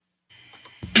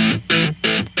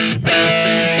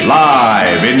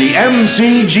Live in the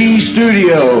MCG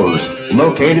studios,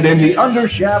 located in the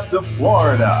undershaft of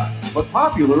Florida, but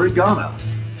popular in Ghana.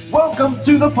 Welcome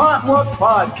to the Potluck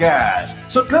Podcast.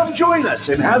 So come join us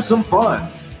and have some fun.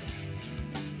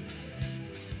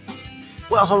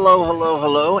 Well,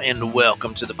 hello, and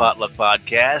welcome to the Potluck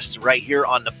Podcast, right here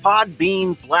on the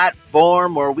Podbean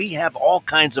platform, where we have all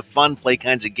kinds of fun, play all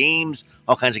kinds of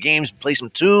games, play some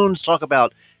tunes, talk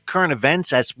about current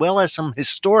events, as well as some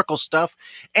historical stuff.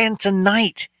 And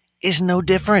tonight is no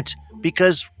different,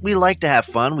 because we like to have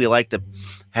fun. We like to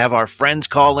have our friends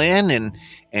call in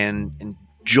and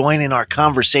join in our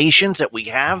conversations that we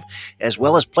have, as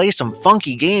well as play some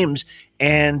funky games.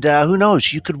 And who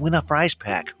knows? You could win a prize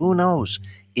pack. Who knows?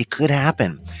 It could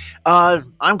happen.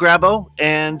 I'm Grabo,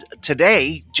 and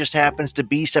today just happens to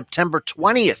be September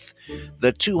 20th,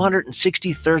 the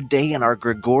 263rd day in our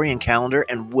Gregorian calendar,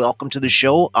 and welcome to the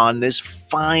show on this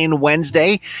fine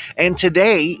Wednesday. And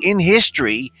today in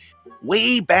history,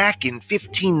 way back in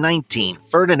 1519,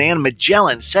 Ferdinand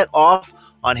Magellan set off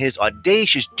on his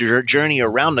audacious journey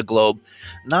around the globe,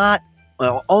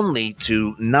 only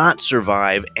to not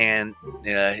survive and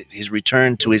his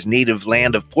return to his native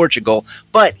land of Portugal,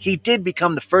 but he did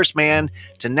become the first man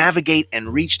to navigate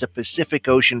and reach the Pacific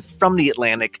Ocean from the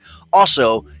Atlantic,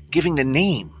 also giving the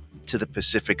name to the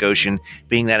Pacific Ocean,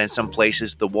 being that in some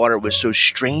places the water was so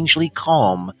strangely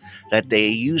calm that they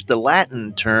used the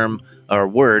Latin term or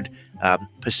word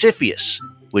Pacifius,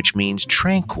 which means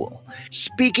tranquil.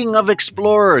 Speaking of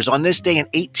explorers, on this day in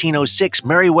 1806,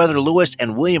 Meriwether Lewis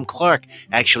and William Clark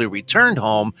actually returned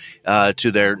home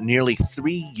to their nearly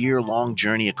 3-year-long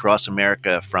journey across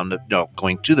America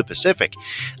going to the Pacific.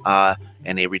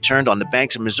 And they returned on the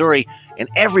banks of Missouri, and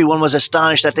everyone was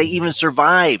astonished that they even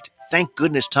survived. Thank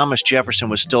goodness Thomas Jefferson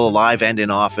was still alive and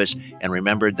in office, and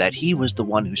remembered that he was the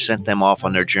one who sent them off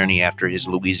on their journey after his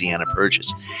Louisiana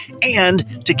Purchase.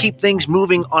 And to keep things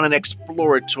moving on an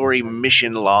exploratory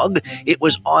mission log, it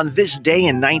was on this day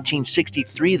in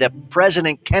 1963 that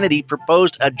President Kennedy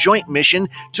proposed a joint mission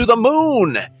to the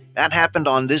moon. That happened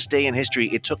on this day in history.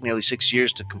 It took nearly 6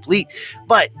 years to complete,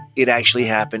 but it actually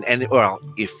happened. And, well,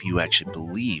 if you actually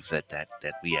believe that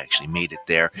we actually made it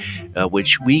there,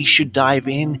 which we should dive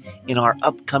in our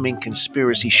upcoming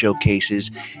conspiracy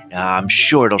showcases. I'm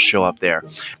sure it'll show up there.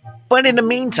 But in the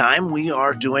meantime, we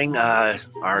are doing our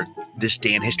this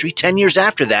day in history. 10 years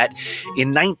after that,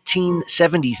 in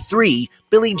 1973,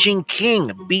 Billie Jean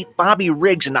King beat Bobby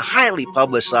Riggs in a highly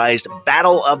publicized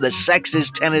Battle of the Sexes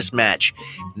tennis match.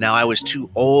 Now, I was too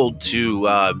old to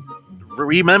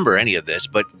remember any of this,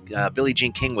 but Billie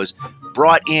Jean King was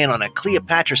brought in on a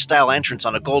Cleopatra-style entrance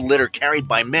on a gold litter carried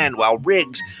by men, while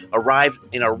Riggs arrived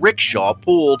in a rickshaw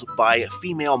pulled by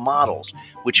female models,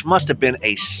 which must have been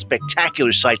a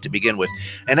spectacular sight to begin with.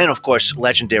 And then, of course,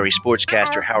 legendary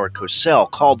sportscaster Howard Cosell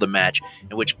called the match,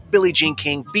 in which Billie Jean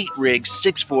King beat Riggs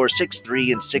 6-4,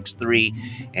 6-3, and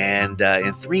 6-3, and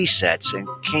in 3 sets. And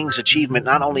King's achievement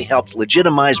not only helped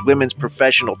legitimize women's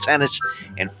professional tennis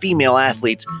and female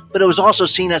athletes, but it was also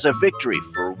seen as a victory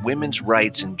for women's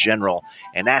rights in general.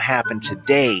 And that happened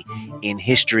today in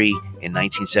history in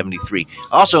 1973.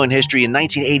 Also in history, in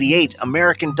 1988,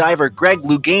 American diver Greg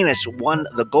Louganis won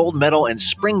the gold medal in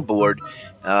springboard.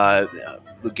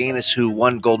 Louganis, who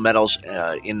won gold medals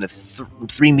in the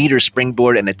 3-meter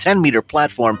springboard and a 10-meter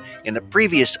platform in the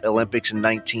previous Olympics in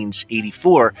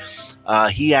 1984,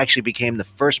 he actually became the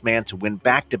first man to win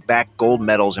back-to-back gold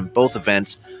medals in both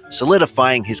events,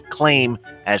 solidifying his claim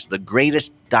as the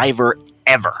greatest diver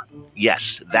ever.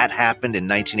 Yes, that happened in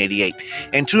 1988.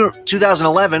 In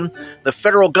 2011, the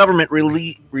federal government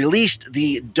released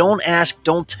the Don't Ask,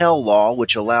 Don't Tell law,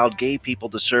 which allowed gay people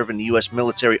to serve in the U.S.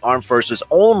 military armed forces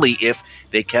only if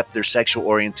they kept their sexual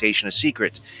orientation a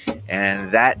secret.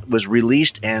 And that was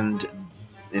released in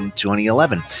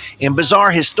 2011. In bizarre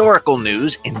historical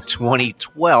news, in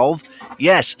 2012,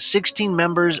 yes, 16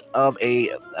 members of a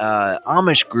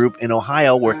Amish group in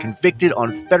Ohio were convicted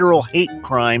on federal hate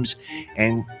crimes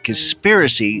and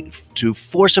conspiracy to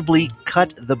forcibly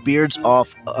cut the beards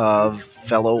off of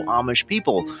fellow Amish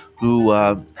people who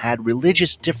had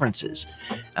religious differences.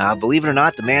 Believe it or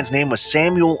not, the man's name was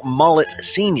Samuel Mullet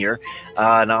Sr.,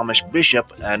 an Amish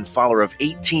bishop and follower of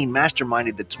 18,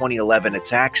 masterminded the 2011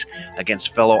 attacks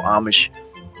against fellow Amish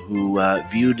who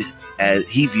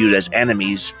he viewed as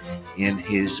enemies in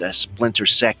his splinter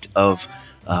sect of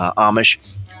Amish.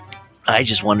 I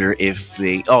just wonder if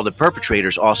the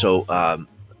perpetrators also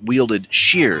wielded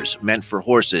shears meant for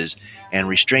horses and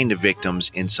restrained the victims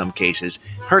in some cases,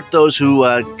 hurt those who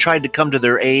tried to come to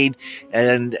their aid,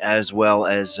 and as well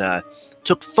as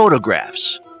took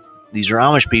photographs. These are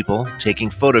Amish people taking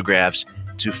photographs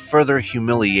to further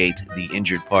humiliate the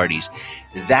injured parties.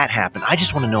 That happened. I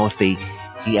just want to know if he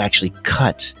actually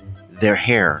cut their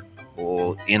hair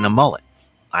in a mullet.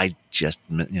 I just,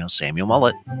 Samuel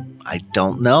Mullet. I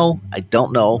don't know,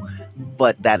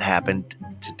 but that happened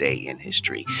today in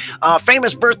history.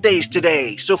 Famous birthdays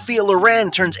today. Sophia Loren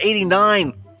turns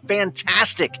 89.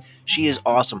 Fantastic. She is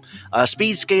awesome.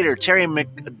 Speed skater Terry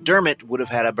McDermott would have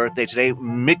had a birthday today.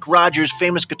 Mick Rogers,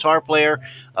 famous guitar player,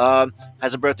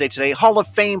 has a birthday today. Hall of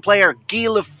Fame player Guy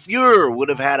Lafleur would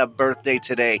have had a birthday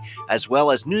today, as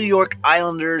well as New York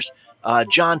Islanders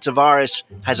John Tavares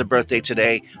has a birthday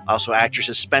today. Also,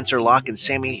 actresses Spencer Locke and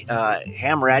Sammy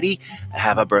Hamrady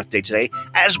have a birthday today,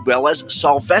 as well as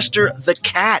Sylvester the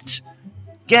Cat.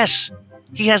 Yes,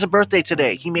 he has a birthday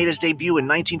today. He made his debut in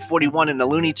 1941 in the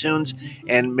Looney Tunes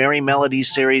and Merry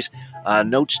Melodies series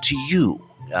Notes to You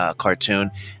cartoon.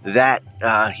 That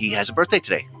he has a birthday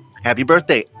today. Happy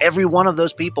birthday, every one of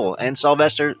those people, and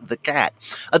Sylvester the Cat.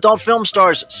 Adult film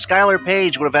stars Skylar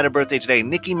Page would have had a birthday today.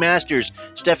 Nikki Masters,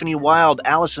 Stephanie Wilde,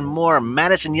 Allison Moore,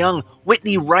 Madison Young,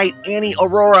 Whitney Wright, Annie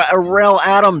Aurora, Ariel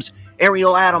Adams,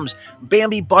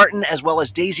 Bambi Barton, as well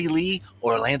as Daisy Lee,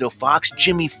 Orlando Fox,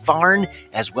 Jimmy Farn,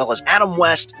 as well as Adam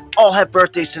West, all have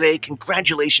birthdays today.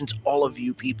 Congratulations, all of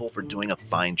you people, for doing a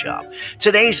fine job.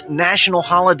 Today's national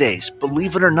holidays,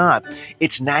 believe it or not,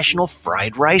 it's National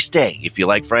Fried Rice Day. If you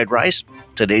like fried rice,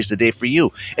 today's the day for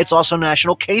you. It's also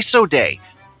National Queso Day.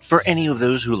 For any of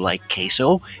those who like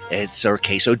queso, or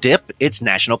queso dip, it's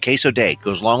National Queso Day.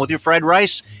 Goes along with your fried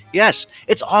rice. Yes,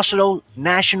 it's also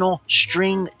National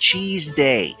String Cheese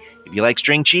Day. If you like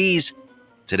string cheese,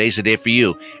 today's the day for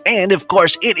you. And of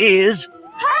course, it is...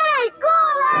 Hey,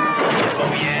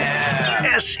 Cola!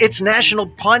 Yes, it's National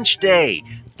Punch Day.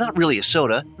 Not really a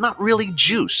soda, not really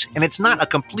juice, and it's not a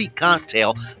complete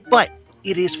cocktail, but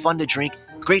it is fun to drink,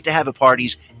 great to have at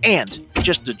parties, and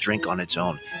just to drink on its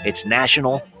own. It's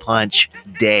National Punch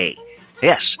Day.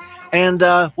 Yes. And,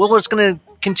 it's going to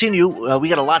continue. We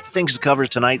got a lot of things to cover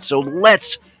tonight, so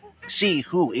let's see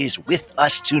who is with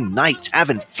us tonight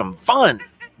having some fun.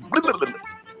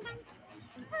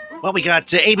 Well, we got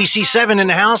ABC 7 in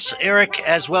the house, Eric,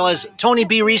 as well as Tony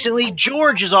B recently.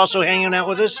 George is also hanging out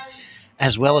with us,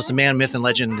 as well as the man, myth, and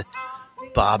legend,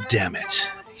 Bob Dammit.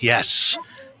 Yes.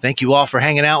 Thank you all for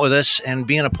hanging out with us and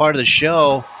being a part of the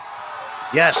show.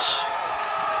 Yes.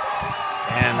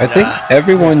 And I think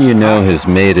everyone you know has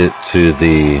made it to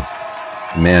the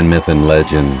Man, Myth, and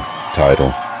Legend title.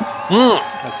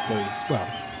 That's because, well...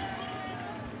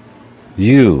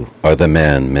 You are the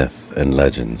man, myth, and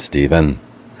legend, Stephen.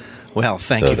 Well,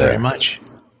 thank you very much.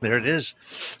 There it is.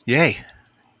 Yay.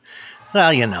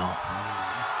 Well, you know.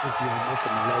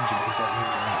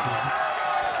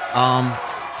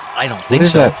 I don't think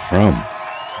so. What is that from?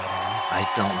 I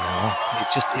don't know. It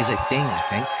just is a thing, I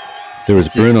think. There was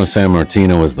Bruno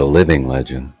Sammartino as the living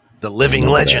legend. The living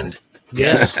legend.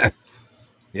 Yes.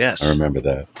 Yes. I remember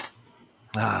that.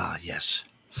 Ah, yes.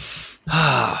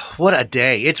 Ah, what a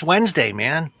day. It's Wednesday,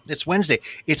 man. It's Wednesday.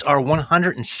 It's our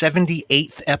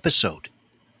 178th episode.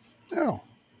 Oh,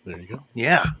 there you go.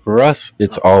 Yeah. For us,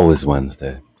 it's always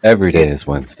Wednesday. Every day is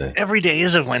Wednesday. Every day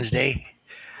is a Wednesday.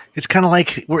 It's kind of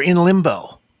like we're in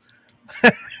limbo.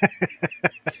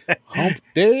 Hump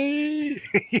day.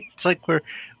 It's like we're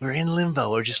in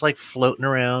limbo. We're just like floating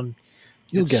around.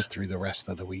 You'll get through the rest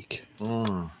of the week.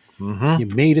 Mm-hmm. You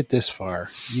made it this far.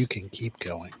 You can keep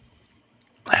going.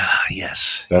 Ah,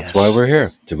 yes. That's why we're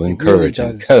here, to encourage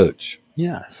really and coach.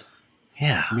 Yes.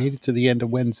 Yeah. You made it to the end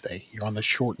of Wednesday. You're on the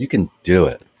short. You can do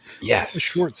it. Yes. The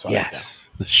short side.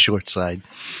 Yes. The short side.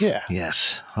 Yeah.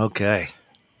 Yes. Okay.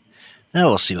 Now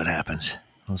we'll see what happens.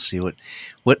 We'll see what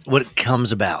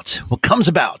comes about. What comes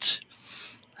about.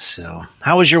 So,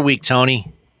 how was your week,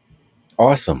 Tony?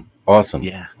 Awesome.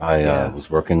 Yeah. I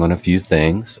was working on a few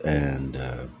things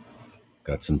and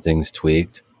got some things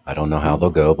tweaked. I don't know how they'll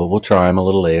go, but we'll try them a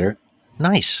little later.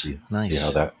 Nice. See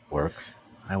how that works.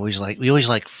 We always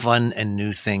like fun and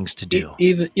new things to do.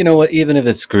 Even you know what? Even if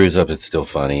it screws up, it's still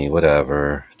funny.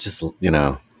 Whatever. Just you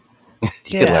can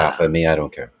laugh at me. I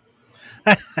don't care.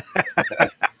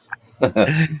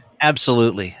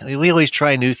 Absolutely. We always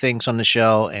try new things on the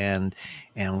show, and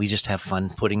we just have fun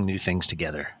putting new things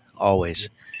together always.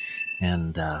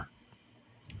 And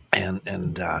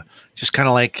just kind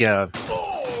of like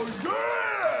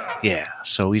yeah.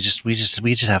 So we just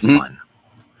have fun.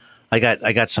 I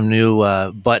got some new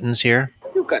buttons here.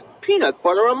 You got peanut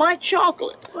butter on my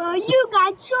chocolate. Well, you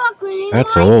got chocolate in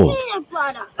That's my old. peanut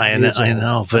butter. I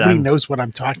know, but Nobody knows what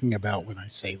I'm talking about when I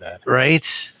say that. right.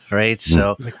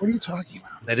 So Like, what are you talking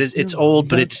about? that is, it's old,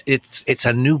 but it's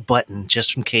a new button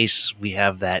just in case we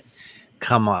have that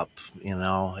come up.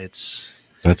 It's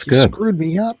That's You good. screwed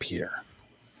me up here.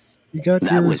 You got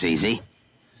That was easy.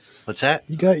 What's that?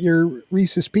 you got your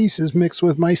Reese's Pieces mixed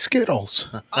with my Skittles.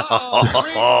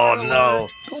 Oh no!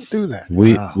 Don't do that.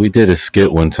 We did a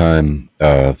skit one time.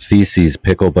 Feces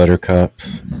pickle butter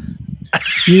cups.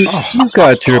 You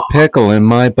got your pickle in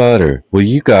my butter. Well,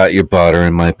 you got your butter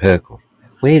in my pickle.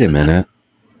 Wait a minute.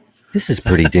 This is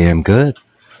pretty damn good.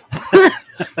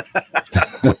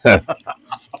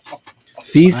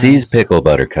 Feces pickle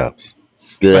butter cups.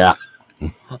 Yeah.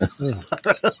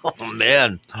 Oh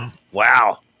man!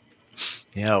 Wow.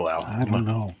 Yeah. Well. I don't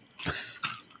know.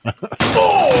 Yeah.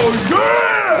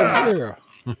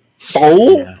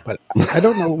 Oh. But I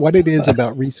don't know what it is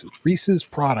about Reese's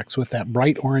products with that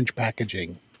bright orange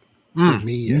packaging. For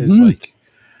me, is like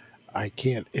I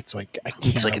can't. It's like I can't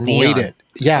It's like avoid neon. it.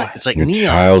 Yeah, It's like Your neon.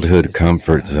 childhood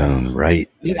comfort zone right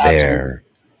Yeah, there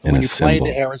in when a you fly into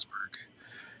symbol. Harrisburg,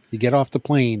 you get off the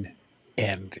plane,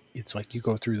 and it's like you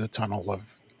go through the tunnel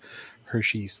of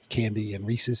Hershey's candy and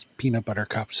Reese's peanut butter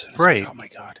cups. It's Right. like, oh my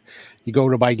god! You go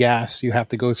to buy gas, you have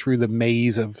to go through the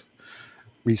maze of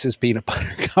Reese's peanut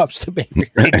butter cups to pay for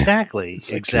your Exactly. It's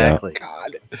like, Exactly.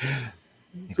 God,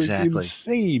 it's Exactly. like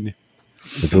insane.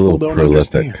 It's a little People don't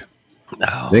prolific. understand.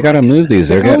 No. They got to move these.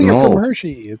 They're It's like, oh, getting you're from old.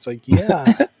 Hershey. It's like,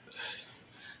 yeah.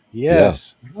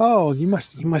 Yes. Oh, you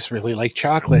must really like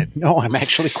chocolate. No, I'm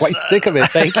actually quite sick of it.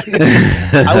 Thank you.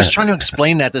 I was trying to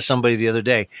explain that to somebody the other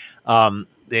day.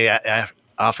 They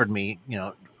offered me,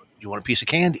 you want a piece of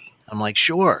candy? I'm like,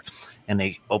 sure. And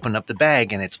they opened up the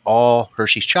bag, and it's all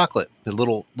Hershey's chocolate, the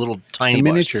little tiny The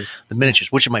bars. miniatures. The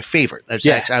miniatures, which are my favorite. That's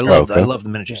Yeah. actually, I Okay. love the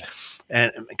miniatures, and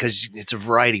because it's a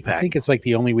variety I pack. think it's like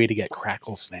the only way to get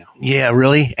crackles now. Yeah,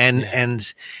 really. And Yeah.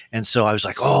 and so I was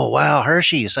like, oh wow,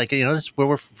 Hershey. It's like that's where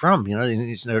we're from.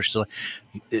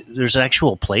 There's an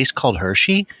actual place called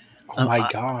Hershey. Oh my And I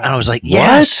god. was like,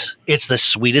 yes, it's the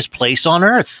sweetest place on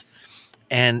earth.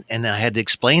 And I had to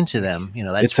explain to them,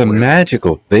 that's It's a where-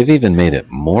 magical. They've even made it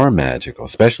more magical,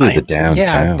 especially the Yeah,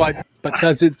 downtown. but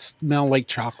does it smell like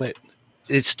chocolate?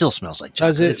 It still smells like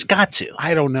Does chocolate. it? It's got to.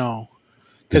 I don't know.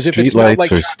 the 'Cause if it smelled streetlights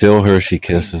like are chocolate- still Hershey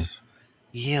Kisses.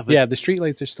 Yeah, but Yeah, the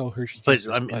streetlights are still Hershey but, Kisses.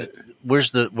 I mean,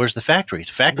 where's the factory?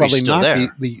 The well, factory's they still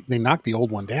knocked there, they knocked the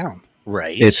old one down.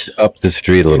 right? It's up the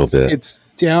street a little bit. It's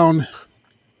down.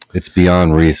 It's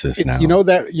beyond Reese's It's now. you know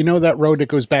that road that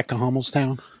goes back to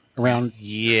Hummelstown around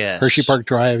yes, Hershey Park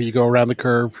Drive. You go around the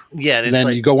curve, Yeah, and and it's then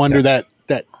like, you go under Yes.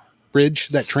 that bridge,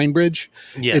 that train bridge.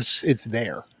 yes, It's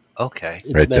there. okay,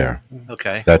 It's Right there.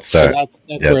 okay. That's So that. that's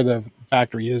Yep. where the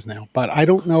factory is now. But I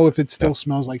don't know if it still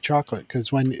smells like chocolate,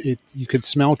 because when you could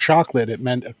smell chocolate, it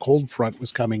meant a cold front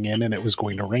was coming in and it was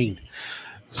going to rain.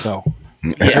 So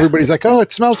everybody's like, "Oh,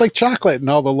 it smells like chocolate," and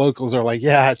all the locals are like,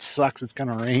 "Yeah, it sucks. It's going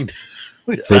to rain."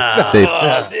 It's They-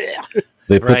 like, they-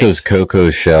 They put Right. those cocoa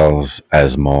shells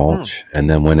as mulch, and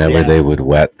then whenever Yeah. they would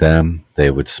wet them, they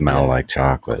would smell Yeah. like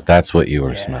chocolate. That's what you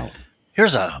were Yeah. smelling.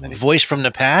 Here's a voice from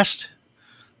the past,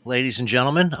 ladies and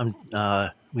gentlemen.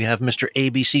 We have Mr.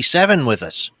 ABC7 with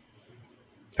us.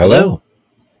 Hello.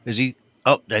 Is he?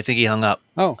 Oh, I think he hung up.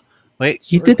 oh, Wait,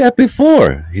 He did that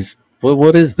before. He's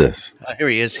what is this? here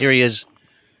he is. Here he is.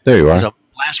 There you He's are. a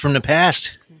blast from the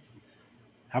past.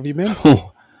 how have you been?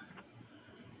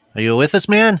 Are you with us,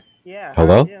 man? Yeah.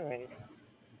 Hello? How you doing?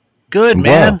 Good, Wow.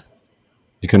 man.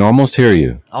 You can almost hear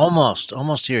you.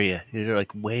 Almost hear you. You're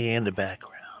like way in the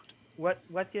background.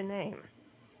 What's your name?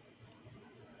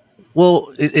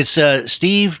 Well, it's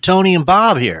Steve, Tony, and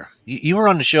Bob here. You were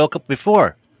on the show a couple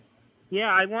before.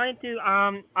 Yeah, I wanted to.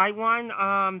 I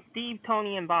want Steve,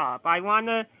 Tony, and Bob. I want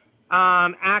to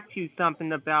ask you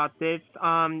something about this.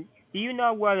 Do you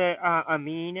know what a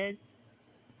mean is?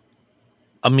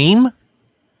 A meme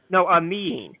No, a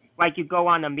mean. Like you go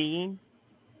on a mean.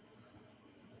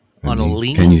 on a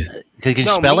lean. Can you? Can you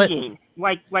No, spell it? mean.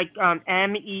 Like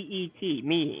MEET,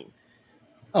 mean.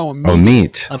 Oh, Oh,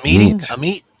 meat. A meeting? Meat. A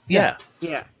meet? Yeah.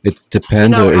 Yeah. It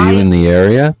depends. You know, Are you I- in the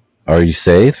area? Are you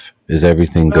safe? Is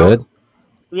everything No. good?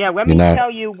 Yeah, let You're me not-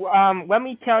 tell you.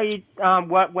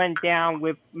 What went down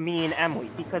with me and Emily,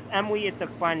 because Emily is a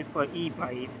friend for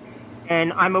e-bike,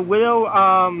 and I'm a little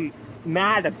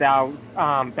mad about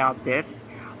this.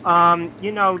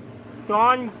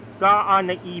 Sean got on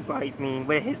the e-bike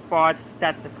with his boss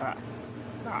Jessica,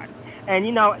 and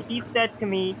he said to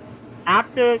me,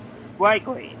 after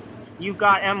Blakely, you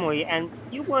got Emily, and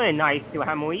you weren't nice to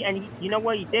Emily, and you know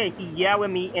what he did? He yelled at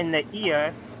me in the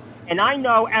ear. And I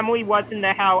know Emily wasn't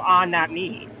the hell on that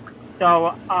meeting.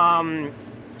 So,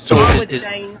 So Sean is- was is-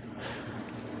 saying,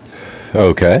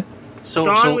 Okay.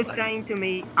 Sean was saying to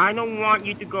me, I don't want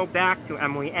you to go back to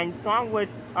Emily. And Sean was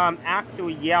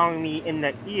actually yelling me in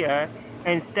the ear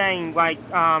and saying, like,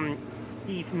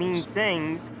 these mean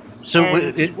things. So,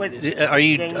 And he was are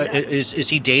you? saying that. Is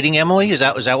he dating Emily? Is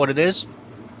that what it is?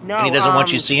 No, And he doesn't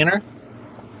want you seeing her.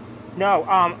 No,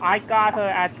 I got her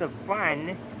as a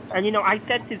friend, and I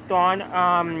said to Dawn,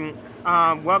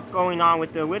 what's going on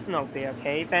with the original Bear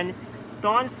Cave, and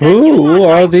Dawn said, Who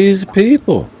are these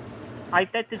people? I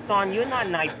said to Dawn, you're not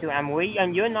nice to Emily,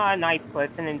 and you're not a nice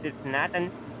person, and this and that, and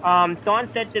Dawn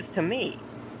said this to me,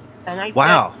 and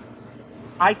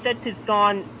I said to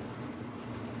Dawn,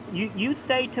 you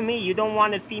say to me you don't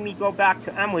want to see me go back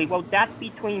to Emily. Well, that's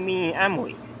between me and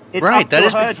Emily. It's right,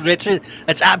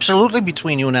 that's absolutely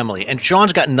between you and Emily, and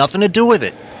Sean's got nothing to do with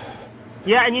it.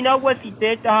 Yeah, and you know what he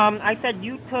did? I said,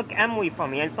 you took Emily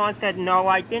from me, and Sean said, no,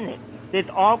 I didn't. This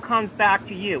all comes back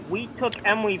to you. We took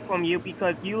Emily from you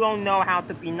because you don't know how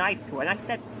to be nice to her. And I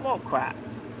said, bull crap.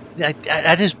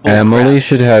 That is bull Emily crap.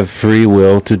 should have free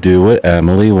will to do what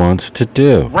Emily wants to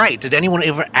do. Right. Did anyone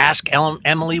ever ask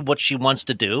Emily what she wants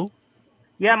to do?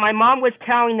 Yeah, my mom was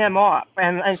telling them off,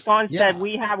 and Sean said,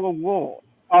 we have a rule.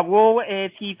 Our rule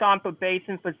is he's on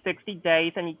probation for 60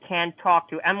 days, and he can't talk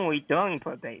to Emily during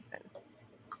probation.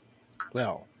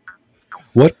 Well,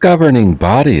 what governing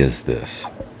body is this?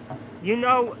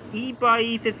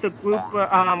 E-Buddies is a group where,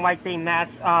 like, they mess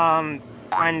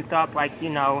friends up, like,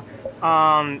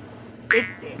 I'm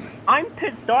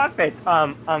pissed off at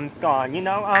Sean,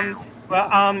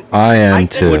 I am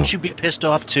too. Wouldn't you be pissed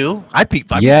off too? I'd be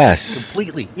yes,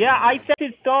 completely. Yeah, I said to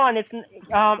Dawn, it's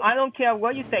I don't care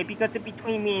what you say because it's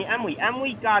between me and Emily.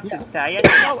 Emily got to say, and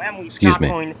Emily's not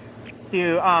going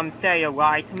to say a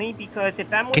lie to me because if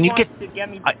Emily wants to get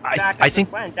me back as a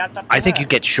friend, that's up to I think her. you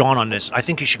get Sean on this. I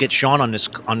think you should get Sean on this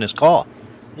call.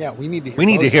 Yeah, we need to. We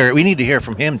need to hear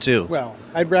from him too. Well,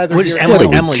 I'd rather. What is hear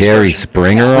Emily? Jerry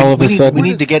Springer all of a sudden. We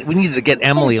need to get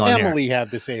Emily on here. What here. does Emily have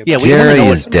to say about it? Jerry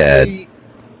is dead.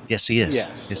 Yes, he is.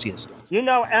 Yes, he is.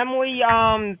 Emily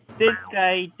did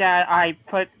say that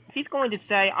she's going to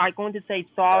say, I'm going to say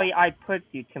sorry I pushed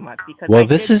you too much because. Well,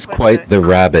 this is quite the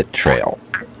rabbit trail.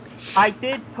 I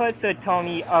did push her,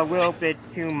 Tony, a little bit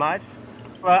too much,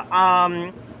 but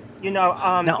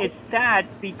it's sad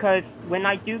because when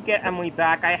I do get Emily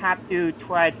back, I have to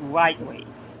tread lightly.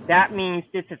 That means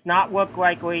this does not work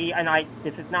lightly, and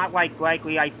this is not like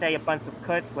lightly. I say a bunch of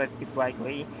curse words to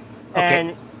lightly,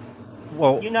 and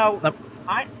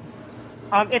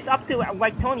it's up to,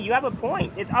 like, Tony, you have a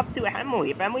point. It's up to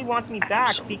Emily. If Emily wants me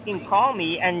back, she can call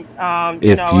me and,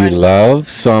 if you love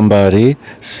somebody,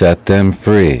 set them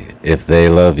free. If they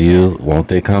love you, won't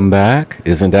they come back?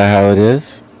 Isn't that how it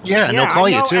is? Yeah, and they'll call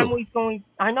you too.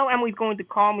 I know Emily's going to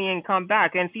call me and come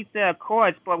back, and she said, of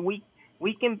course, but we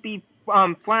can be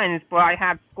friends, but I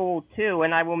have school too,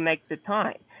 and I will make the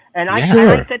time. And I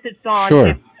said to Sean,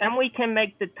 if Emily can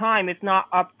make the time, it's not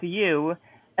up to you.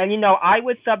 And, I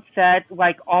was upset,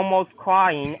 like almost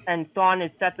crying, and Sean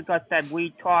and Jessica said,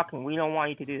 we talking, we don't want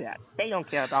you to do that. They don't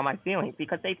care about my feelings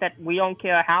because they said, we don't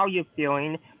care how you're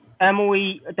feeling.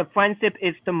 Emily, the friendship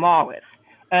is demolished.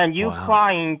 And you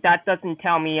crying, that doesn't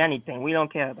tell me anything. We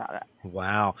don't care about that.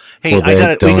 Wow. Hey, well,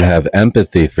 they don't have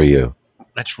empathy for you.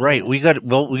 That's right.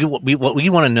 What we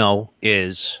want to know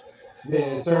is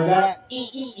this or that.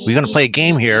 We're going to play a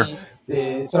game here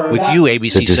with you,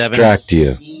 ABC7. To distract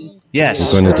you.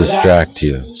 Yes. We're going to distract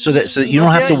you. So that you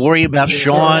don't have to worry about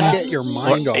Sean. Get your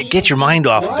mind off. Get your mind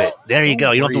off of it. There you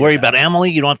go. You don't have to worry about Emily.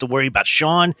 You don't have to worry about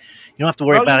Sean. You don't have to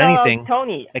worry about anything.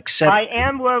 Tony, except I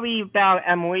am worried about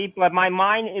Emily, but my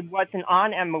mind wasn't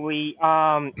on Emily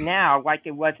now like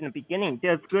it was in the beginning.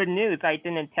 There's good news I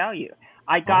didn't tell you.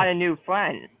 I got a new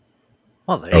friend.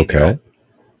 Well, there you go.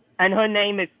 And her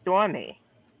name is Stormy.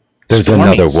 There's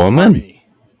another woman?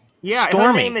 Yeah,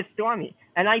 her name is Stormy.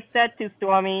 And I said to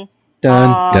Stormy,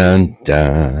 dun, dun,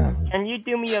 dun. Can you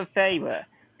do me a favor?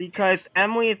 Because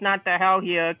Emily is not the hell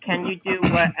here. Can you do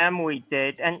what Emily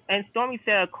did? And Stormy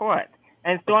said, of course.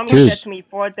 And Stormy said to me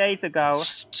 4 days ago,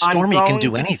 Stormy can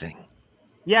do anything.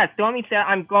 Yeah, Stormy said,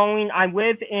 I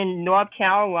live in North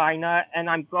Carolina, and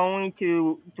I'm going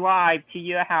to drive to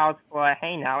your house for a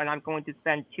hangout, and I'm going to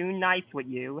spend 2 nights with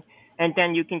you, and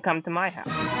then you can come to my house.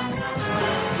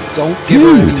 Don't give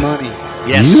her any money.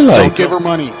 Yes. Don't give her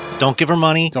money. Don't give her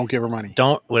money. Don't give her money.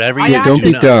 Don't, whatever you do. Don't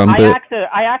be dumb. I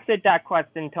asked her that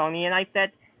question, Tony, and I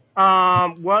said,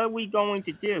 what are we going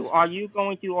to do? Are you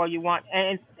going to, or you want?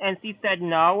 And she said,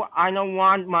 no, I don't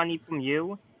want money from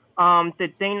you. The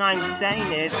thing I'm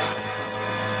saying is,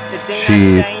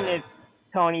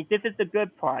 Tony, this is the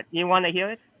good part. You want to hear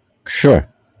it? Sure.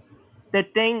 The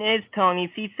thing is,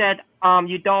 Tony, she said,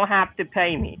 you don't have to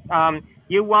pay me.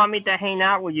 You want me to hang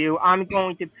out with you, I'm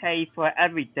going to pay for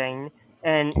everything.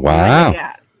 And wow.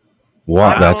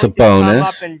 Wow, that's a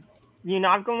bonus.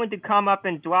 I'm going to come up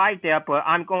and drive there, but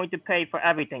I'm going to pay for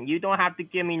everything. You don't have to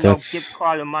give me no gift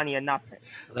card or money or nothing.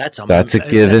 That's a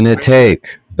give and a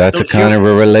take. That's So a kind of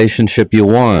a relationship you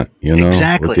want,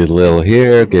 Exactly. We'll give a little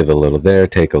here, give a little there,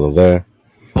 take a little there.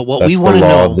 But what That's we the want to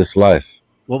law know, of this life.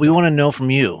 what we want to know from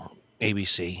you,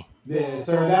 ABC, This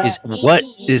or that. is what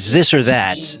is this or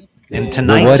that? And This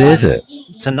tonight's Well, what is it?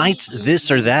 tonight's this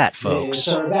or that, folks.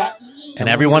 This or that. And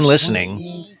everyone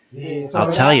listening, This I'll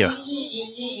or tell that. you.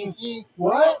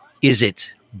 What? Is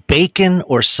it bacon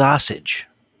or sausage?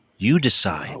 You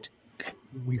decide.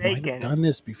 We might Bacon. have done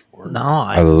this before. No,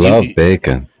 I love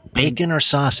bacon. bacon or And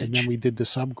sausage. then we did the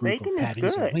subgroup Bacon of is patties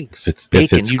and good. links. If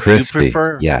Bacon. it's You crispy,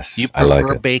 prefer? yes, You I like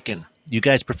prefer it. bacon. You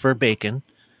guys prefer bacon.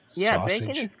 Yeah, Sausage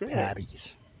bacon is good.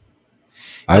 patties.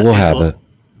 I will have it.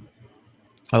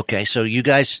 Okay, so you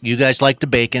guys like the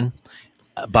bacon.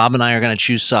 Bob and I are going to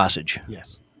choose sausage.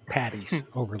 Yes. Patties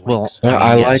over links. Well,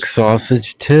 I yes. like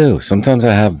sausage too. Sometimes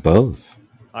I have both.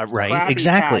 Right, Krabby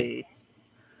exactly. Patty.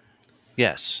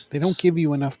 Yes. They don't give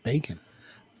you enough bacon.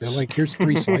 They're like, here's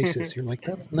 3 slices. You're like,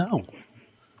 that's no.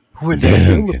 Who are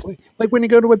Fill they? the plate. Like when you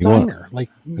go to a You want- diner. Like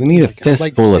We need a like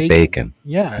fistful of bacon.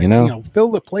 Yeah. you know?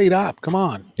 Fill the plate up. Come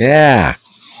on. Yeah.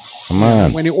 Come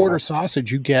on. When you order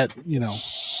sausage, you get, you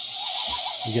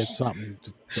get something.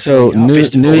 So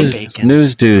news Fistful of bacon.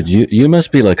 dude, you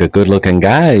must be like a good looking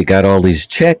guy. You got all these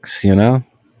chicks, Yeah,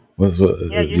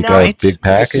 you got a right? big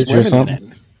package or Swimming in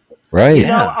something, it. right?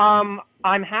 Yeah.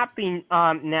 I'm happy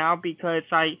now because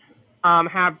I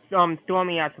have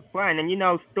Stormy as a friend,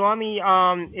 and Stormy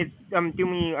is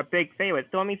doing me a big favor.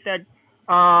 Stormy said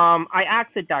I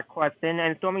asked her that question,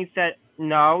 and Stormy said,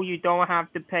 "No, you don't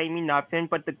have to pay me nothing.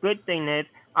 But the good thing is,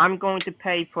 I'm going to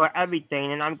pay for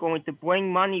everything, and I'm going to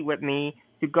bring money with me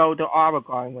to go to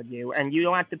Oregon with you, and you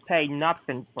don't have to pay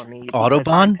nothing for me." because I'm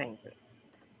Autobahn? paying for it.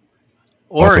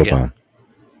 Oregon. Autobahn.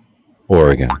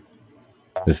 Oregon.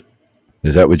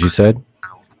 Is that what you said?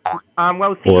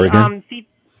 Well, Oregon?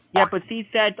 but she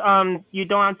said, you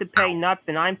don't have to pay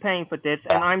nothing. I'm paying for this,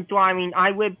 and I'm driving.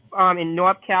 I live in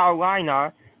North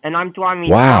Carolina, and I'm driving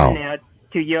Wow. down there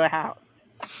to your house.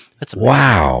 That's amazing.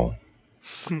 Wow.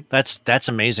 That's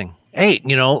amazing. Hey,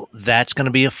 that's going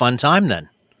to be a fun time then.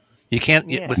 You can't.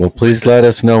 Yeah. With, Well, please let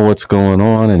us know what's going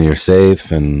on and you're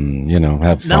safe and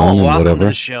have no, fun and welcome to whatever.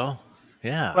 the show.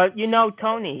 Yeah. But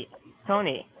Tony,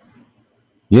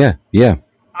 Yeah.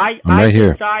 I'm right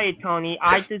here. I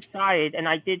decided, and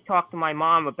I did talk to my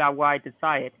mom about why I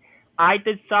decided. I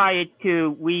decided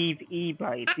to leave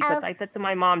eBay because I said to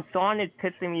my mom, Son is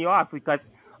pissing me off because,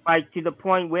 to the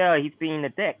point where he's being a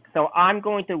dick. So I'm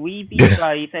going to leave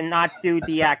eBay and not do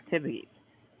the activities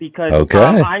because Okay.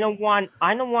 I don't want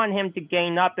him to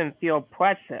gain up and feel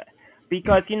pressure.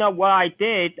 Because what I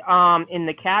did in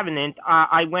the cabinet,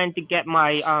 I went to get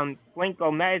my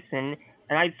Slinko medicine.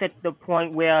 And I said to the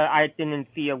point where I didn't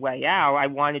see a way out. I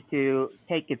wanted to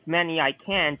take as many I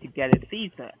can to get a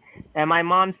Caesar. And my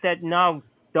mom said, no,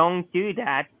 don't do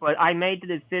that. But I made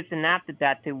the decision after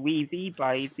that to leave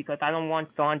eBay because I don't want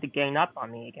Son to gain up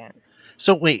on me again.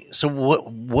 So wait. So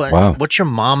what? Wow. What's your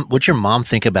mom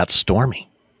think about Stormy?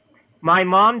 My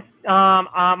mom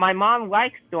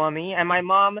likes Stormy, and my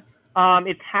mom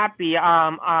is happy.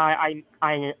 I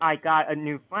got a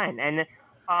new friend,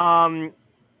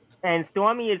 and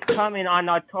Stormy is coming on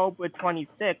October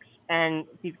 26th, and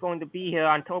he's going to be here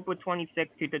October 26th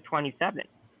to the 27th.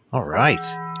 All right.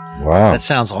 Wow. That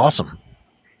sounds awesome.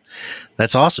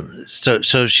 That's awesome. So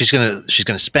she's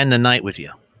gonna spend the night with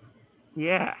you.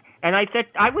 Yeah, and I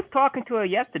was talking to her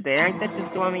yesterday. And I said to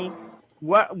Stormy,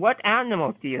 "What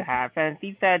animals do you have?" And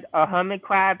she said a hermit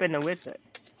crab and a lizard.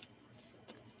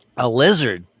 A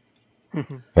lizard.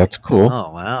 That's cool. Oh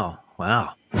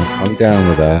wow. I'm down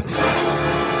with that.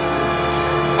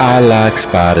 I like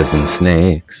spiders and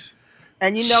snakes.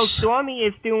 And Stormy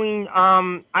is doing.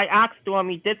 I asked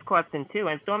Stormy this question too,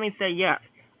 and Stormy said yes.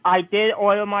 I did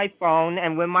order my phone,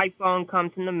 and when my phone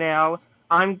comes in the mail,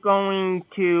 I'm going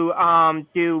to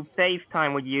do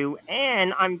FaceTime with you,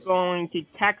 and I'm going to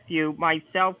text you my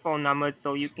cell phone number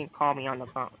so you can call me on the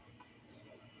phone.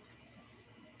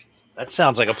 That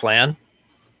sounds like a plan.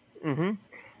 Mm-hmm.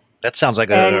 That sounds like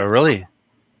a really.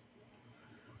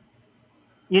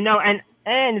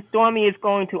 And Stormy is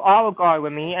going to Oregon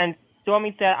with me, and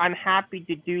Stormy said, I'm happy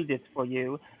to do this for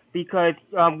you because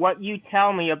what you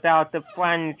tell me about the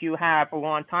friends you have a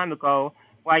long time ago,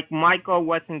 like Michael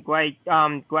wasn't great,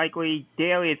 Gregory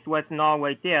Darius wasn't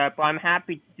always there, but I'm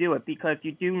happy to do it because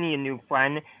you do need a new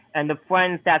friend, and the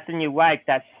friends that's in your life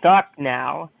that suck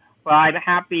now, but I'm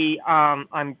happy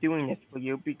I'm doing this for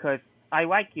you because I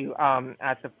like you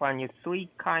as a friend. You're sweet,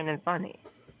 kind, and funny.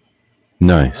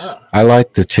 Nice. I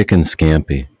like the chicken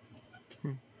scampi.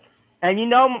 And you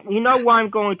know what I'm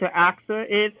going to ask her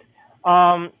is,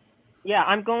 yeah,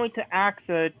 I'm going to ask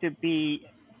her to be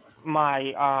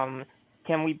my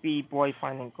can we be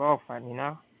boyfriend and girlfriend? You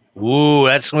know. Ooh,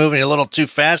 that's moving a little too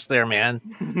fast there, man.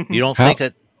 You don't How-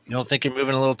 think you're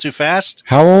moving a little too fast?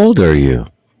 How old are you?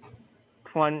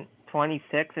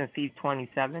 26 and she's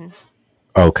 27.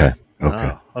 Okay.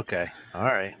 Oh, okay. All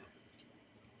right.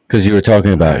 Because you were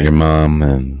talking about your mom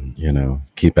and,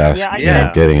 keep asking,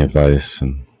 Yeah, getting advice.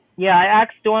 And Yeah, I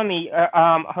asked Stormy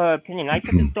her opinion. I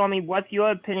said to Stormy, "What's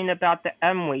your opinion about the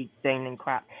Emily thing and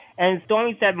crap?" And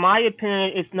Stormy said, "My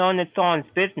opinion is none of Sean's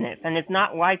business, and it's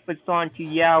not right for Sean to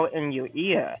yell in your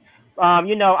ear.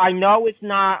 I know it's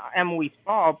not Emily's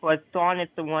fault, but Sean is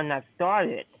the one that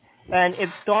started. And if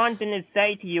Sean didn't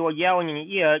say to you or yell in your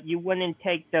ear, you wouldn't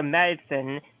take the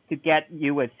medicine to get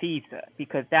you a Caesar,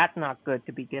 because that's not good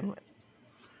to begin with."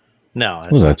 No,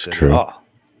 that's not good true.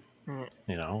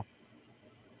 at all.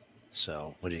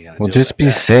 So what are you gonna do? Well, just about be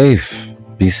that? safe.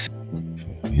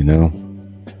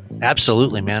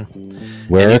 Absolutely, man.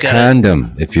 Wear And you a gotta-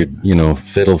 condom if you're,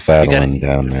 fiddle faddling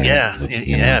down there. Yeah, But,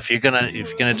 yeah. If you're gonna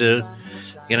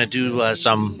do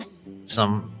some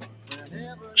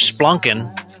splunking,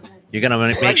 you're gonna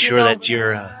make sure that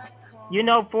you're.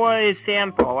 For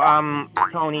example,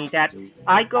 Tony, that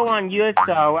I go on your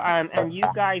show, and you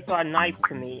guys are nice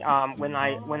to me, when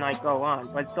I go on,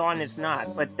 but Dawn is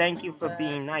not. But thank you for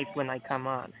being nice when I come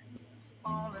on.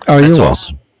 Oh, That's you're welcome.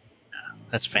 awesome.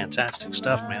 That's fantastic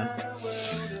stuff, man.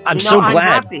 I'm so glad. I'm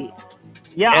happy.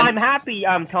 Yeah, And- I'm happy,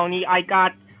 Tony. I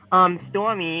got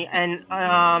Stormy, and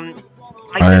I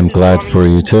am glad for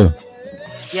you, too.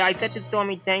 Yeah, I said to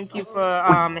Stormy, "Thank you for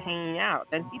hanging out,"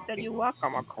 and she said, "You're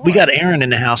welcome." Of course. We got Aaron in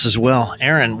the house as well.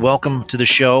 Aaron, welcome to the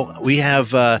show. We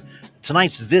have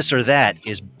tonight's This or That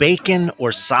is bacon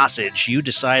or sausage. You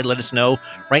decide. Let us know.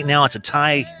 Right now, it's a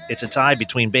tie. It's a tie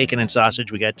between bacon and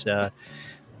sausage. We got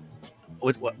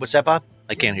what's that, Bob?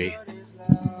 I can't hear you.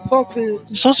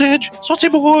 Sausage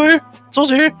boy,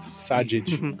 sausage.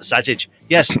 Sausage.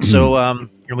 Yes. So,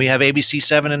 and we have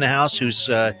ABC7 in the house, who's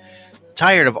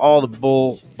tired of all the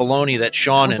baloney that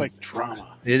Sean Sounds and like drama.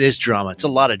 it is drama. It's a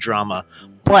lot of drama,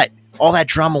 but all that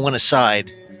drama went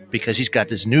aside because he's got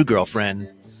this new girlfriend,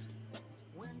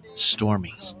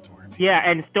 Stormy. Yeah,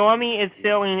 and Stormy is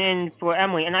filling in for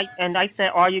Emily, and I said,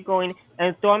 "Are you going?"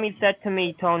 And Stormy said to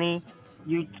me, "Tony,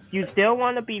 you still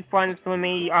want to be friends with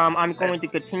me? I'm going to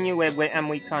continue it when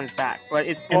Emily comes back, but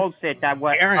it's bullshit that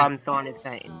what Aaron- Sean is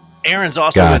saying." Aaron's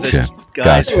also with us,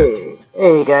 guys. Gotcha.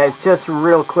 Hey guys, just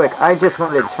real quick, I just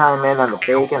wanted to chime in on the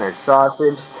bacon or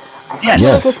sausage. I feel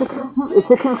Yes. like it's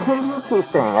a contingency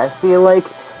thing. I feel like,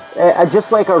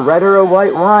 just like a red or a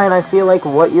white wine, I feel like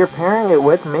what you're pairing it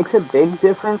with makes a big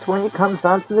difference when it comes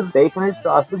down to the bacon or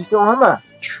sausage dilemma.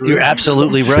 True. You're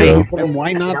absolutely True. right. And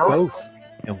why not both?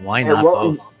 And why And not what-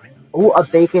 both? Oh, a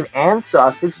bacon and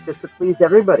sausage just to please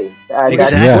everybody.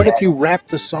 Exactly. Yeah. What if you wrap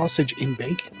the sausage in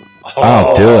bacon?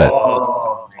 Oh, do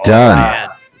it. Done. Man.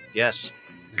 Yes.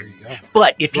 There you go.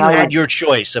 But if you Now- had your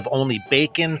choice of only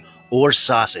bacon or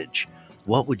sausage,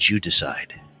 what would you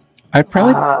decide? I'd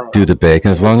probably do the bacon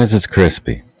as long as it's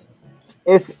crispy.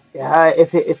 If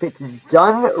it's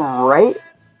done right,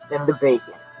 then the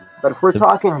bacon. But if we're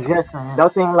talking just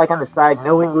nothing like on the side,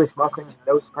 no English muffins,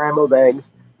 no scrambled eggs,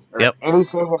 or Yep.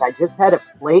 anything, and I just had a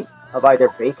plate of either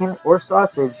bacon or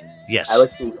sausage, Yes. I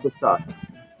would choose the sausage.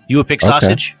 You would pick Okay.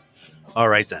 sausage? All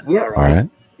right then. Yeah, All right.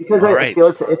 because All I right. feel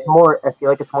it's more. I feel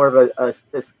like it's more of a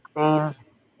sustain.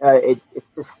 It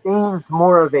sustains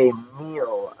more of a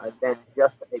meal than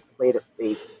just a plate of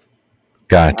bacon.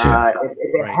 Gotcha. If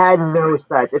it Right. had no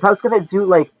sides, if I was gonna do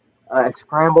like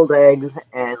scrambled eggs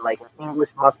and like an English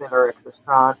muffin or a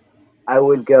croissant, I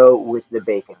would go with the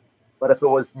bacon. But if it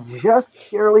was just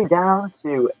purely down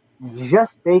to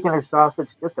just bacon or sausage,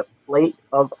 just a plate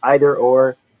of either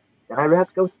or, then I would have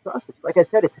to go with sausage. Like I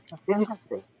said, it's a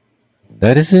contingency.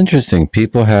 That is interesting.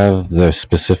 People have their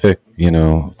specific,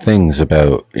 things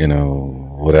about,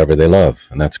 whatever they love.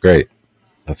 And that's great.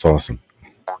 That's awesome.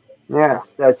 Yeah,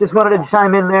 so just wanted to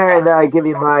chime in there and give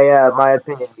you my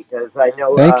opinion because I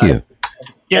know Thank you. every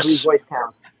Yes, voice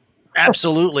counts.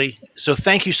 absolutely. So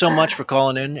thank you so much for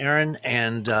calling in, Aaron,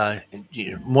 and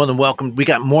you're more than welcome. We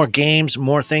got more games,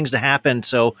 more things to happen.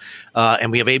 So, and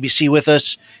we have ABC with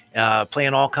us,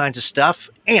 playing all kinds of stuff,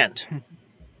 and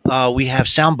we have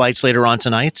sound bites later on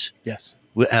tonight. Yes.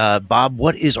 Bob,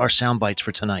 what is our sound bites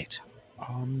for tonight?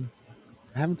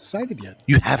 I haven't decided yet.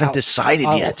 You haven't decided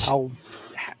yet. I'll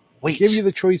Wait, give you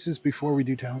the choices before we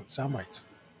do sound bites.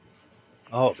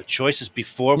 Oh, the choices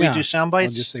before we Yeah, do sound I'll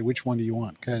bites? just say which one do you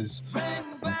want? Because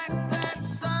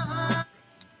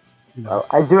Well,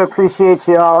 I do appreciate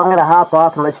you all. I'm going to hop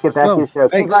off and let you get back to your show.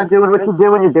 thanks. Keep on doing what you're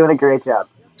doing. You're doing a great job.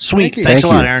 Sweet. Thank you. Thanks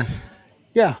Thank a lot, you. Aaron.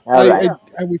 Yeah, All right.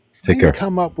 I was Take trying care. to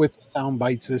come up with sound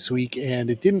bites this week, and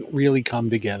it didn't really come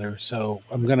together. So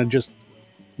I'm gonna just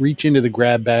reach into the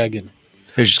grab bag and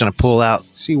You're just going to pull out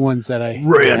see ones that I had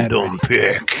random ready.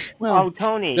 pick. Well, Oh,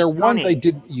 Tony. they're ones I Tony,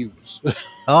 didn't use.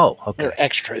 Oh, okay. They're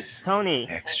extras. Tony.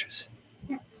 Extras.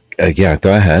 Yeah,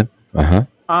 go ahead. Uh-huh.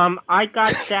 I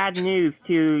got sad news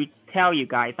to tell you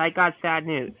guys. I got sad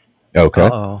news. Okay.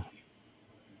 Oh.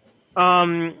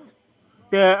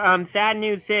 The sad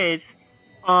news is,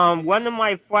 one of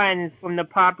my friends from the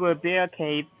Popular Bear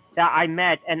Cave that I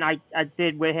met and I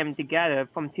did with him together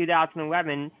from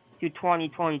 2011 to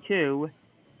 2022,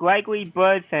 Gregory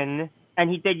Burson, and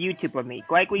he did YouTube with me.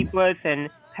 Gregory Burson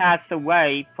passed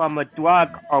away from a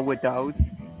drug overdose,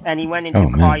 and he went into Oh,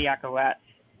 man. cardiac arrest.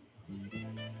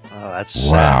 Oh, that's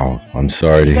sad. Wow. I'm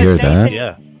sorry to hear that.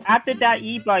 Yeah. After that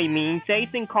eBay meeting,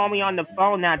 Jason called me on the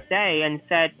phone that day and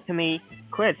said to me,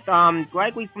 Chris,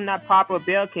 Gregory from that Popular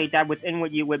Bear Cave that was in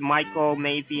with you with Michael,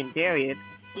 Maisie, and Darius,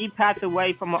 he passed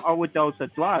away from an overdose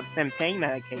of drugs and pain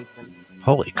medication.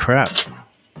 Holy crap.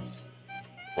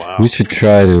 Wow. We should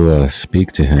try to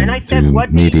speak to him And I said, through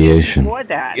what did he do mediation. before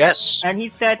that? Yes. And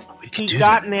he said We he could do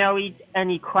got that. married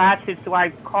and he crashed his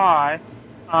wife's car,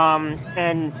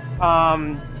 and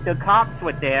the cops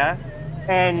were there,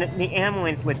 and the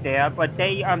ambulance was there, but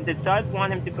they the judge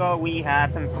wanted him to go to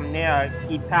rehab, and from there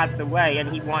he passed away,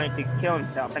 and he wanted to kill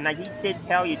himself. And he did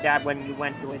tell you that when you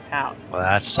went to his house. Well,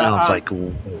 that sounds like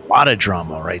a lot of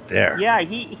drama right there. Yeah,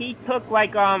 he took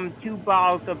like 2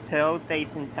 bottles of pills,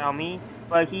 Jason tell me,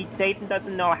 but Jason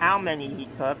doesn't know how many he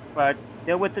took, but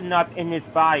there was enough in his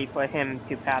body for him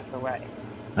to pass away.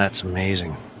 That's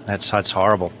amazing. That's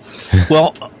horrible.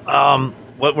 Well,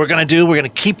 what we're going to do, we're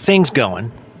going to keep things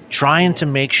going, trying to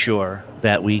make sure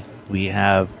that we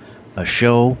have a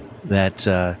show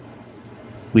that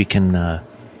we can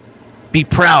be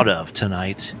proud of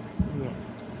tonight.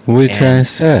 What are you trying to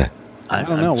say? I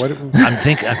don't know. I'm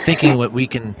thinking what we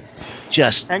can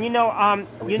just. And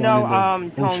Tony,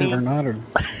 bullshit or not? Or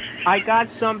I got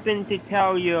something to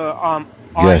tell your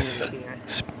Yes. audience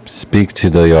here. Speak to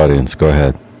the audience. Go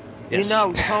ahead. Yes. You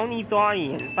know, Tony's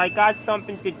audience, I got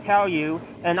something to tell you,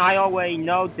 and I already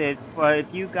know this, but if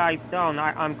you guys don't,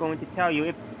 I'm going to tell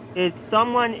you. If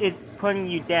someone is putting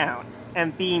you down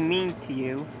and being mean to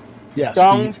you, yeah,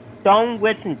 don't Steve. don't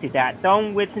listen to that.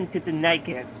 Don't listen to the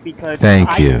negative, because Thank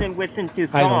I you. didn't listen to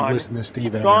I don't Dawn. listen to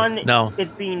Steve ever. Dawn No. is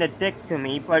being a dick to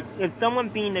me, but if someone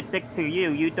being a dick to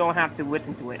you, you don't have to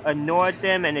listen to it. Ignore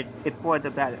them, and it's for the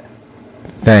better.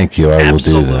 Thank you. I will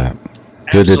do Absolutely. that.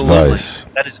 Good Absolutely. advice.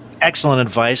 That is excellent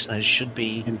advice, and it should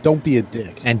be. And don't be a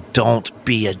dick. And don't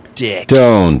be a dick.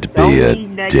 Don't Don't be a be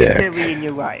dick. negativity in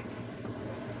your life.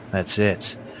 That's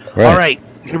it. Right. All right,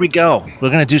 here we go. We're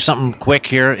going to do something quick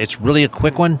here. It's really a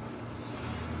quick one.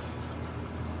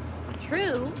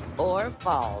 True or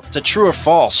false? It's a true or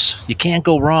false. You can't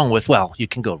go wrong with, well, you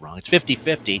can go wrong. It's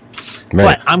 50-50. Right.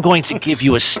 But I'm going to give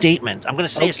you a statement. I'm going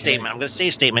to say Okay. a statement. I'm going to say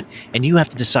a statement, and you have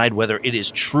to decide whether it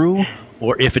is true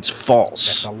or if it's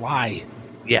false. That's a lie.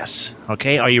 Yes.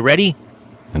 Okay, are you ready?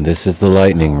 And this is the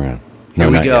lightning round. No,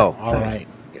 Here we not go. yet. All right.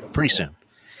 Pretty soon.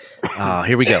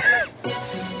 Here we go.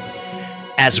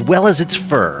 As well as its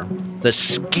fur, the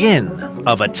skin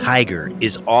of a tiger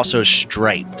is also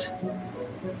striped.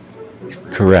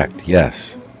 Correct.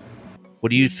 Yes. What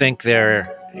do you think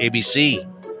there, ABC?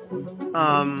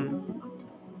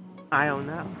 I don't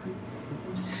know.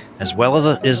 As well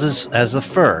as the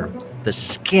fur, the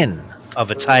skin of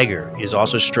a tiger is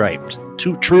also striped.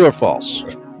 True or false?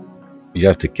 You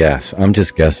have to guess. I'm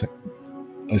just guessing.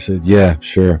 I said, yeah,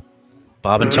 sure.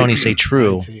 Bob and Tony say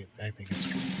true. I think it's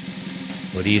true.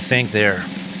 What do you think there?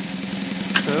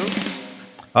 True?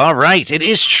 All right, it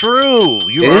is true.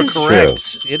 You It are is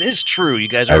correct. It is true. You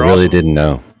guys I are really awesome. didn't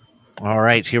know. All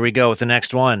right, here we go with the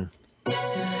next one.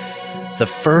 The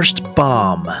first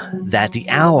bomb that the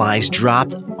Allies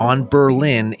dropped on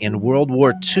Berlin in World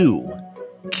War II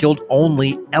killed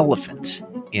only elephant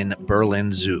in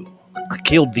Berlin Zoo.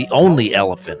 Killed the only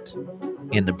elephant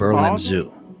in the Berlin False?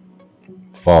 Zoo.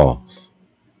 False.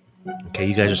 Okay,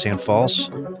 you guys are saying false?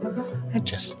 I'm The going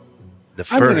to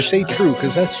first. say true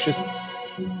because that's just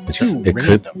too It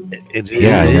could. random.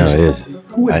 Yeah, I know it is.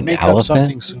 Who would An make up elephant?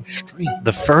 something so strange?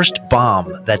 The first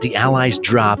bomb that the Allies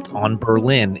dropped on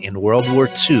Berlin in World War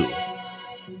II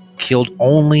killed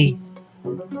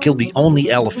the only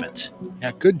elephant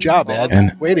Yeah, good job, Ed.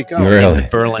 And- Way to go. Really? in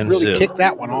Berlin Really Zoo. kicked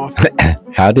that one off.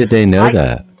 How did they know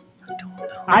that?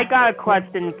 I got a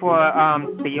question for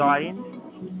the audience.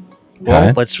 Well,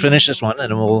 Huh? let's finish this one,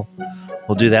 and we'll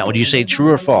do that. Would you say true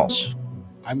or false?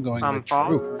 I'm going with false.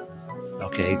 true.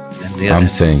 Okay. And I'm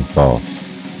saying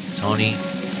false. Tony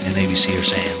and ABC are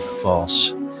saying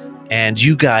false. And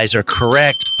you guys are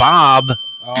correct. Bob,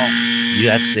 Oh,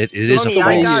 that's it. It is a Tony,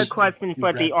 I got a false. question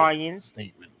for the audience.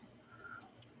 Statement.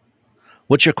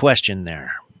 What's your question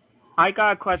there? I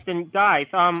got a question, guys.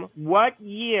 What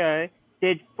year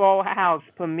did Full House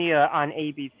premiere on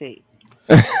ABC?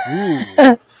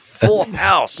 Ooh. Full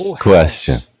House. Full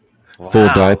Question. House. Full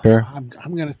Wow. diaper?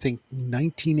 I'm going to think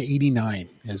 1989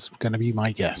 is going to be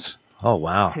my guess. Oh,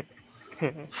 wow.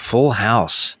 Full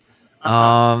House.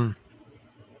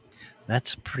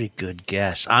 That's a pretty good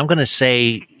guess. I'm going to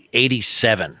say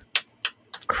 87.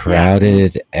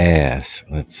 Crowded ass.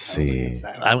 Let's see. It's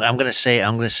that. I'm going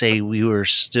to say we were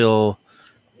still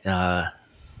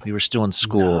in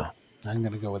school. No, I'm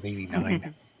going to go with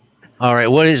 89. All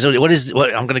right. What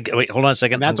I'm going to wait. Hold on a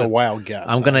second. And that's a I'm wild guess.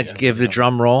 going to give the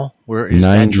drum roll. Where is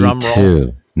 92. that drum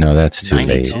roll? No, that's too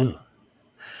late. 92.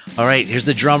 All right. Here's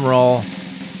the drum roll.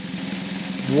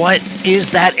 What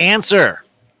is that answer?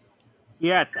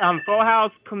 Yes, Full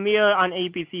House premiered on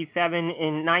ABC 7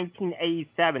 in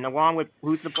 1987, along with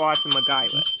Who's the Boss and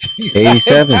MacGyver.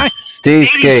 87. Steve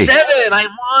Skate. 87. I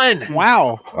won.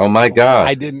 Wow. Oh my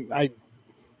God.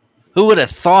 Who would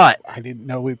have thought? I didn't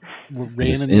know it ran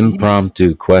This in the 80s.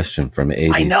 impromptu question from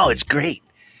ABC. I know. It's great.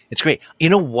 It's great. You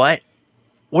know what?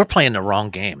 We're playing the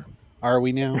wrong game. Are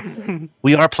we now?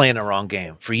 We are playing the wrong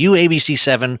game. For you, ABC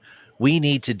 7, we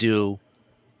need to do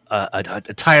an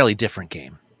entirely different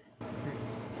game.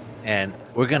 And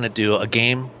we're going to do a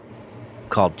game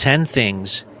called 10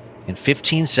 Things in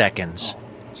 15 Seconds.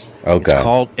 Oh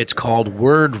God. It's called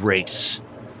Word Race.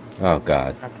 Oh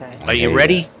God. Okay. Are you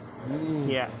ready?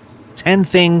 Yeah. 10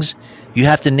 things. You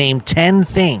have to name 10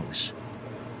 things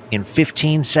in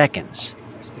 15 seconds.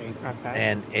 Okay.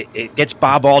 And it gets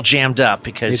Bob all jammed up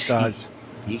because It does.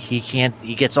 he can't.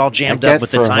 He gets all I jammed get up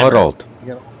with the for timer. huddled.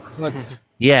 Let's.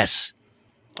 Yes.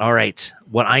 All right.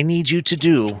 What I need you to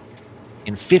do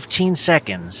in 15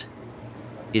 seconds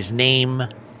is name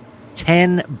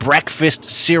 10 breakfast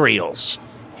cereals.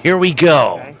 Here we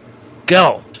go. Okay.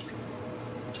 Go.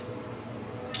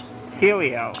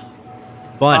 Cheerio.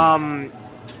 1,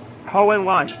 Hole in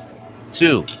One.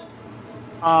 2,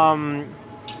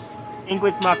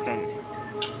 English muffin.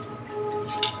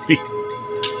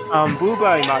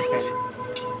 Blueberry muffin.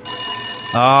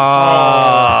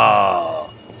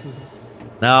 Oh.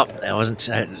 No, that wasn't.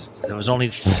 There was only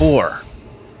 4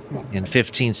 in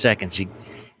 15 seconds. You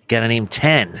got to name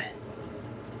 10.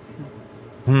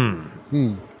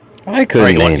 I could All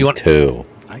right, name you want- 2.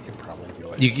 I could probably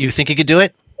do it. You think you could do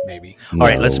it? Maybe. All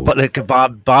right, No. let's.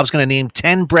 Bob's going to name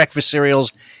 10 breakfast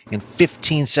cereals in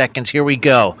 15 seconds. Here we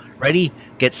go. Ready?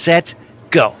 Get set.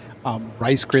 Go.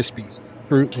 Rice Krispies,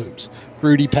 Fruit Loops,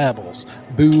 Fruity Pebbles,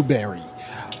 Boo Berry,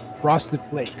 Frosted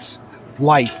Flakes,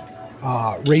 Life,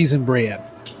 Raisin Bran,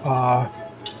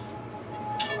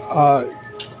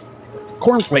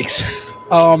 Corn Flakes,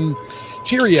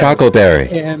 Cheerios, Choco Berry.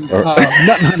 and Or-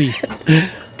 Nut Honey.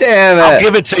 Damn it. I'll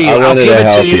give it to you. I I'll wanted give to it to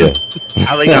help you.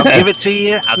 I'll give it to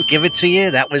you. I'll give it to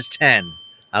you. That was 10.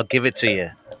 I'll give it to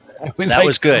you. That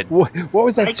was good. What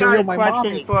was that I cereal got my a mom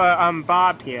question ate? for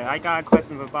Bob here. I got a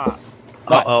question for Bob.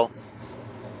 Uh-oh.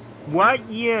 What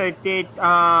year did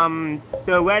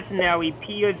the legendary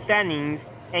Peter Jennings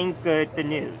anchor the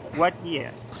news? What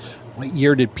year? What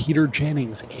year did Peter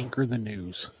Jennings anchor the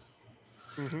news?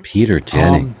 Peter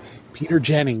Jennings. Peter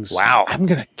Jennings. Wow. I'm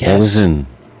gonna that was guess. in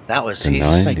That was the he's,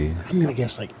 90s. I'm gonna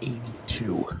guess like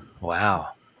 82. wow.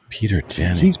 Peter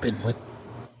Jennings. He's been with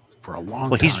for a long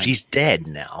Well, time. he's dead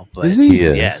now. But Is he? He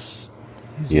is. Yes.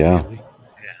 Is he Yeah. really?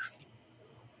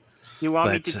 You want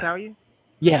me But, to tell you?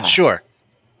 Yeah. Sure.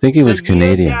 I think he was The year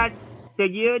Canadian. The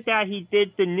year that he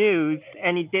did the news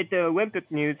and he did the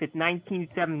Olympic news is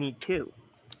 1972.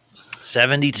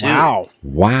 72. Wow.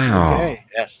 Wow. Okay.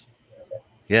 Yes.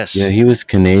 Yes. Yeah, he was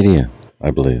Canadian,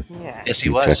 I believe. Yeah. Yes, he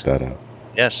You was. check that out.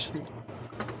 Yes.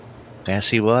 Yes,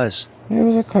 he was. He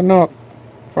was a Canuck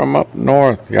from up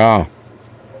north. Yeah.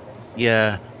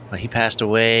 Yeah. But he passed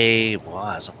away.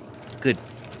 Was a good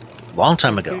long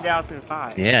time ago.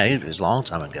 2005. Yeah, it was a long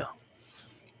time ago.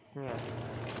 Yeah.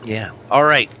 Yeah. All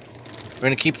right. We're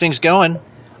going to keep things going.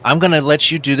 I'm going to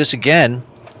let you do this again.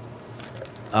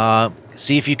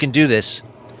 See if you can do this.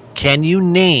 Can you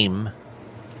name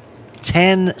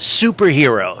 10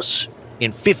 superheroes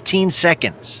in 15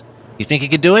 seconds? You think you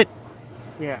could do it?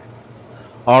 Yeah.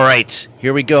 All right.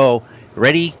 Here we go.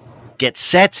 Ready, get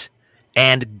set,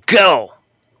 and go.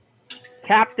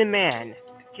 Captain Man,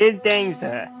 Is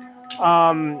Danger,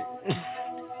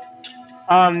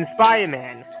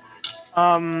 Spider-Man,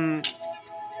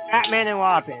 Batman and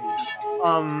Robin,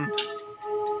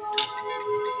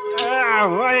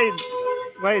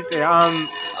 what is it?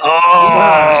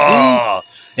 Oh,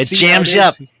 it See jams how you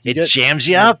up. is? It get- jams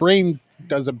you your up. brain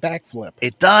does a backflip.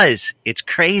 It does. It's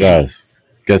crazy. Does.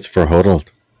 Gets verhodelt.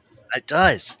 It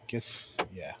does. Gets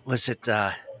yeah. Was it?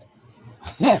 I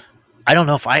don't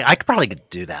know if I could probably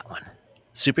do that one.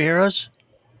 Superheroes?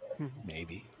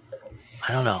 Maybe.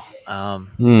 I don't know.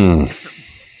 Hmm.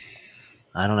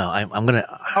 I don't know. I'm gonna.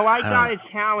 Oh, I don't got know.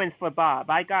 a challenge for Bob.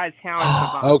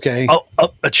 Bob. Okay. Oh,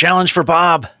 a challenge for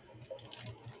Bob.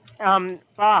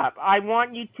 Bob, I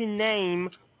want you to name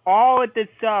all of the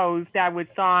shows that was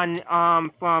on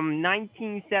from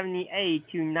 1978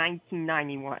 to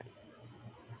 1991.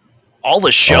 All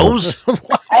the shows? all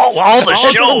the All the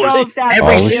shows? shows that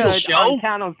Every were single aired show? on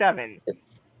Channel 7.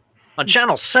 On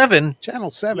Channel 7? Channel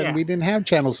 7. Yeah. We didn't have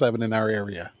Channel 7 in our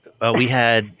area. We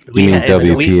had. You mean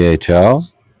WPHL?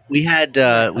 We had.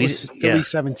 That We was Philly yeah.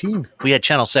 17. We had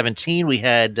Channel 17. We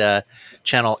had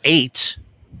Channel 8.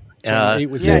 Channel 8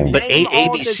 was yeah. ABC. But Name all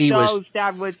ABC the was. shows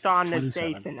that was on the 27.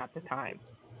 station at the time.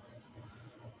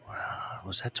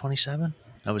 Was that 27?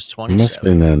 That was It must have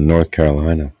 27. been in North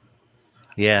Carolina.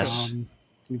 Yes.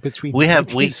 Between We have-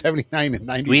 1979 and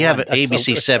 91. We have an That's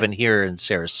ABC over. 7 here in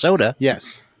Sarasota,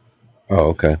 Yes. Oh,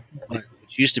 okay. which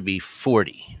used to be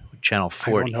 40. Channel I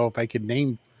don't 40. know if I could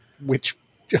name which.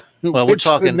 Well, which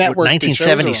we're talking network the shows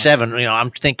are on. 1977. You know,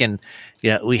 I'm thinking,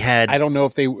 we had. I don't know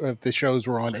if the shows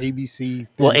were on ABC.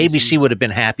 Well, ABC would have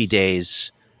been Happy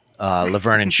Days,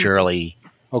 Laverne and Shirley,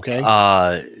 Okay.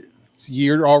 So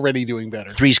you're already doing better.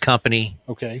 Three's Company.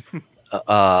 Okay.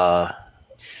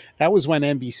 That was when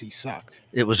NBC sucked.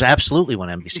 It was absolutely when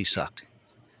NBC sucked.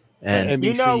 And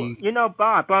NBC. You know,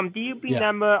 Bob. Do you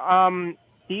remember?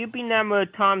 Do you remember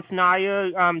Tom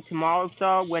Snyder? Tomorrow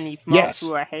Show when he smoked Yes.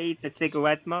 through a haze of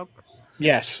cigarette smoke.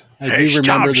 Yes, I Hey, do remember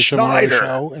Tom the Tomorrow Schneider.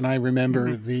 Show, and I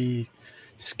remember the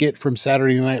skit from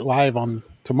Saturday Night Live on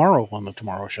the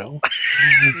Tomorrow Show.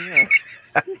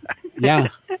 Yeah,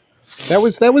 that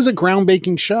was a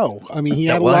groundbreaking show. I mean, he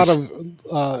That had a was. lot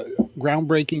of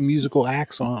groundbreaking musical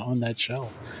acts on that show,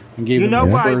 and gave You him know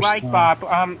the what I first. like,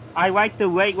 Bob? I like the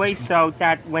Late Late Show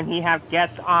that when he has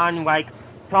guests on, like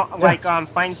Frank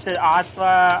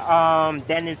Sinatra,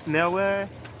 Dennis Miller,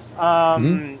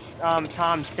 Tom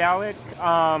Selleck,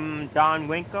 Don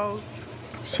Winkle.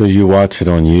 So you watch it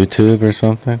on YouTube or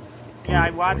something? Yeah, I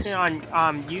watched it on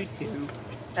YouTube.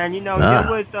 And Ah.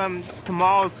 there was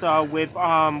Tomorrow Show with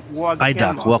Ward Hi,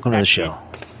 Kimmel. Doc. Welcome to the that show.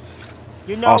 did-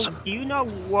 You know, Awesome. Do you know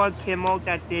Ward Kimmel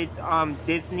that did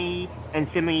Disney and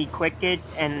Jiminy Cricket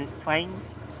and Planes?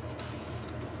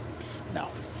 No.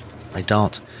 I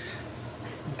don't.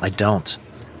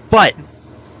 But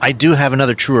I do have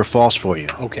another true or false for you.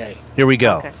 Okay. Here we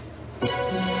go.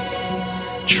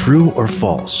 Okay. True or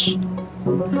false?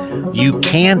 You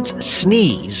can't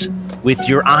sneeze with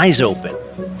your eyes open.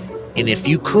 And if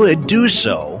you could do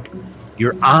so,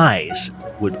 your eyes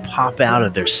would pop out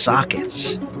of their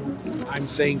sockets. I'm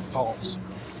saying false,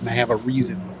 and I have a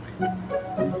reason.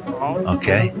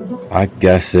 Okay. I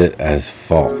guess it as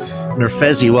false.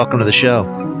 Nerfezi, welcome to the show.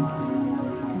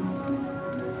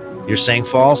 You're saying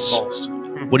false? False.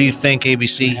 What do you think, I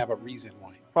ABC? have a reason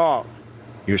why. False.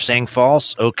 You're saying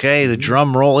false? Okay, the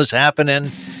drum roll is happening.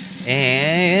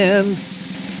 And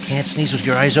can't sneeze with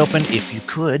your eyes open. If you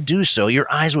could do so, your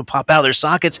eyes would pop out of their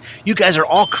sockets. You guys are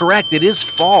all correct. It is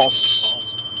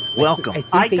false. Welcome. I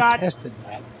think I they got- tested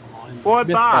that on Boy,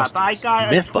 Bob, I Mythbusters. got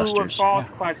a true or Mythbusters. false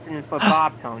question for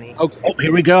Bob, Tony. Okay. Oh,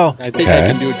 here we go. I think I Okay.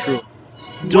 can do it true.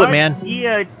 Do it, man.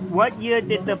 What year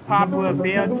did the Popular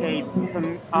Bear Cave,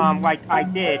 like I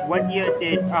did? What year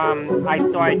did I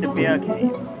started the Bear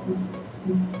Cave?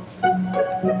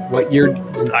 What year?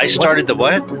 I started the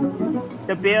what?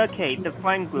 The Bear Cave, the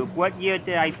friend group. What year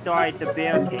did I start the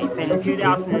Bear Cave? In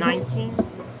 2019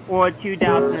 or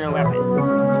 2011?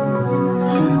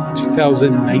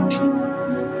 2019.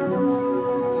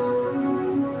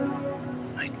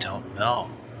 I don't know.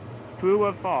 True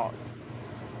or false?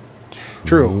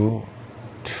 True.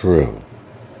 True.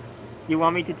 You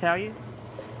want me to tell you?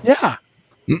 Yeah.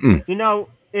 Mm-mm. You know,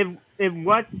 if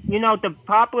what the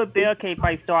Popular Bear Cave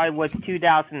I started was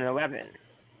 2011.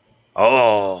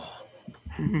 Oh.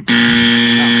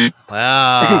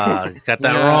 Wow, you got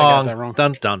that Yeah, I wrong. got that wrong.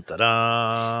 Dun, dun, dun,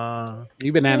 dun.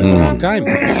 You've been at it a long time.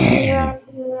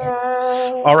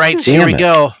 All right, so here Damn we it.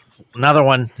 go. Another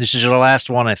one. This is your last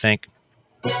one, I think.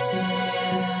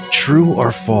 True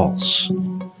or false?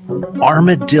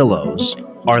 Armadillos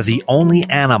are the only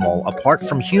animal, apart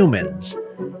from humans,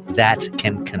 that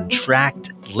can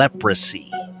contract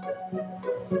leprosy?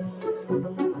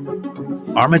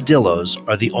 Armadillos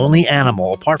are the only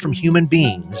animal, apart from human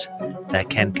beings, that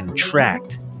can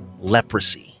contract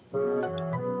leprosy.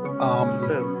 True. I'm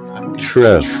gonna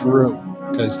True. say true,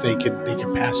 because they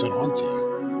can pass it on to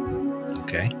you.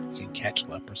 Okay. You can catch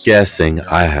leprosy. Guessing, Yeah,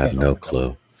 I have yeah, no no.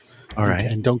 clue. All right.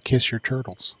 And don't kiss your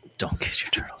turtles. Don't kiss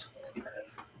your turtles.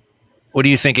 What do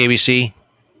you think, ABC?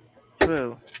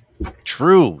 True.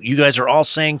 True. You guys are all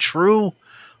saying true.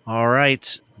 All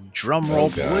right. Drum roll,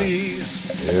 God.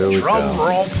 please. Here we Drum go.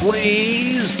 roll,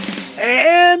 please.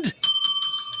 And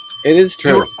It is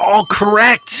true. you're all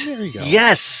correct. There you go.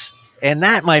 Yes. And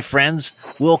that, my friends,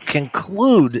 will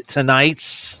conclude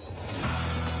tonight's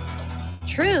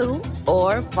True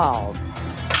or false?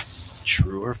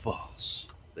 True or False.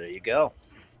 There you go.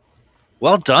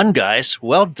 Well done, guys.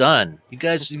 Well done. You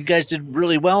guys did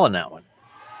really well on that one.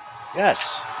 Yes.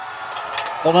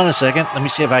 Hold on a second. Let me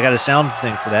see if I got a sound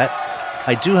thing for that.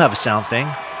 I do have a sound thing.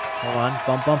 Hold on.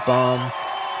 Bum, bum, bum.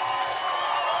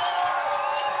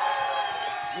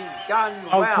 You've done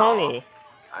Oh, well. Tony.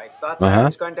 I thought that I Uh-huh.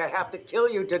 was going to have to kill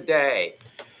you today.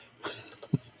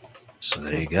 So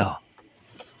there you go.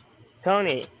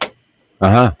 Tony.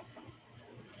 Uh-huh.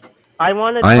 I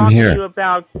want to I'm talk here. to you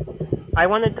about. I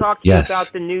want to talk to Yes. you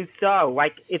about the new show.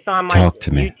 Like it's on my Talk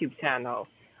to me. YouTube channel.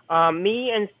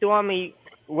 Me and Stormy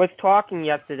was talking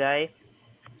yesterday,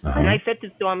 and Uh-huh. I said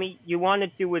to Stormy, "You want to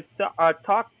do a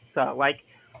talk show, like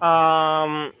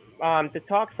the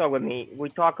talk show with me? We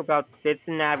talk about this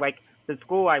and that, like the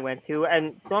school I went to."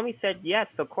 And Stormy said, "Yes,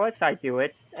 of course I do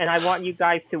it, and I want you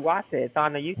guys to watch it. It's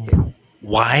on the YouTube."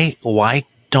 Why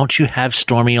don't you have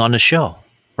Stormy on the show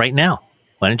right now?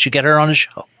 Why don't you get her on the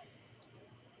show?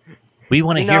 We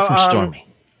want to You hear know, from Stormy.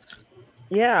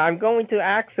 Yeah, I'm going to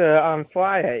ask her on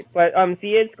Friday, but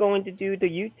she is going to do the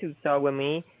YouTube show with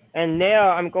me, and there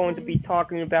I'm going to be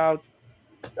talking about,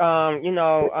 So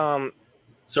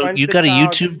Once you the got a child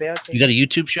YouTube? is there, You got a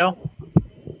YouTube show?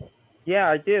 yeah,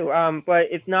 I do. But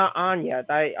it's not on yet.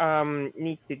 I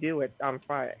need to do it on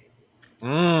Friday.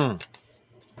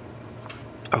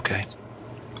 Okay.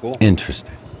 Cool.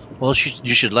 Interesting. Well,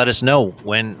 you should let us know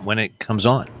when it comes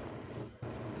on.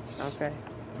 Okay.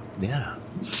 Yeah.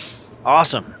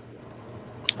 Awesome.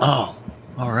 Oh,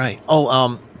 all right.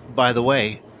 Oh, by the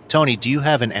way, Tony, do you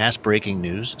have an ass-breaking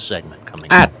news segment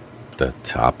coming At the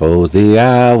top of the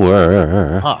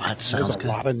hour. Oh, that There's sounds a good.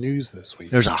 lot of news this week.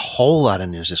 There's a whole lot of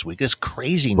news this week. It's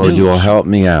crazy Well, news. you will help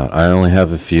me out. I only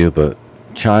have a few, but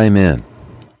chime in.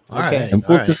 All right. Okay. And all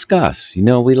we'll right. discuss. You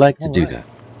know, we like to All do right. that.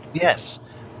 Yes,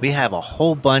 we have a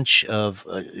whole bunch of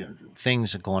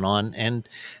things going on, and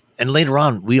later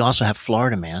on, we also have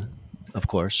Florida Man, of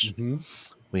course. Mm-hmm.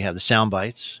 We have the sound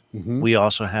bites. Mm-hmm. We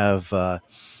also have,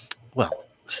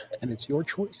 And it's your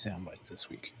choice sound bites this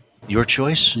week. your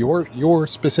choice. Your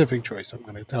specific choice. I'm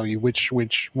going to tell you which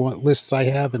one lists I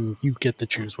have, and you get to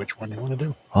choose which one you want to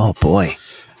do. Oh boy,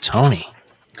 Tony,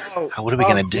 what are we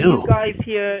gonna do?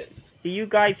 Do you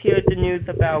guys hear the news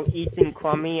about Ethan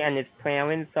Crummy and his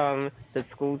parents the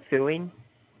school suing?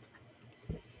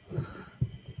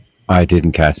 I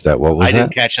didn't catch that. What was I that?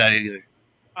 didn't catch that either.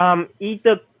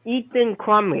 Ethan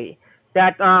Crummy.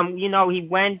 That he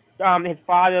went. His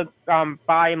father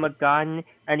buy him a gun,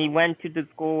 and he went to the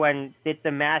school and did the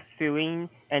mass shooting,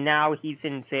 and now he's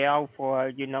in jail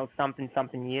for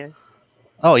something years.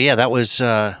 Oh yeah, that was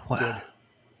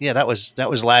yeah, that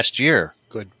was last year.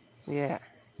 Good. Yeah.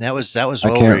 That was I over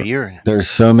can't- a year. There's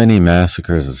so many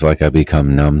massacres. It's like I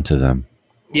become numb to them.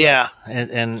 Yeah,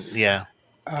 and yeah,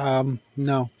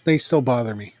 No, they still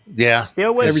bother me. yeah. There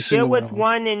Every was single one of them.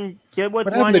 one in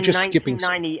What happened to just skipping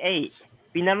 1998.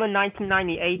 Remember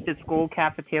 1998, the school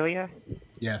cafeteria?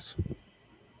 Yes.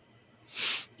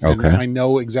 Okay. And I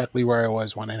know exactly where I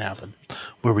was when it happened.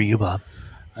 Where were you, Bob?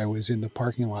 I was in the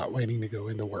parking lot waiting to go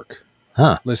into work,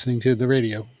 Huh? listening to the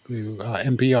radio, to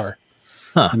NPR,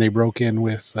 Huh. and they broke in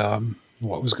with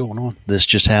what was going on. This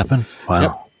just happened. Wow.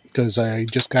 Yep. Because I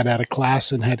just got out of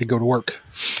class and had to go to work,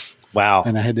 Wow.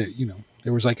 and I had to,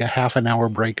 there was like a half an hour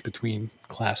break between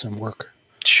class and work.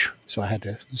 Phew. So I had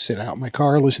to sit out in my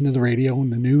car, listen to the radio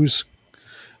and the news,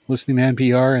 listening to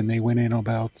NPR, and they went in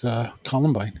about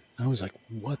Columbine. I was like,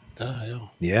 "What the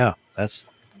hell?" Yeah, that's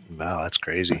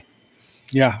crazy.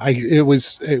 Yeah, it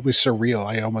was surreal.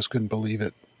 I almost couldn't believe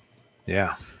it.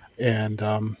 Yeah. And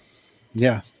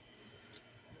yeah,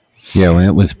 Yeah, when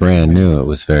it was brand new, it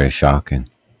was very shocking.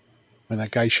 when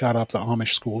that guy shot up the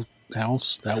Amish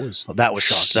schoolhouse, that was That was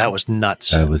shocking. that was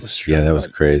nuts. That was true, that was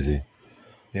but- crazy.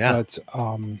 Yeah. But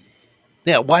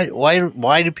Yeah.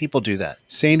 Why do people do that?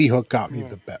 Sandy Hook got me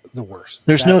the worst.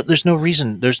 There's no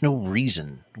reason. There's no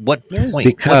reason. What point?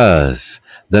 Because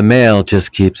the mail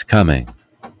just keeps coming.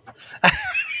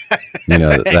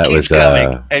 It that keeps was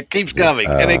coming. It keeps coming,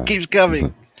 and it keeps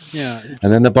coming. Yeah.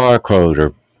 And then the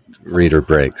barcode reader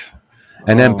breaks.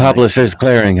 And then Publishers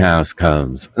Clearinghouse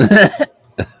comes.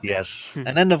 Yes.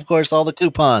 And then, of course, all the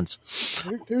coupons.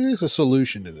 There is a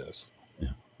solution to this.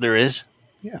 There is?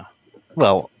 Yeah.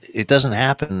 Well, it doesn't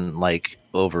happen like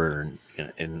over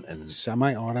in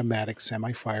semi-automatic,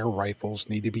 semi-fire rifles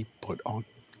need to be put on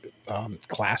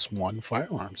Class 1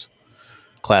 firearms.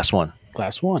 Class 1.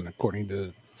 Class 1, according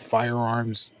to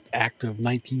Firearms Act of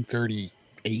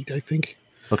 1938, I think.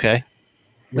 Okay.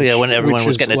 When everyone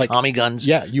was getting the Tommy guns.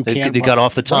 Yeah, they got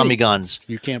off the Tommy guns.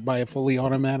 You can't buy a fully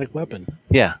automatic weapon.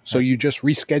 Yeah. So you just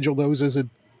reschedule those as a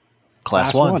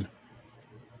Class 1.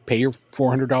 Pay your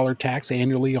 $400 tax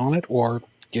annually on it or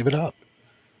give it up.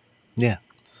 Yeah.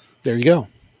 There you go.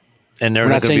 And we're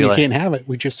not saying you can't have it.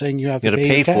 We're just saying you have to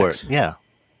pay for it. Yeah.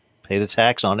 Pay the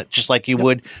tax on it, just like you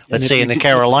would, let's say in the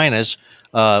Carolinas,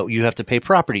 you have to pay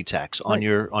property tax on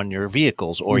your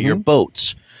vehicles or your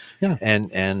boats. Yeah.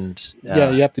 And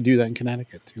you have to do that in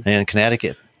Connecticut too. And in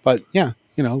Connecticut. But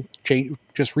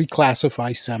just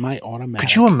reclassify semi-automatic.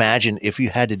 Could you imagine if you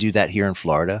had to do that here in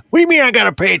Florida? What do you mean I got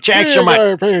to pay tax on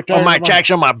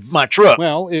my truck?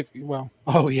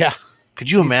 Oh yeah. Could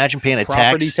you imagine paying a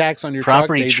property tax on your truck?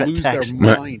 They lose their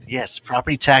mind. Yes,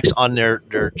 property tax on their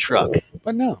truck.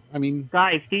 But no, I mean,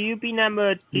 guys, do you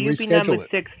remember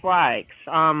Six Flags?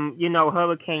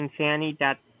 Hurricane Sandy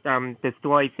that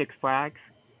destroyed Six Flags.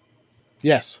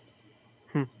 Yes.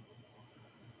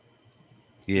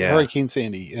 Yeah. Hurricane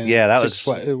Sandy. Yeah, that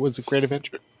it was a great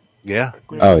adventure. Yeah.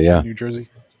 New Jersey.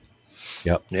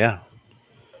 Yep. Yeah.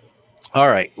 All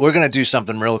right, we're gonna do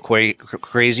something real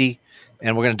crazy,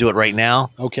 and we're gonna do it right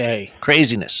now. Okay.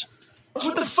 Craziness.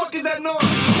 What the fuck is that noise?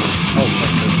 Oh,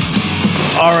 thank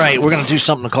goodness. All right, we're gonna do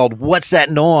something called "What's That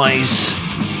Noise?"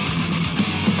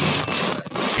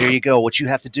 Here you go. What you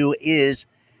have to do is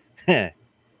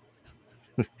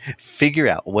figure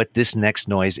out what this next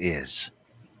noise is.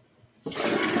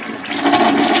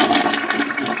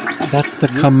 That's the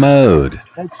commode.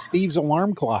 That's Steve's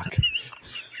alarm clock.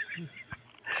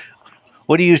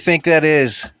 What do you think that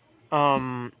is?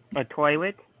 A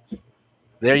toilet.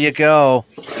 There you go.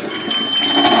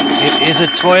 It is a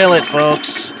toilet,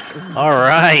 folks. All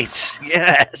right.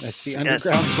 Yes. That's the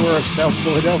underground tour of South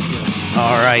Philadelphia.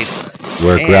 All right.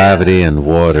 Where gravity and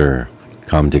water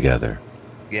come together.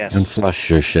 Yes. And flush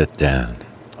your shit down.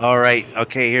 All right.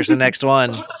 Okay, here's the next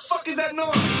one. What the fuck is that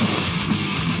noise?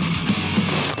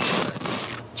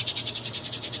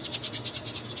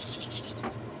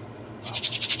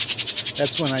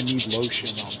 That's when I need lotion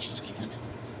on my skin.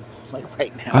 Like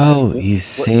right now. Oh, he's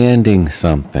sanding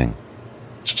something.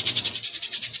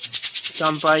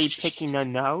 Somebody picking a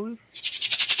nose?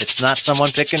 It's not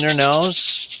someone picking their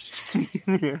nose.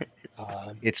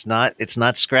 It's not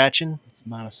scratching. It's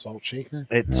not a salt shaker.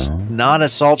 It's not a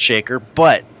salt shaker,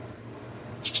 but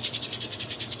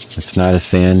it's not a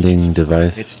sanding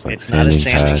device. It's not a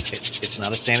sanding. It's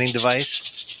not a sanding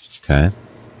device. Okay.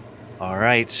 All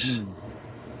right.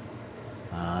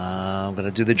 I'm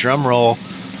gonna do the drum roll.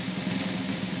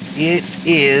 It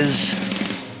is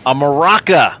a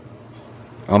maraca.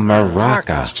 A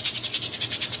maraca.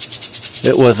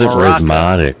 It wasn't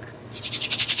rhythmic.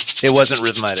 It wasn't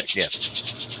rhythmic.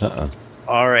 Yes.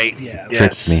 All right. Yeah.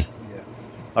 Tricked me. Yeah.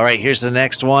 All right. Here's the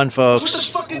next one, folks. What the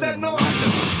fuck is that noise?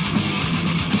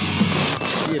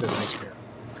 She had a nice pair.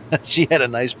 She had a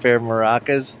nice pair of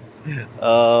maracas.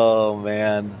 Oh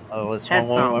man. Oh, let's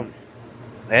one.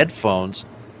 Headphones.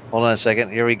 Hold on a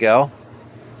second. Here we go.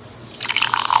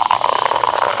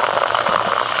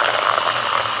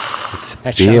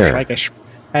 That beer. sounds like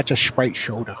that's a Sprite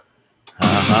soda.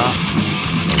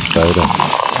 Soda.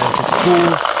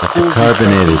 It's a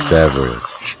carbonated beverage.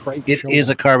 Sprite It soda. is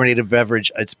a carbonated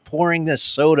beverage. It's pouring the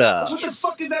soda. What the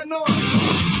fuck is that noise?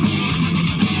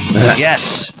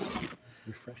 Yes.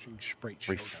 Refreshing Sprite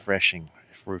soda.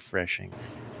 Refreshing.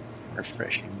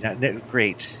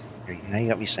 Great. Now you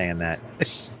got me saying that.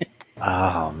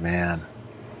 Oh man.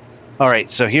 All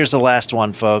right, so here's the last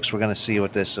one, folks. We're gonna see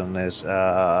what this one is.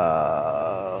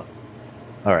 All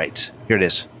right, here it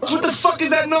is. What the fuck is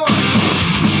that noise?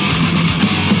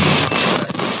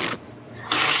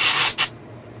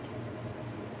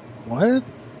 What?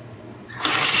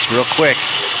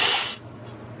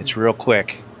 It's real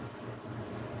quick.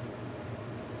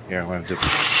 Here, I'm gonna do.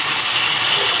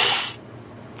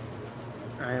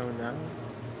 I don't know.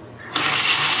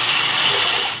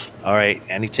 All right,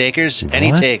 any takers? What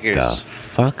Any takers? the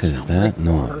fuck is that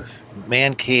noise?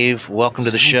 Man Cave, welcome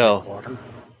to the show. Water.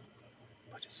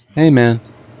 But it's, Hey, man.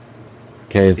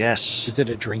 Cave. Yes. is it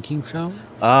a drinking fountain?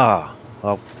 Ah,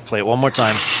 I'll play it one more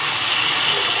time.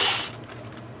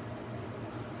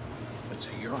 It's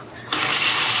a urn.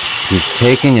 He's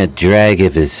taking a drag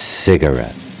of his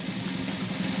cigarette.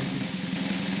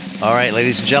 All right,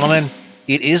 ladies and gentlemen,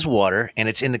 it is water, and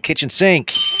it's in the kitchen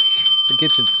sink. It's a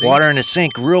kitchen sink. Water in the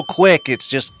sink, real quick. It's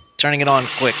just turning it on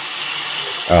quick.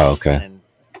 Oh, okay. And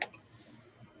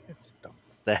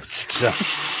that's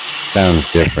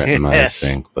Sounds different in my Yes.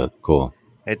 sink, but cool.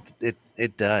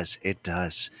 it does. It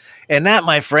does. And that,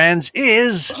 my friends,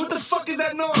 is What the fuck is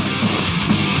that noise?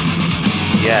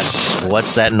 yes.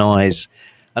 What's that noise?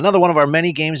 Another one of our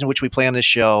many games in which we play on this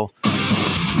show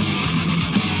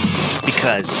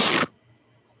because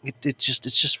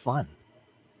it's just fun.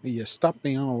 You stumped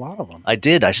me on a lot of them. I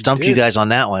did. I stumped you did. guys on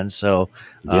that one. So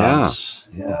Yeah.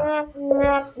 yeah.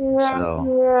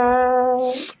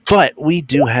 So, but we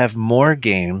do have more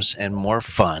games and more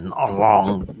fun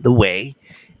along the way.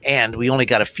 And we only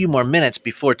got a few more minutes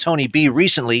before Tony B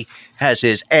recently has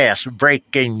his ass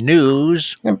breaking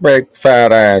news. Break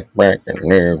fat ass breaking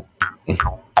news.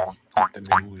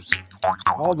 The news.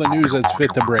 All the news that's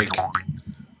fit to break.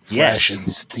 Yes. Fresh and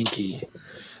stinky.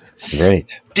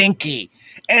 Great. Stinky.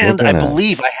 And We're I gonna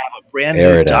believe I have a brand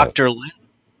air new it out. Dr. Lynn.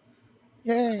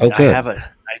 Yay. Oh, good.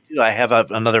 I have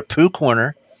another Pooh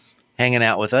Corner hanging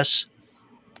out with us.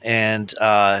 And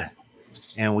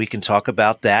we can talk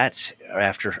about that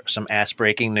after some ass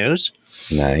breaking news.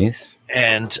 Nice.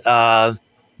 And what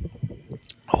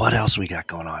else we got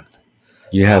going on?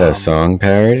 You had a song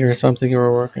parody or something you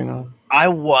were working on? I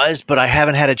was, but I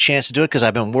haven't had a chance to do it because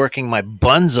I've been working my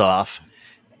buns off,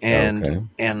 and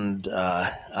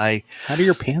Okay. How do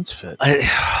your pants fit?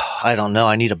 I don't know.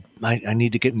 I need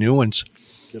to get new ones.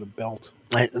 Get a belt.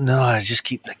 I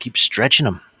keep stretching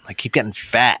them. I keep getting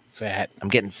fat. Fat. I'm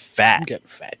getting fat. I'm getting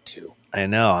fat too. I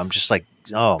know. I'm just like,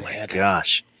 oh my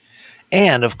gosh.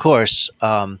 And of course,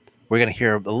 we're going to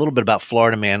hear a little bit about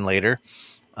Florida Man later.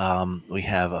 We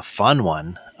have a fun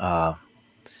one.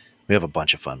 We have a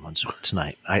bunch of fun ones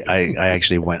tonight. I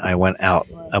actually went out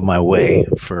of my way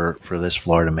for this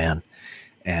Florida Man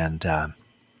and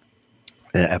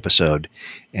episode,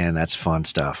 and that's fun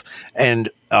stuff. And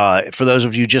for those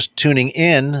of you just tuning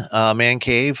in, Man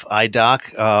Cave,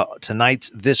 iDoc,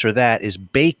 tonight's This or That is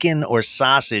bacon or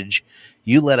sausage.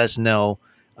 You let us know.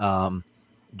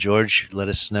 George, let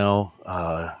us know.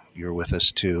 You're with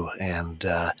us too.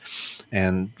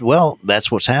 And well, that's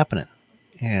what's happening.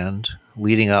 And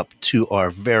leading up to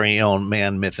our very own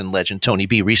man, myth, and legend, Tony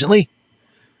B, recently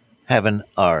having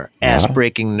our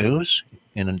ass-breaking news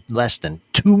in less than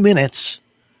 2 minutes.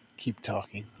 Keep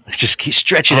talking. Just keep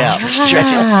stretch it out. Stretch it.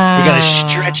 We're gonna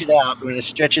stretch it out. We're gonna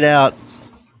stretch it out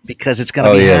because it's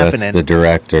gonna be happening. That's the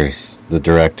directors. The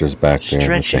directors back there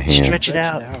with the hand. Stretch it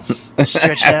out.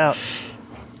 Stretch it out.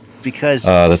 Because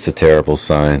that's a terrible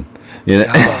sign. You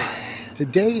know?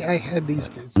 Today I had these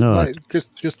guys. No.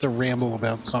 Just to ramble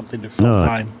about something to fill No.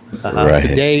 time. Right.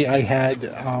 Today I had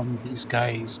these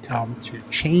guys come to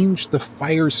change the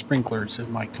fire sprinklers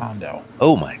in my condo.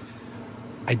 Oh my!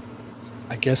 I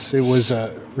guess it was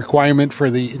a requirement for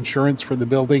the insurance for the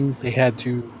building. They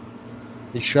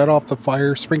shut off the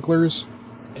fire sprinklers,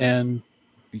 and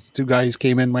these two guys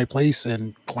came in my place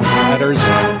and climbed ladders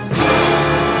and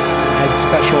had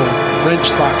special wrench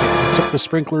sockets and took the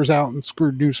sprinklers out and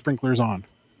screwed new sprinklers on.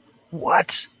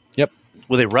 What? Yep.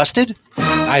 Were they rusted?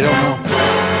 I don't know.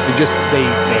 They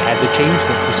had to change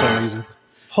them for some reason.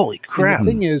 Holy crap. And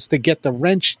the thing is, to get the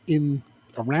wrench in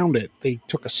around it, they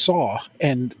took a saw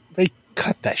and they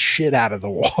cut the shit out of the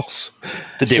walls.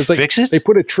 Did they It's like fix it? They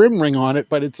put a trim ring on it,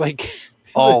 but it's like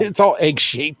it's all egg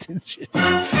shaped and shit. The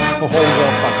hole's all fucked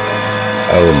up.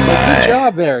 Oh Good my!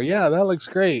 job there. Yeah, that looks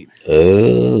great.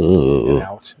 Oh. Get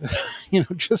out.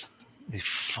 Just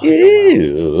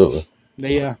Ew.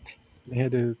 they had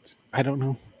to. I don't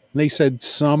know. They said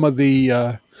some of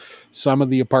the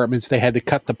apartments they had to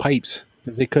cut the pipes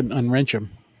because they couldn't unwrench them.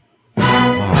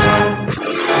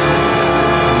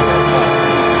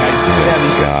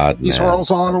 These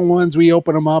horizontal ones, we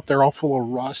open them up, they're all full of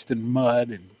rust and mud,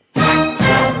 and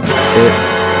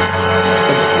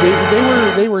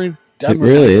they were done. It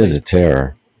really is a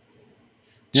terror.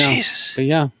 Yeah. Jesus. But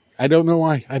yeah, I don't know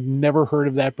why. I've never heard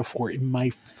of that before in my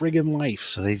friggin' life.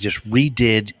 So they just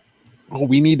redid. Oh,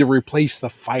 we need to replace the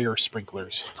fire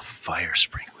sprinklers. The fire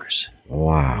sprinklers.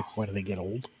 Wow. When do they get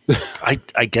old?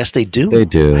 I guess they do. They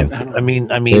do. I mean,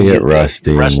 They get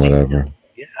rusty and whatever.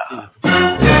 Yeah. But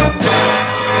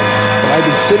I've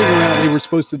been sitting around. They were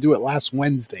supposed to do it last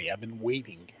Wednesday. I've been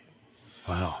waiting.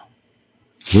 Wow.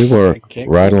 We work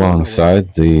right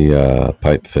alongside the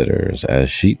pipe fitters as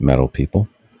sheet metal people.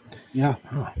 Yeah.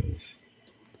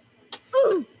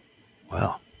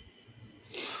 Wow.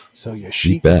 So you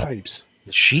sheet and pipes.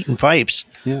 Sheet and pipes.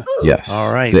 Yeah. Yes.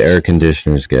 All right. The air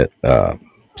conditioners get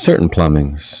certain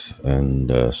plumbings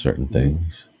and certain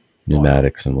things,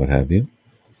 pneumatics and what have you.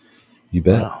 You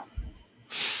bet. Wow.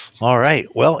 All right.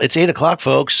 Well, it's 8 o'clock,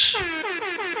 folks.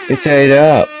 It's 8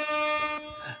 up.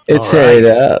 It's 8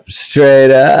 up. Straight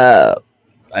up.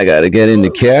 I got to get into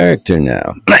character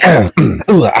now.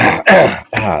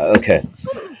 Okay.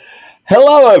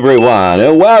 Hello, everyone,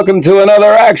 and welcome to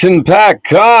another action-packed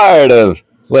card of...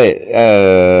 Wait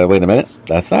a minute.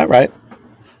 That's not right.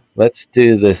 Let's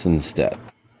do this instead.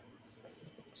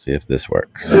 See if this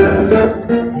works.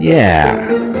 Yeah.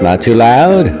 Not too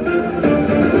loud?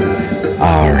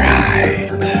 All right.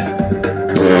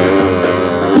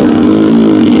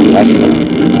 That's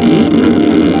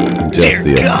just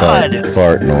the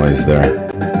fart noise there.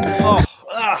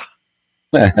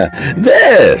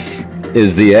 This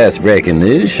is the S Breaking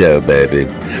News Show, baby,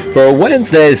 for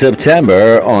Wednesday,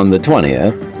 September on the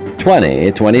 20th,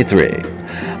 2023.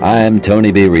 I'm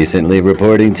Tony B. Recently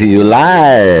reporting to you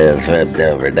live from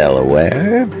Dover,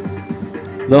 Delaware,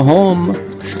 the home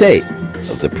state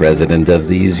of the President of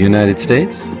these United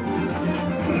States.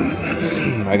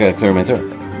 I gotta clear my throat.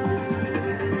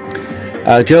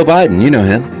 Joe Biden, you know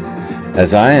him,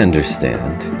 as I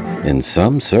understand, in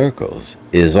some circles,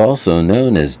 is also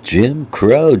known as Jim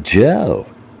Crow Joe.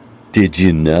 Did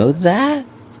you know that?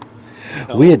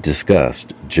 No. We had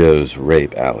discussed Joe's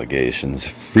rape allegations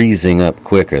freezing up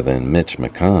quicker than Mitch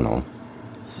McConnell,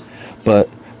 but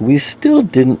we still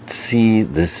didn't see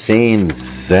the same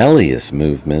zealous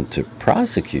movement to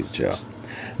prosecute Joe.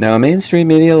 Now, mainstream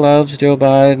media loves Joe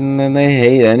Biden, and they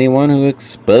hate anyone who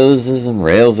exposes and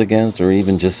rails against or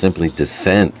even just simply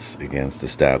dissents against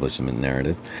establishment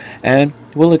narrative, and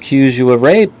will accuse you of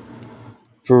rape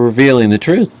for revealing the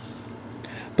truth.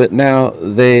 But now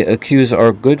they accuse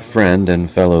our good friend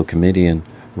and fellow comedian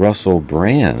Russell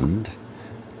Brand.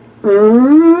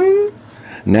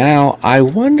 Now, I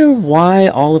wonder why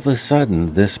all of a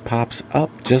sudden this pops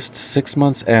up just 6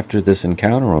 months after this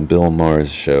encounter on Bill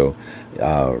Maher's show,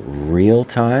 Real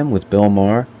Time with Bill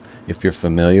Maher, if you're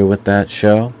familiar with that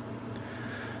show.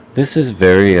 This is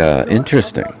very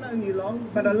interesting. I've not known you long,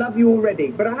 but I love you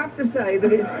already. But I have to say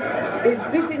that it's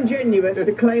disingenuous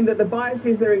to claim that the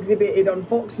biases that are exhibited on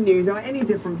Fox News are any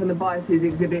different from the biases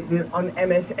exhibited on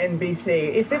MSNBC.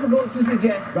 It's difficult to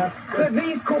suggest that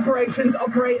these corporations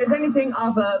operate as anything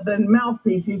other than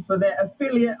mouthpieces for their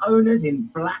affiliate owners in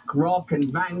BlackRock and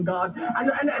Vanguard.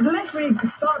 And unless we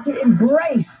start to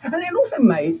embrace, and it also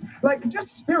may, like just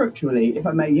spiritually, if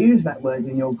I may use that word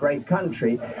in your great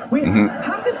country, we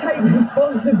have to take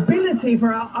responsibility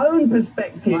for our own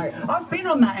perspective. Right. I've been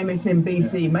on that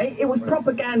MSNBC, mate. It was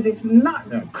propagandist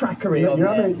nutcrackery on there.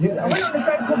 I went on a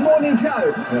show called Morning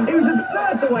Joe. Yeah. It was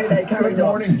absurd the way they carried on.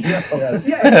 Morning Joe.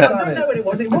 Yeah, I don't know what it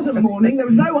was. It wasn't morning. There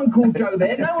was no one called Joe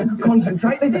there. No one could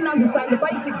concentrate. They didn't understand the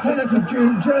basic tenets of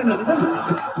journalism.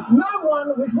 No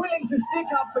one was willing to stick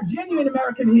up for genuine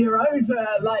American heroes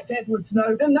like Edward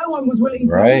Snowden. No one was willing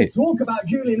to talk about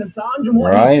Julian Assange and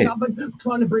what he suffered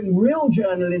trying to bring real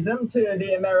journalism to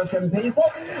the American people.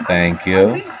 Thank you.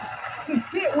 To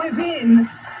sit within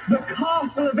the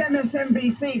castle of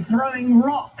MSNBC throwing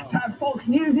rocks at Fox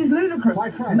News is ludicrous.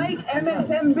 Make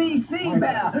MSNBC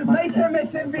better. Make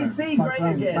MSNBC great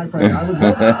again. My friend, I would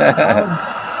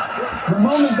the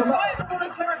moment the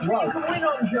territory you can win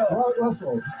on, Joe.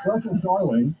 Russell,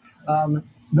 darling,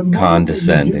 the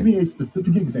condescending. Give me a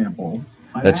specific example.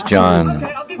 That's John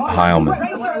Heilman.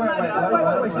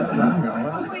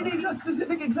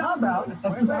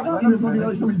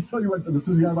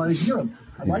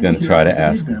 He's going to try to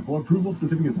ask him.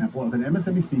 Specific example of an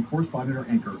MSNBC correspondent or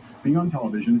anchor being on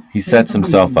television. He sets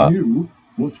himself up.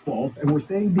 Was false, and we're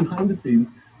saying behind the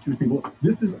scenes to people,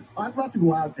 I'm about to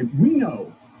go out, and we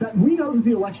know that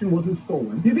the election wasn't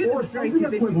stolen. You've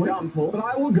illustrated this example. But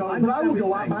I will go out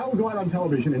on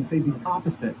television and say the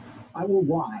opposite. I will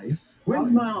lie.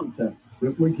 When's my answer?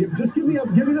 Just give me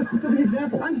the specific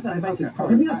example. I'm saying basic point.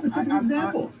 Give me a specific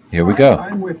example. Here we go.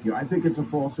 I'm with you. I think it's a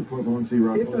false equivalency,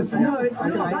 Russell. It's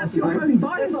not. That's your own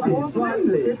bias.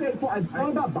 It's not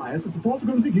about bias. It's a false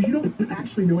equivalency because you don't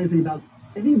actually know anything about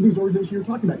any of these organizations you're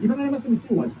talking about. Even on MSNBC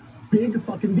once. Big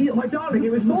fucking deal. My darling,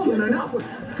 it was more than enough.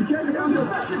 You can't have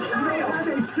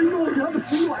a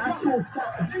single actual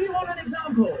fact. Do you want an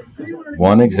example?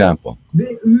 One example.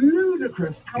 The ludicrous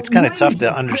ludicrous, It's kind of tough to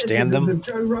outrageous understand criticisms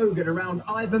them. of Joe Rogan around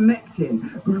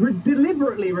ivermectin,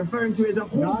 deliberately referring to it as a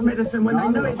horse medicine when they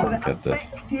know it's an effective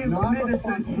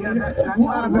medicine.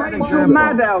 Rachel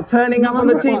Maddow turning up on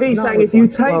the TV saying if you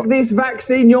take this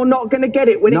vaccine, you're not going to get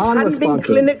it when it hadn't been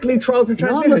clinically trialed for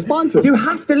transmission. You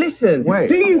have to listen.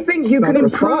 Do you think you can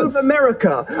improve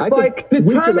America by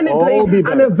determinedly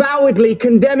and avowedly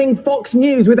condemning Fox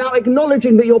News without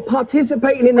acknowledging that you're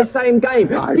participating in the same game?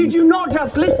 Did you not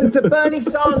just listen to Bernie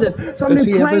Sanders, someone Does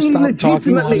who he ever plainly stop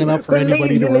talking long legitimately enough for anybody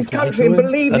believes to in this reply country to and him?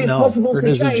 believes it's No. possible Or to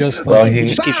does he change? just, Well, He's he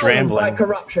just keeps bound rambling. by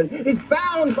corruption. He's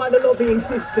bound by the lobbying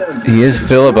system. He is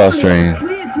filibustering.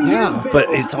 Yeah, But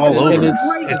it's all And over.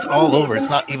 it's- It's all over. It's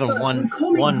not even one.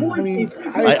 I mean,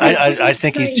 I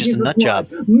think he's just a nut job.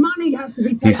 Money has to be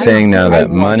taken. He's saying now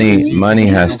that money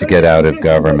has to get out of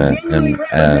government, and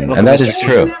that is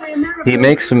true. He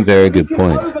makes some very good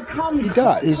points. he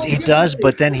does. He does,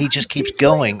 but then he just keeps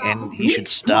going, and he should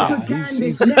stop.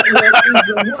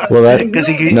 Well, that Because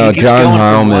he keeps John going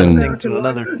from one Heilman. thing to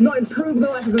another.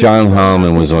 John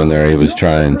Heilman was on there. He was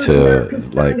trying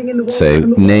to say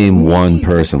name one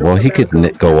person. Well, he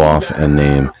could go off and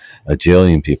name a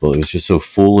jillion people. It was just so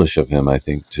foolish of him, I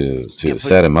think, to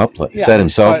set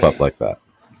himself up like that.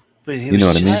 But he You know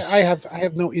was what I mean? just- I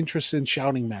have no interest in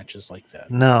shouting matches like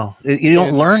that. No, you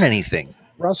don't learn anything.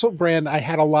 Russell Brand, I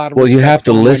had a lot of. Well, you respect have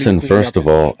to for when he listen cleaned first up of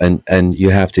all, and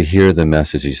you have to hear the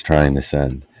message he's trying to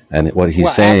send. And what he's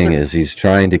Well, saying after- is he's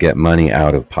trying to get money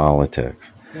out of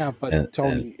politics. Yeah, but And-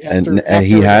 Tony, and- after, and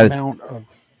he after had- an amount of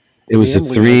It was a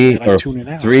gambling like that, I tune it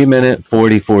out. 3-minute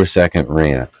 44-second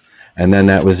rant, and then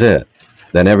that was it.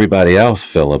 Then everybody else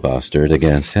filibustered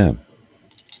against him.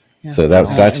 Yeah. So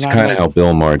that's And I kind like- of how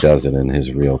Bill Maher does it in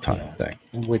his real time thing.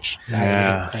 in which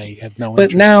Yeah. I have no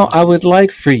But interest now in. I would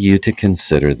like for you to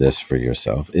consider this for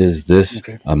yourself. Is this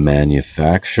Okay. a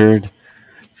manufactured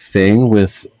thing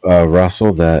with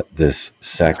Russell, that this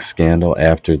sex scandal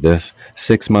after this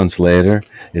 6 months later,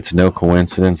 it's no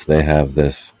coincidence they have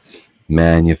this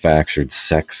manufactured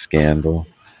sex scandal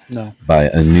No. by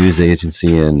a news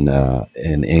agency in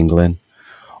England?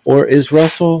 Or is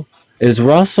Russell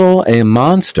a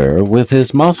monster with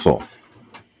his muscle?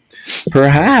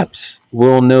 Perhaps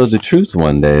we'll know the truth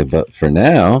one day, but for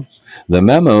now, the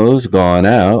memo's gone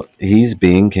out, he's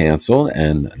being canceled,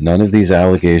 and none of these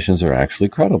allegations are actually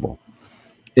credible.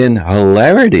 In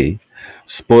hilarity,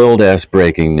 spoiled-ass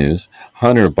breaking news,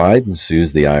 Hunter Biden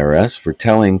sues the IRS for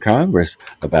telling Congress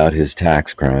about his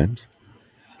tax crimes.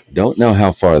 Don't know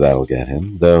how far that'll get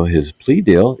him, though his plea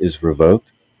deal is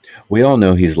revoked. We all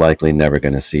know he's likely never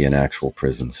going to see an actual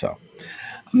prison cell.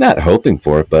 I'm not hoping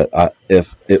for it, but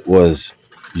if it was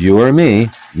you or me,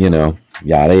 yada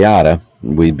yada,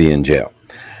 we'd be in jail.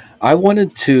 I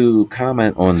wanted to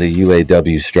comment on the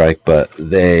UAW strike, but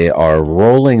they are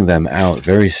rolling them out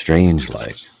very strange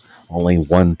like. Only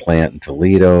one plant in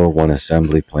Toledo, one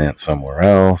assembly plant somewhere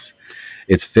else.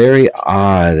 It's very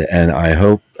odd, and I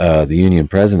hope the union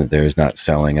president there is not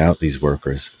selling out these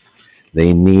workers.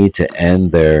 They need to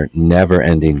end their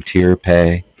never-ending tier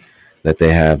pay that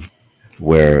they have,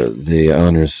 where the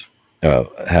owners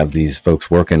have these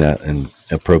folks working at in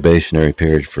a probationary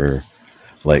period for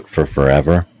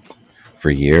forever, for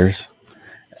years.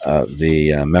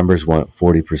 The members want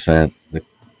 40%. The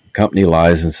company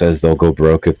lies and says they'll go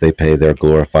broke if they pay their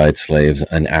glorified slaves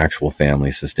an actual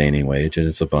family-sustaining wage, and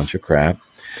it's a bunch of crap,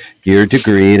 geared to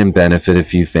greed and benefit a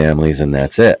few families, and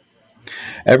that's it.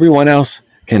 Everyone else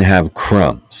can have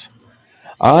crumbs.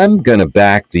 I'm going to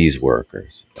back these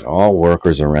workers and all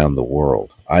workers around the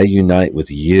world. I unite with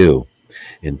you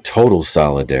in total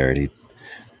solidarity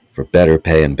for better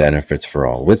pay and benefits for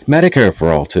all, with Medicare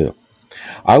for all too.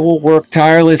 I will work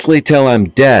tirelessly till I'm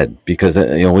dead because we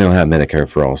don't have Medicare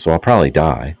for all, so I'll probably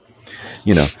die.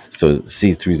 So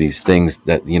see through these things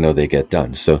that they get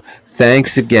done. So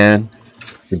thanks again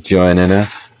for joining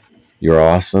us. You're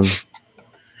awesome,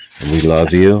 and we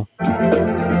love you.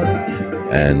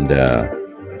 And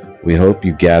we hope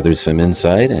you gathered some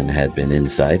insight and had been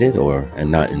incited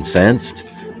and not incensed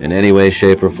in any way,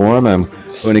 shape, or form. I'm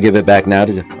going to give it back now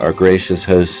to our gracious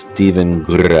host, Stephen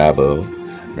Grabo,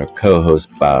 and our co-host,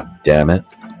 Bob Dammit,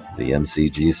 the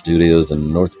MCG studios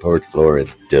in Northport,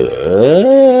 Florida.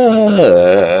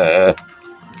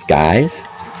 Guys?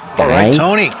 All right,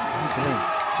 Tony.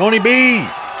 Tony B.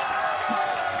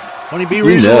 Tony B. You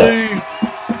recently.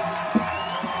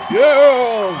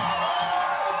 Yeah.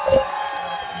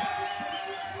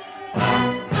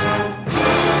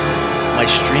 My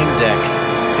Stream Deck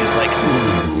is like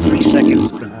 3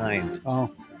 seconds behind. Oh,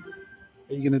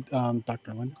 are you gonna,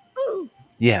 Dr. Linda?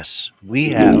 Yes, we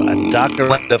have a Dr.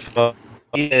 Linda.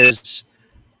 He is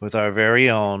with our very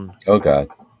own. Oh, God.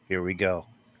 Here we go.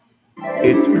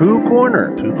 It's Pooh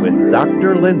Corner with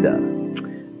Dr. Linda.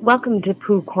 Welcome to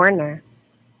Pooh Corner.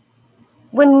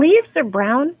 When leaves are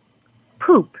brown,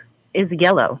 poop is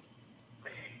yellow.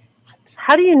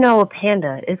 How do you know a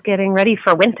panda is getting ready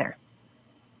for winter?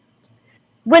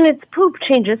 When its poop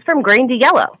changes from green to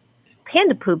yellow.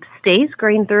 Panda poop stays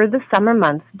green through the summer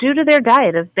months due to their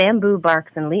diet of bamboo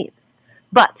barks and leaves.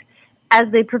 But as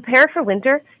they prepare for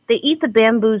winter, they eat the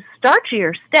bamboo's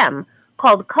starchier stem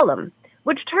called culum,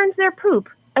 which turns their poop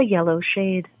a yellow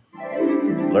shade.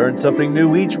 Learn something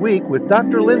new each week with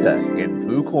Dr. Linda in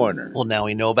Pooh Corner. Well, now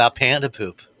we know about panda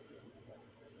poop.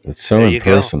 It's so There you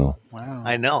go. impersonal. Wow.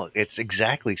 I know. It's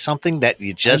exactly something that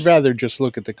you just... I'd rather just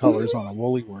look at the colors on a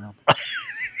woolly worm.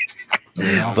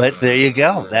 But there you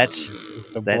go. That's...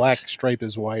 If the black stripe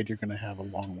is wide, you're going to have a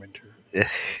long winter.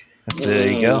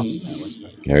 There you go.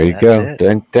 There you That's go.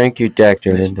 it. Thank you,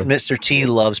 Dr. Linda. Mr. T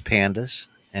loves pandas,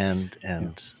 and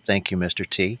thank you, Mr.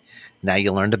 T. Now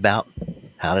you learned about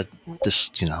how to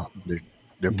just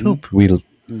their poop. We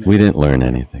didn't learn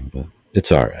anything, but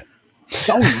it's all right.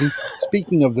 So,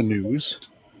 speaking of the news,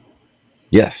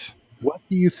 Yes. what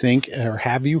do you think, or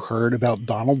have you heard about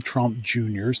Donald Trump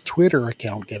Jr.'s Twitter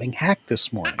account getting hacked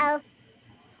this morning?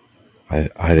 I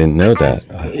didn't know that.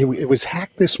 It was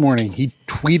hacked this morning. He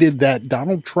tweeted that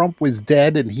Donald Trump was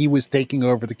dead and he was taking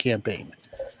over the campaign,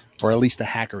 or at least the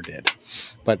hacker did.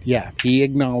 But yeah, he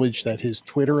acknowledged that his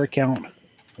Twitter account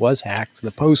was hacked.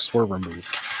 The posts were removed.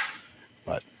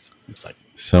 But it's like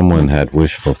Someone had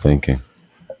wishful thinking.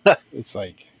 it's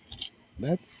like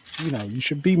that's you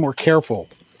should be more careful,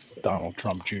 Donald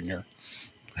Trump Jr.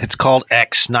 It's called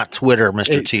X, not Twitter,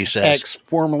 Mr. T says. X,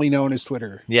 formerly known as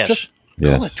Twitter. Yes. Just call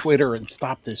Yes. it Twitter and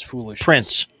stop this foolishness.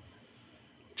 Prince,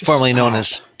 formerly known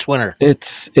as Twitter.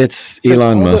 It's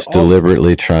Elon Musk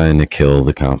deliberately trying to kill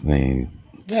the company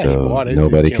Yeah, he so bought it to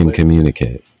nobody kill can it.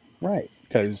 communicate. Right.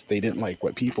 Because they didn't like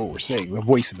what people were saying, the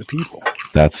voice of the people.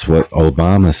 That's what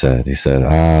Obama said. He said,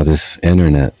 this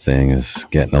internet thing is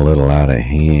getting a little out of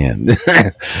hand.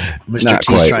 Mr. Not T's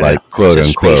quite trying like to quote to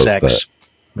unquote, SpaceX, but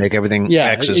make everything Yeah,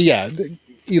 X's. yeah.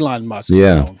 Elon Musk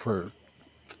Yeah. is known for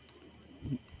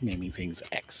naming things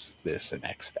X this and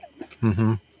X that.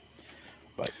 Mm-hmm.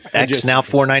 But I X just- now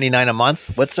 $4.99 a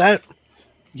month. What's that?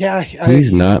 Yeah,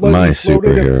 He's not my he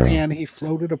floated superhero. He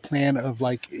floated a plan of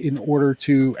like, in order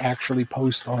to actually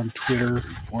post on Twitter,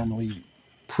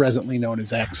 presently known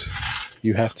as X,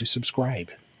 you have to subscribe.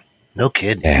 No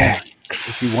kidding. Yeah,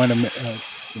 if you want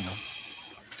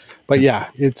to, But yeah,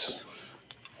 it's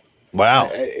wow.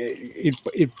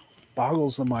 It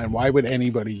boggles the mind. Why would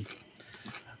anybody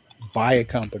buy a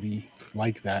company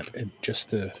like that and just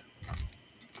to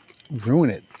ruin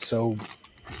it so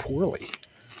poorly?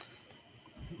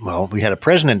 Well, we had a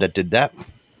president that did that.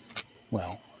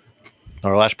 Well,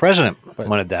 our last president but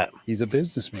wanted that. He's a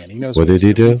businessman. He knows what did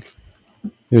he do?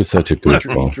 He was such a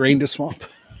goofball. Drained a swamp.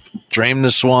 Drain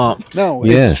the swamp. No,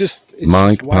 Yes, it's just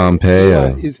Mike why-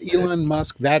 Pompeo. Is Elon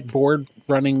Musk that bored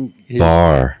running his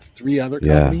Bar. 3 other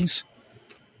Yeah. companies?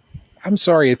 I'm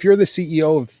sorry, if you're the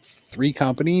CEO of 3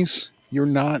 companies, you're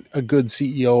not a good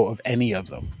CEO of any of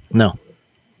them. No.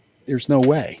 There's no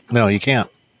way. No, you can't.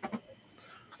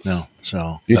 No.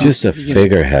 So You're just a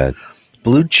figurehead.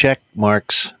 Blue check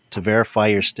marks to verify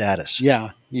your status.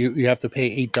 Yeah, you have to pay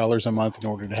 $8 a month in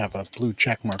order to have a blue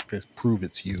check mark to prove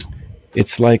it's you.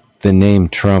 It's like the name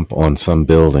Trump on some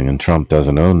building, and Trump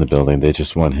doesn't own the building. They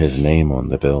just want his name on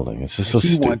the building. It's just so he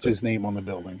stupid. wants his name on the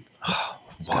building.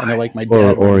 It's kind of like my Or-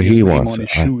 dad or wanted his he name wants on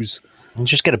his it. I- shoes. And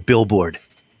just get a billboard.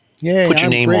 Yeah, Put your I'm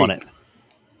name great. on it.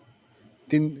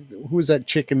 Who was that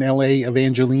chick in L.A.,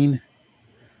 Evangeline?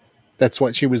 That's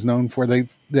what she was known for.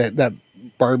 That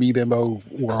Barbie bimbo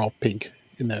wore all pink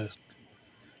in the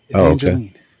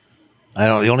Evangeline. I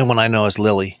don't. The only one I know is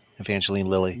Lily, Evangeline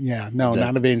Lilly. Yeah, no,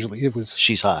 not Evangeline. It was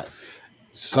She's hot.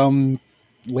 some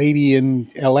lady in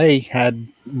L.A. had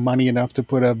money enough to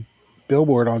put a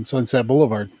billboard on Sunset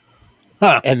Boulevard.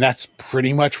 Huh. And that's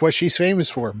pretty much what she's famous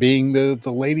for, being the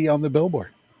lady on the billboard.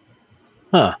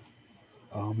 Huh.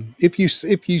 If you,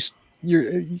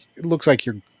 it looks like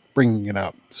you're bringing it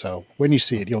up. So when you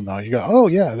see it, you'll know. You go, oh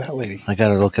yeah, that lady. I got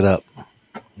to look it up.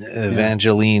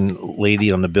 Evangeline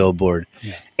lady on the billboard.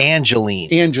 Yeah.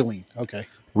 Angeline. Okay.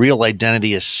 Real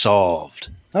identity is solved.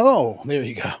 Oh, there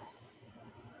you go.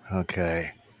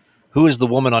 Okay. Who is the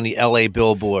woman on the LA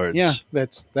billboards? Yeah,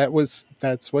 that's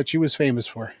what she was famous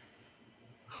for.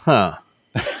 Huh.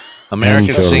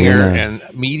 American Angelina. singer and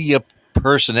media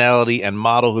personality and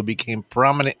model who became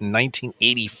prominent in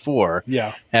 1984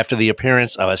 Yeah. after the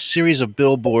appearance of a series of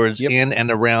billboards in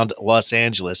and around Los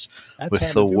Angeles That's with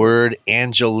had the to do word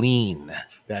Angeline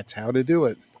That's how to do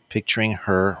it. Picturing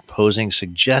her posing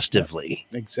suggestively.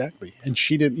 Exactly. And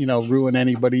she didn't, ruin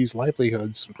anybody's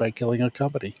livelihoods by killing a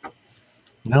company.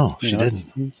 No, she didn't.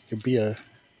 You could be a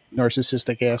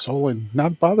narcissistic asshole and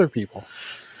not bother people.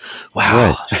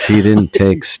 Wow. Right. She didn't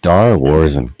take Star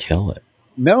Wars and kill it.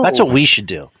 No. That's what we should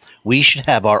do. We should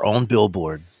have our own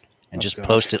billboard and just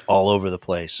post it all over the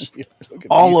place.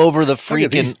 All over the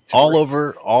freaking, all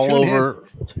over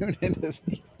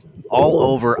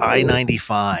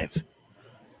I-95.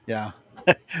 Yeah.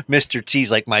 Mr.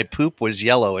 T's like, my poop was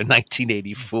yellow in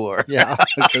 1984. Yeah,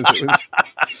 because it was.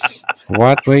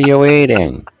 What were you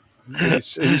eating?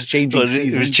 It was changing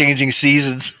seasons. It was changing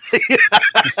seasons.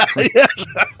 Yes.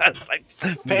 Like,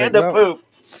 panda poop.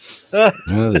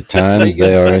 The times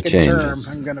they are changing.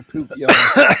 I'm going to poop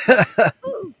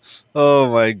yellow.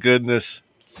 Oh, my goodness.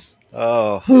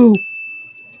 Oh.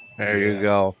 There you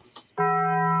go.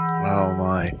 Oh,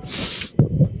 my.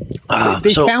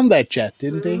 They found that jet,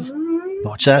 didn't they?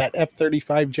 What's that? That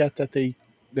F-35 jet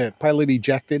that pilot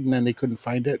ejected and then they couldn't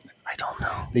find it. I don't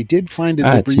know. They did find a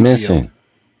debris it's missing. field.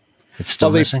 It's still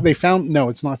missing? They found, no,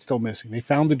 it's not still missing. They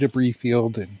found the debris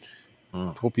field and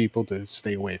told people to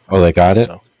stay away from it. Oh, they got it?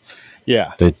 So,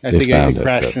 yeah. They I think found it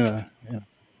crashed it. in a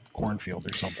cornfield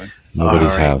or something.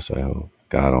 Nobody's house, I hope.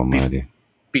 God almighty.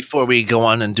 Before we go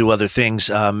on and do other things,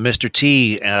 Mr.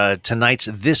 T, tonight's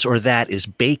This or That is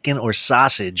bacon or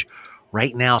sausage.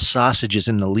 Right now, sausage is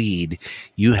in the lead.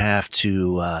 You have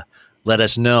to let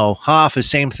us know. Hoff is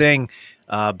same thing.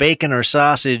 Bacon or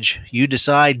sausage, you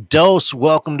decide. Dose,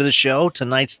 welcome to the show.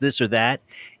 Tonight's This or That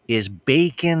is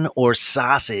bacon or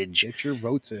sausage. Get your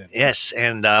votes in. Yes,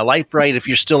 and Lightbright, if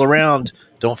you're still around,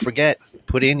 don't forget,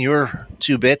 put in your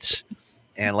 2 bits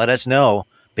and let us know.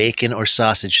 Bacon or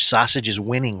sausage. Sausage is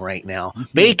winning right now.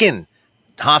 Bacon.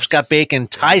 Hoff's got bacon.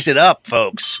 Ties it up,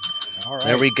 folks. All right.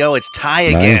 There we go. It's tie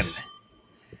again. Nice.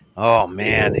 Oh,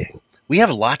 man. We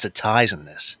have lots of ties in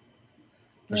this.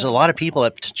 There's a lot of people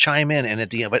that chime in, and at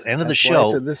the end of the That's why show,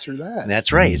 it's a this or that.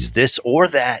 that's right. It's this or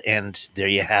that, and there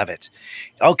you have it.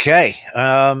 Okay.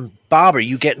 Bob, are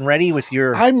you getting ready with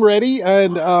your... I'm ready,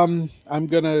 and I'm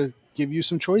going to give you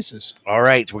some choices. All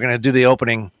right. We're going to do the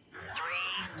opening.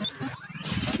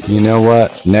 You know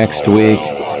what? Next week,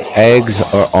 eggs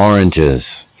or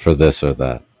oranges for this or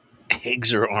that.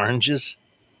 Eggs or oranges?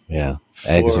 Yeah,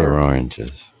 eggs or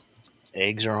oranges.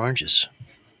 Eggs or oranges.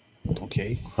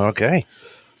 Okay. Okay.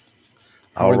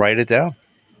 I'll write it down.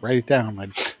 Write it down.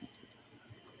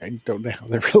 I don't know how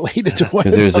they're related to one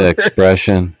Because there's an another.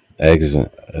 expression, eggs or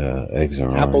oranges.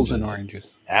 Apples and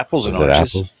oranges. Apples and Is it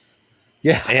oranges. apples?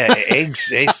 Yeah. Yeah,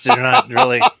 eggs, they're not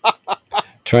really...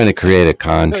 Trying to create a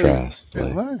contrast.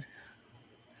 like- What?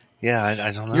 Yeah,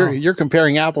 I don't know. You're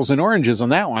comparing apples and oranges on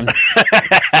that one.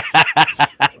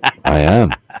 I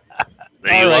am.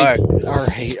 There you are.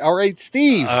 All right,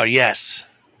 Steve. Oh, yes.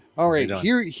 All right, What are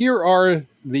you here are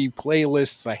the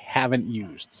playlists I haven't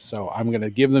used. So I'm going to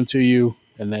give them to you,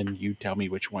 and then you tell me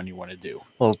which one you want to do.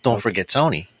 Well, don't forget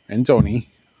Tony. And Tony.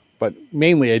 But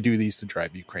mainly I do these to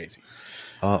drive you crazy.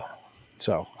 Oh,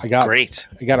 So I got a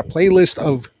playlist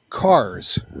of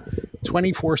Cars,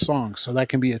 24 songs. So that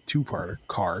can be a 2-parter.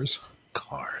 Cars.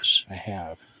 I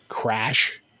have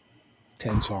Crash,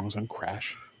 10 songs on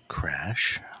Crash.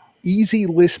 Easy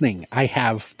listening. I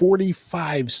have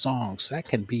 45 songs. That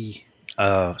can be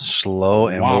slow,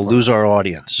 and we'll lose our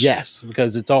audience. Yes,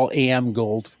 because it's all AM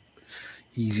gold.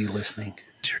 Easy listening.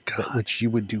 Dear God. Which you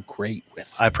would do great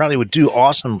with. I probably would do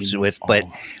awesome with, but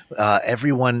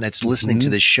everyone that's listening to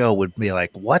this show would be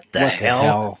like, what the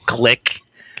hell? Click.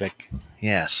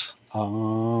 Yes.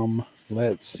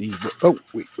 Let's see. Oh,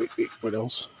 wait. What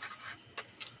else?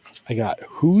 I got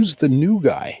Who's the New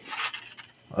Guy?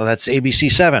 Oh, that's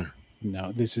ABC 7.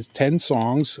 No, this is 10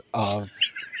 songs of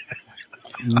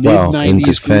Well, in mid-90s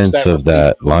defense groups of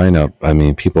that lineup, I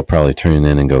mean, people probably tune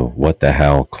in and go, what the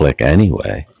hell, click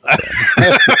anyway.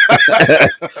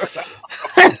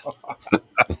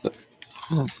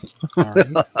 All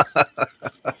right.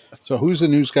 So Who's the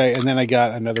News Guy? And then I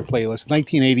got another playlist,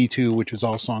 1982, which is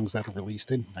all songs that are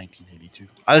released in 1982.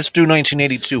 Let's do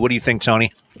 1982. What do you think,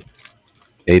 Tony?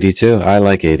 82? I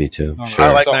like 82. All Sure.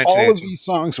 I like so 1982. all of these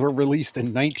songs were released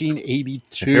in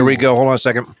 1982. Here we go. Hold on a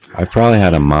second. I probably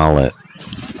had a mullet.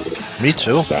 Me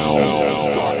too.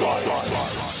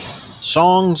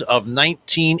 Songs of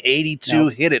 1982. Now,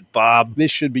 Hit it, Bob.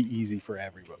 This should be easy for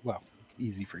everybody. Well,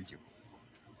 easy for you.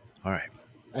 All right.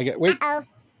 I got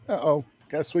Uh-oh.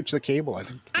 Gotta switch the cable. I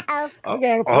think. Uh-oh. I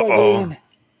gotta plug it in.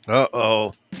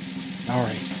 Uh-oh. All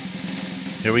right.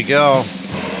 Here we go.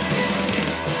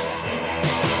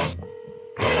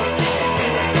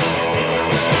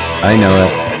 I know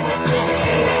it.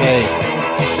 Okay.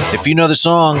 If you know the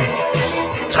song,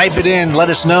 type it in. Let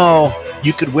us know.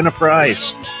 You could win a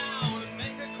prize.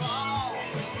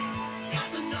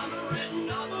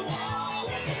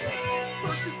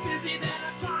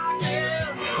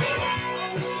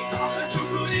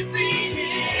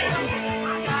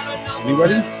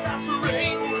 Anybody?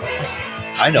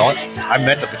 I know it. I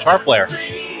met the guitar player.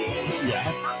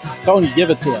 Yeah. Tony, give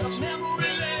it to us.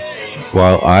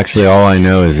 Well, actually, all I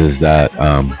know is that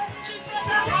I'm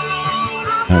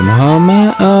on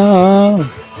my own.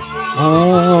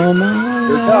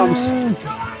 Here it comes.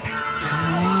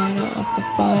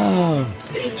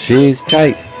 She's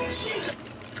tight.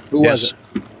 Who was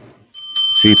it?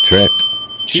 Cheap Trick.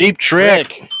 Cheap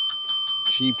Trick.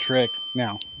 Cheap Trick.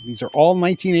 Now, these are all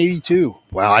 1982.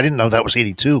 Wow, I didn't know that was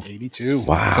 82. 82.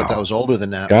 Wow. I thought that was older than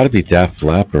that. It's got to be Def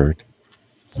Leppard.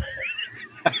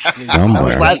 Somewhere. That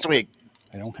was last week.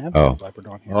 I don't have Oh. Def Leppard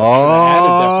on here.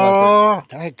 Oh.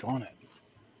 Daggone it.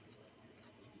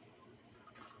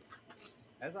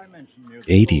 As I mentioned,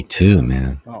 82,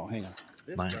 man. Oh, hang on.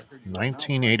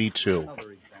 1982. Another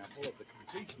example of the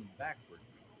completion backward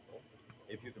principle,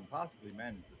 if you can possibly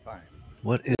manage the time.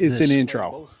 What is It's this? an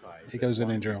intro. It goes in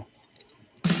intro.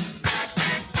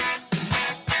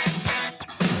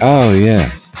 Oh,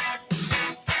 yeah.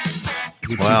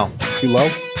 Wow. Too low?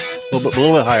 A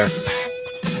little bit higher.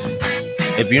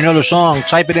 If you know the song,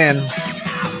 type it in.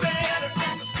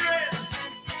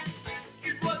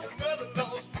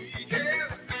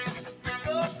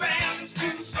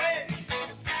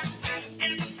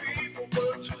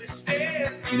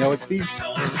 You know what, Steve?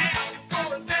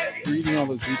 You're eating all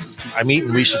those Reese's Pieces. I'm eating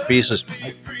Reese's Pieces.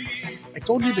 I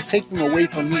told you to take them away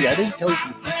from me. I didn't tell you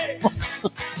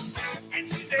to.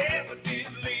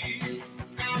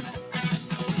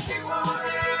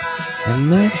 And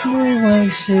miss me when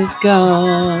she's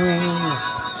gone.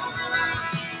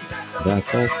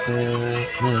 That's okay.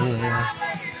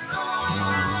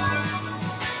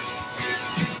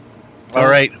 All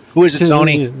right. Who is it,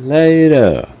 Tony?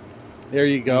 Later. There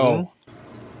you go.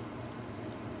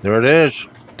 There it is.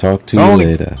 Talk to Tony. you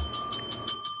later.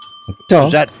 Talk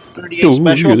Is that 38 to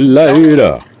special? you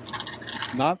later.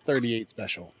 It's not 38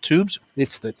 special. Tubes?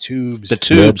 It's the Tubes. The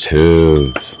Tubes. The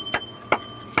Tubes.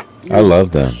 I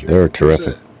love them. They were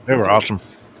terrific. They were awesome.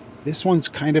 This one's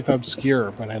kind of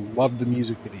obscure, but I love the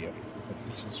music video. But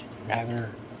this is rather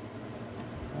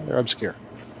obscure.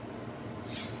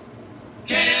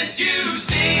 Can't you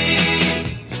see?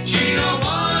 She don't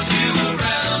want you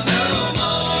around no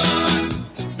more.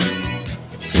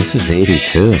 This was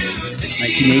 82.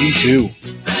 1982.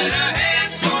 Let her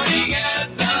hands pointing at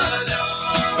the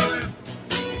door.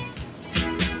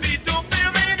 Feet don't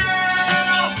feel me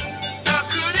now. How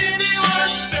could anyone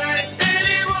stay?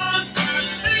 Anyone could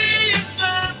see it's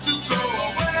time to go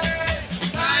away.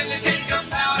 Time to take a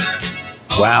powder.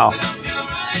 Wow. Open up your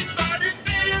eyes. But it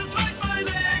feels like my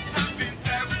legs have been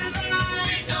paralyzed.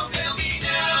 Please don't fail me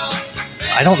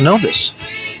now. I don't know this.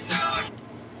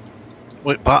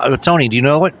 Wait, Tony, do you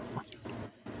know it?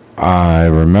 I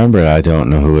remember it. I don't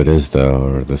know who it is, though,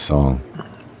 or the song.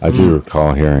 I do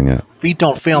recall hearing it. Feet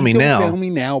Don't Fail Me Don't Now. Fail Me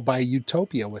Now by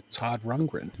Utopia with Todd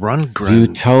Rundgren.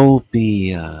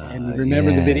 Utopia. And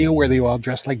remember the video where they all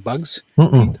dressed like bugs?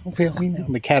 Mm-mm. Feet Don't Fail Me Now.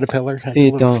 The caterpillar had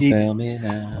Feet little don't feet. fail me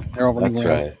now. They're all That's running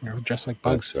around. right. They're dressed like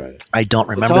bugs. That's right. I don't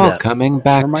remember It's all that. coming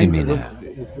back to Remind me me, now.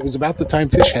 it was about the time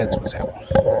Fish Heads was out.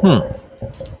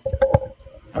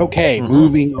 Hmm. Okay,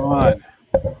 moving on.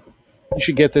 You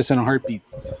should get this in a heartbeat.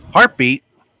 Heartbeat.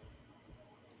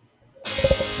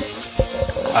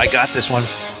 I got this one.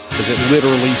 Because it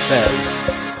literally says,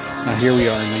 now here we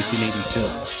are in 1982.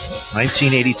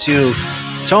 1982.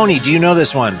 Tony, do you know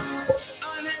this one?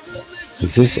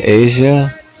 Is this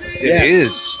Asia? It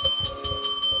is.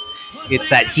 It's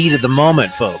that heat of the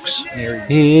moment, folks.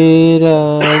 Heat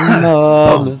of the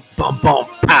moment. Bum, bum,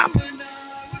 pop.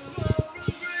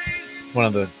 One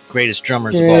of the greatest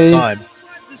drummers of all time.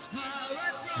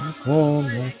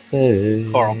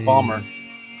 Carl Palmer.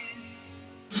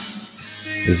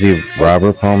 Is he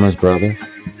Robert Palmer's brother?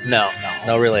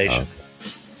 No relation.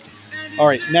 All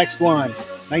right, next one.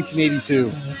 1982.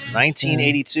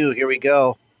 1982. Here we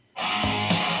go.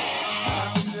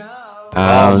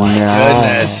 Oh, my no.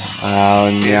 goodness. Oh,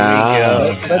 Here we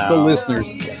no. go. Let the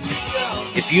listeners guess.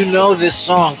 If you know this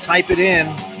song, type it in.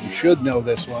 You should know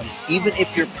this one. Even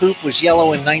if your poop was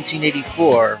yellow in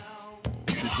 1984,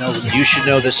 you should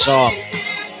know this song.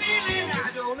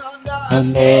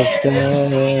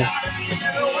 Understand.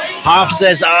 Hoff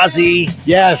says Ozzy.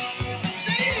 Yes.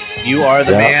 You are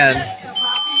the Yeah. man.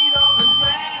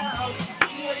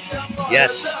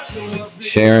 Yes.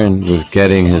 Sharon was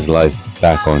getting his life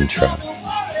back on track.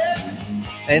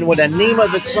 And what the name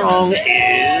of the song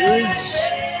is...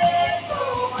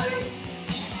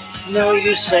 No,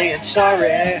 you saying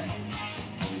sorry.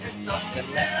 Something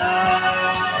that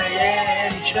I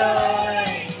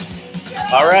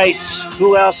enjoy. All right,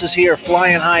 who else is here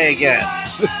flying high again?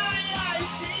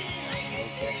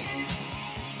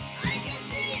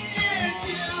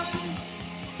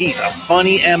 He's a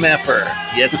funny MFer.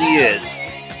 Yes, he is,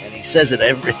 and he says it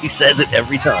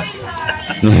every time.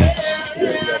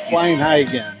 Flying high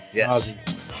again. Yes. Ozzy.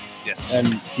 Yes.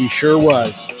 And he sure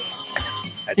was.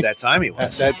 At that time, he was.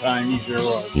 At that time, he sure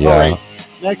was. Yeah. All right.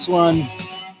 Next one.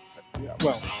 Yeah,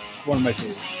 well, one of my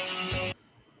favorites.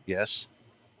 Yes.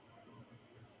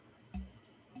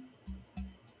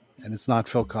 And it's not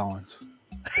Phil Collins.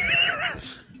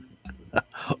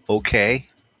 Okay.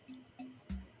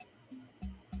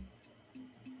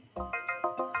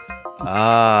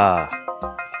 Ah,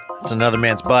 it's another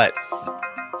man's butt.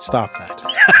 Stop that.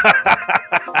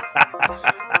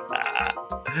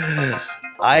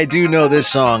 I do know this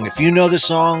song. If you know the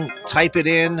song, type it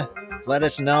in. Let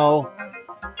us know.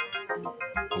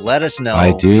 Let us know.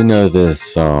 I do know this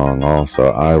song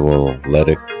also. I will let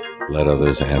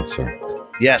others answer.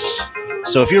 Yes.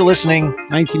 So if you're listening,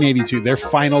 1982, their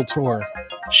final tour.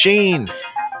 Shane,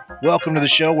 welcome to the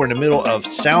show. We're in the middle of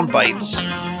sound bites.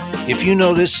 If you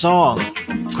know this song,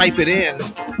 type it in.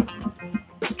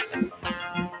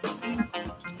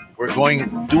 We're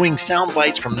doing sound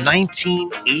bites from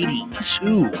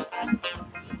 1982.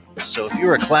 So if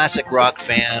you're a classic rock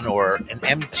fan or an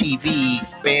MTV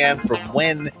fan from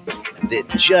when it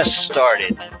just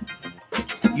started,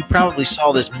 you probably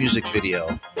saw this music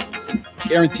video.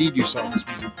 Guaranteed you saw this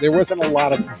music. There wasn't a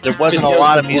lot of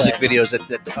music videos at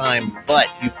that time, but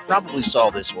you probably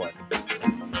saw this one.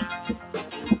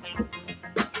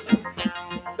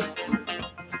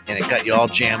 And it got you all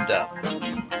jammed up.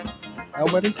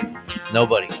 Nobody?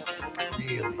 Nobody.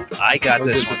 Really? I got so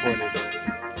this disappointed. one.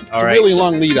 It's All a right. really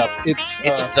long lead up. It's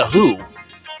The Who.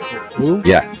 Who?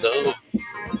 Yes. The Who.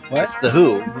 What? That's The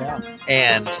Who. Yeah.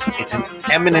 And it's an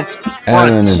eminent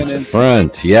front. Eminent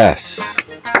front, yes.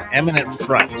 Eminent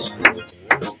front. And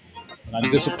I'm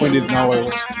disappointed in all our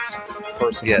listeners.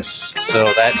 Personally. Yes. So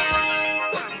that...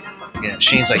 Yeah,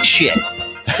 Shane's like, shit.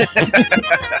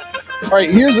 All right,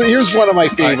 here's one of my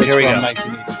favorites here we from go.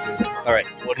 1982. All right.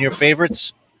 One of your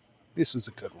favorites? This is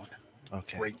a good one.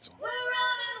 Okay. Great song.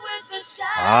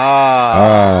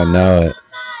 Ah. Oh, know it.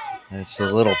 It's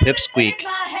the little pipsqueak.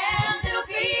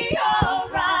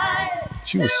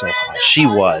 She was so hot. She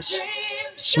was.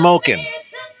 Smoking.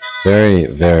 Very,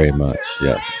 very much,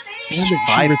 yes. She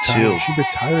 5'2". She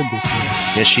retired this year.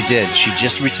 Yes, she did. She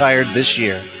just retired this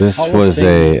year. This Hall of was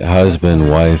a Fame.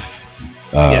 husband-wife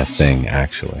Yes. thing,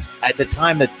 actually. At the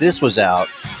time that this was out,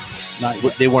 Not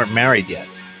yet. they weren't married yet.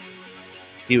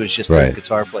 He was just a Right.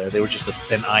 guitar player. They were just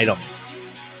an item.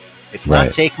 It's Right.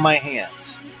 not Take My Hand.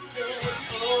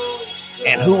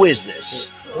 And who is this?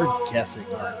 We're guessing.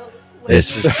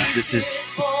 This is.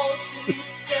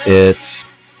 It's.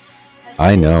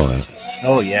 I know it.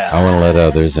 Oh yeah. I want to let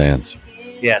others answer.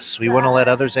 Yes, we want to let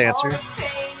others answer.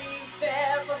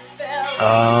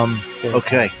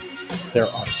 Okay. There are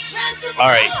All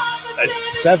right.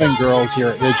 7 girls here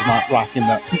at Ridgemont rocking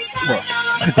the look.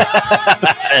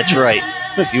 That's right.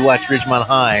 If you watch Ridgemont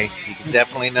High, you can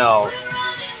definitely know.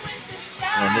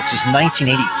 And this is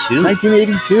 1982.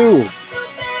 1982.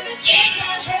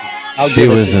 I'll She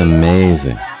give it was to you.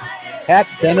 amazing. Pat Pat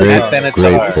Benatar.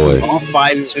 Benatar. Great voice. All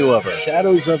 5'2" of her.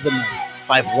 Shadows of the Night.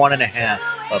 5'1.5"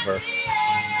 of her.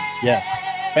 Yes.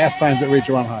 Fast Times at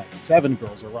Ridgemont High. 7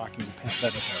 girls are rocking the Pat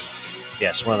Benatar.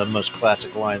 Yes, one of the most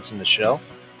classic lines in the show.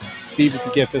 Steve, if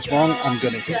you get this wrong, I'm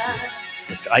going to hit you.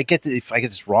 If I get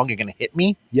this wrong, you're going to hit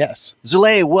me? Yes.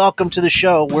 Zule, welcome to the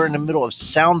show. We're in the middle of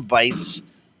sound bites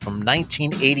from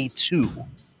 1982.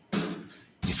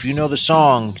 If you know the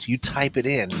song, you type it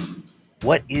in.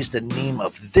 What is the name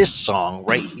of this song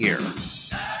right here?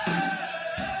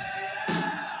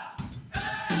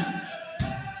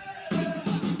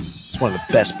 It's one of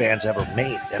the best bands ever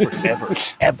made.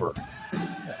 Ever.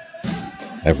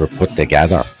 Ever put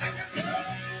together.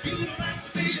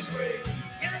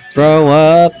 Throw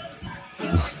up.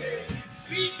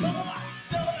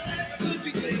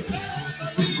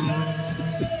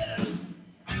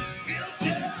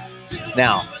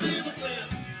 Now,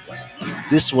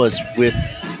 this was with,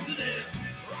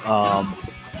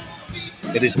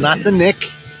 it is not the Nick.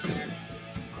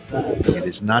 It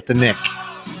is not the Nick.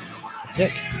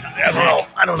 Nick. I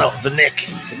don't know. The Nick.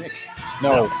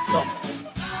 No.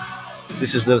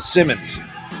 This is the Simmons.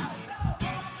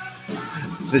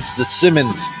 This is the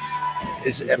Simmons.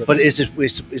 Is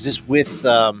this with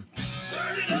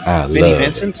I Vinnie love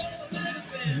Vincent?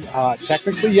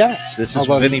 Technically, yes. This is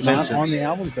Although Vinnie he's not Vincent. on the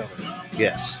album cover.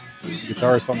 Yes. The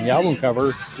guitarist on the album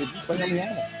cover didn't play on the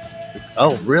album.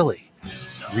 Oh, really?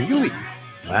 Really?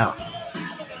 Wow.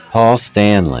 Paul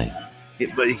Stanley.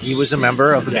 But he was a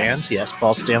member of the Yes. band. Yes,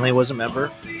 Paul Stanley was a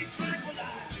member.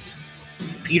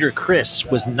 Peter Criss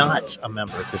was not a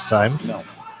member at this time. No.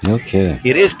 No kidding.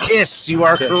 It is Kiss. You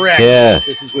are Kiss. correct. Yes.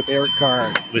 This is with Eric Carr.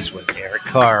 It was with Eric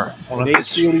Carr. One of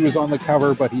Ace his- Frehley was on the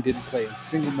cover, but he didn't play a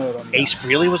single note on the Ace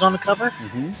Frehley was on the cover?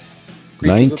 album.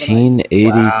 1982.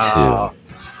 Wow.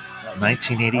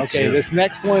 1982. Okay, this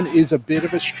next one is a bit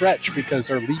of a stretch because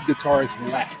our lead guitarist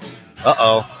left,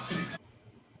 Uh-oh.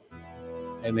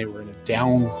 and they were in a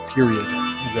down period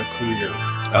of their career.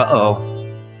 Uh-oh.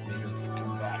 Later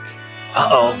come back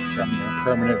Uh-oh. from their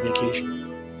permanent vacation.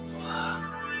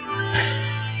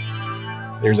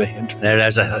 There's a hint.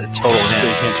 There's a total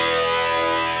hint.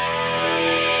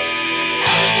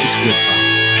 It's a good song.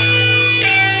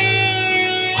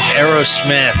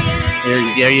 Aerosmith.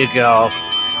 There you go.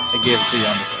 I gave it to you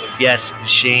on the phone. Yes,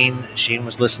 Shane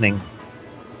was listening.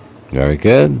 Very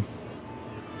good.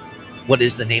 What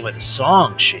is the name of the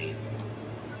song, Shane?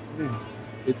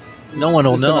 No one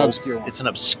will it's know. An obscure one. It's an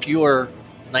obscure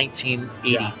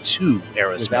 1982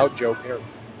 Aerosmith. Without Joe Perry.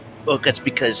 Well, that's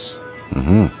because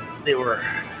Mm-hmm. they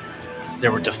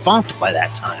were defunct by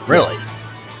that time. Really,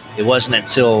 it wasn't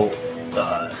until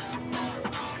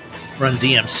Run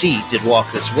DMC did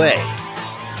Walk This Way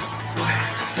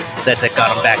that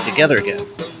got them back together again.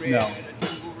 No.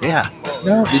 Yeah,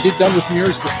 No, they did Done with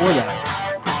Mirrors before that.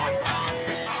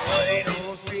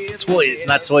 it's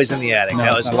not Toys in the Attic. No,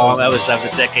 that it's was not long. Toys That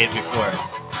was a decade before.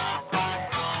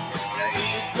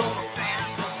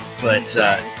 But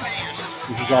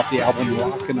This is off the album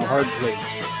Rock in a Hard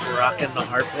Place. Rockin' the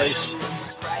Hard Place.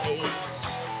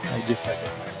 I just said the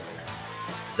title.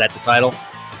 Is that the title?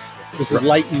 This is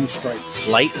Lightning Strikes.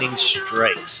 Lightning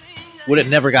Strikes. Would have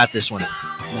never got this one.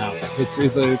 No, it's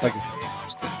like I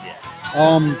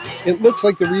said. It looks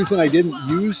like the reason I didn't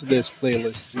use this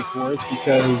playlist before is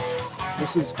because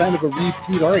this is kind of a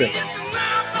repeat artist.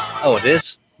 Oh, it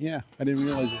is? Yeah, I didn't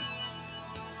realize it.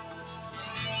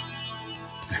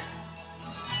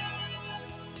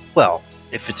 Well,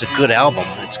 if it's a good album,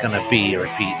 it's going to be a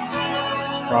repeat.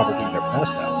 It's probably their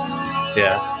best album.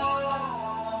 Yeah.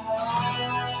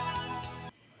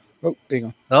 Oh, hang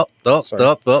on. Sorry.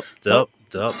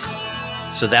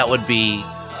 So that would be,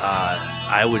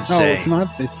 I would No, say, it's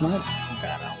not. It's not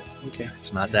that album. Okay,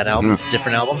 it's not that album. It's a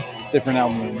different album. different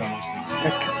album than most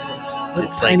things.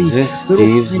 It's like Is this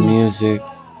Steve's music?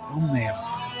 Oh man,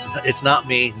 it's not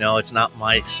me. No, it's not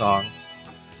my song.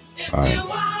 All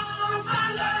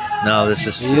right. No, this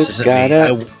isn't got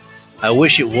me. it. I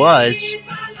wish it was.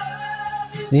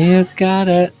 You got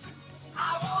it.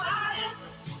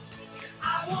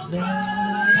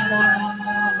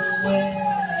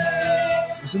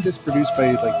 wasn't this produced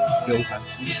by like Bill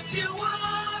Hudson?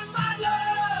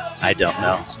 I don't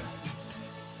know.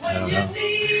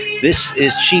 This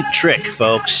is Cheap Trick,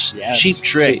 folks. Yes. Cheap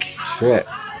Trick. Trick.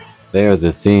 They are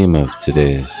the theme of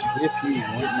today's. If you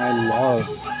want my love.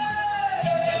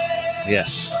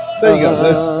 Yes. There you go.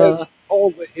 That's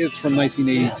all the hits from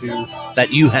 1982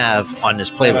 that you have on this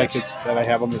playlist. that I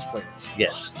have on this playlist.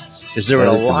 Yes. Because there were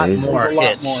a lot more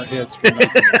hits. From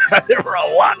There were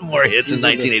a lot more hits in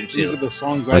 1982. These are the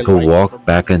songs Like I a like. walk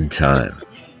back in time.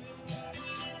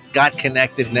 Got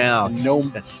Connected Now. No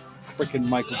freaking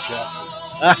Michael Jackson.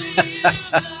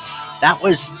 That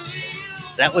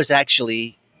was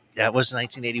actually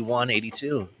 1981,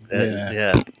 82.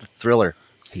 Yeah. Thriller.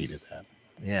 Hated that.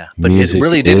 Yeah, but Music it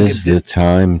really didn't. is the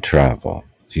time travel.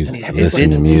 You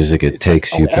listen to music, it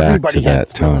takes you back to that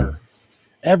time.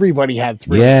 Everybody had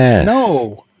Thriller. Yes.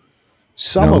 No.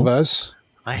 Some No. of us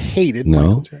hated No.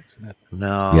 Michael Jackson.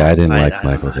 No. Yeah, I didn't like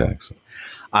Michael Jackson.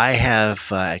 I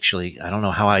have actually, I don't know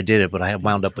how I did it, but I have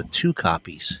wound up with 2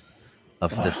 copies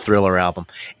of the Thriller album,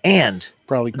 and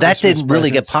probably that Christmas didn't really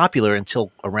get presents. popular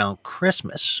until around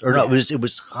Christmas, or no, it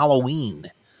was Halloween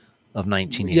of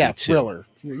 1982. Yeah, Thriller.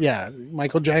 Yeah,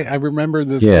 Michael Jackson. I remember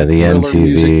the Yeah, the Thriller MTV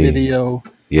music video.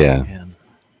 Yeah.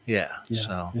 Yeah,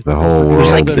 so The whole it world.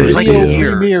 was like the video.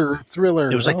 year. Premiere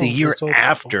Thriller. It was like the Oh, year that's awful.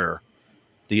 after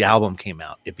the album came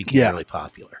out. It became really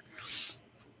popular.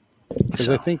 Because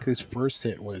I think his first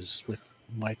hit was with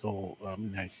Paul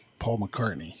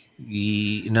McCartney.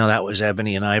 No, that was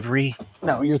Ebony and Ivory.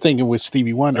 No, you're thinking with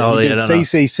Stevie Wonder. Oh, He yeah, did no.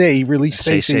 Say. He released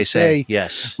Say.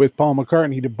 Yes. With Paul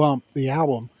McCartney to bump the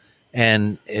album.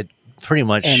 And it pretty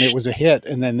much. And it was a hit.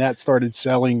 And then that started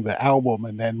selling the album.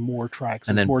 And then more tracks.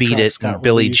 And then more Beat tracks It and got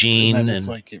Billie released, Jean And then it's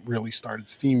and- like it really started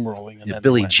steamrolling. And then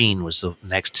Billie Jean was the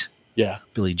next Yeah.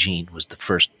 Billie Jean was the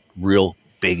first real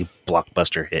big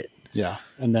blockbuster hit. Yeah.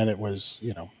 And then it was,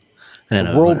 And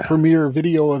the world premiere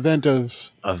video event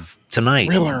of tonight.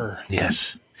 Thriller.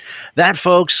 Yes. That,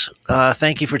 folks,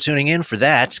 thank you for tuning in for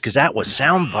that, because that was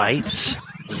Sound Bites.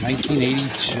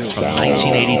 1982. From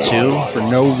 1982. For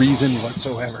no reason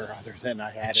whatsoever other than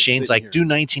I had it. Shane's like, do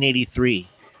 1983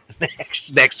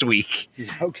 next week.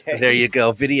 Okay. There you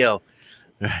go. Video.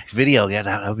 Yeah,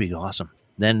 that would be awesome.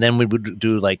 Then we would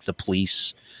do like the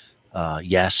Police.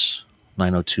 Yes.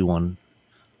 90210.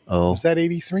 Was that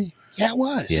 83? Yeah, it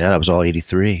was. Yeah, that was all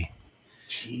 83.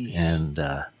 Jeez. And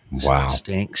wow.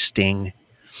 Sting.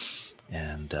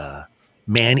 And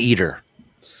Man-Eater.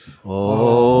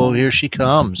 Oh, here she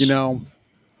comes.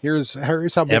 Here's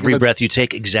how big Every of a breath you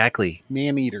take, exactly.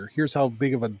 Man-Eater. Here's how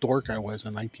big of a dork I was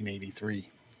in 1983.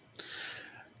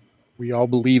 We all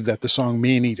believed that the song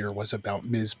Man-Eater was about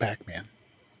Ms. Pac-Man.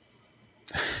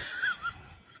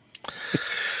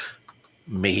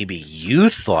 Maybe you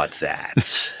thought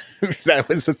that. That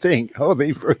was the thing. Oh,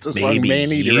 they wrote the song Maybe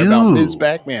Man-Eater you about Ms.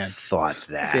 Pac-Man. Thought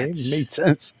that. Okay, it made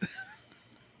sense.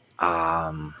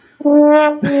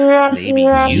 Maybe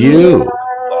you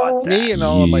thought that. Me and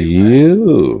all of my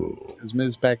friends. Because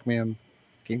Ms. Pac-Man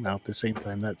came out the same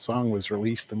time that song was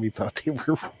released, and we thought they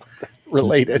were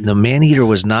related. The Man-Eater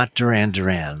was not Duran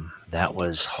Duran. That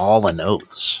was Hall &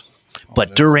 Oates.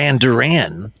 But Duran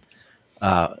Duran,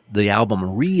 the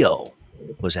album Rio,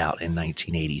 was out in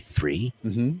 1983,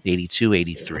 82,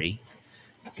 83.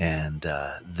 And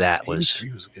that was...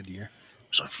 83 was a good year.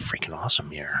 It was a freaking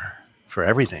awesome year for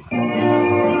everything.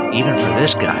 Even for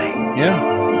this guy.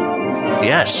 Yeah.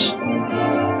 Yes.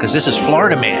 Because this is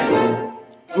Florida Man.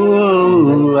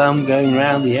 Ooh, I'm going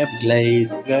round the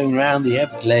Everglades, going round the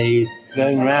Everglades,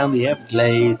 going round the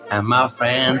Everglades, and my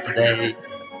friend today.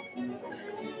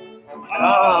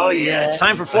 Oh, yeah. It's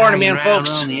time for Florida Man,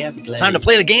 folks. It's time to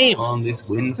play the game. On this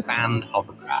wind-fanned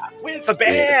hovercraft. With the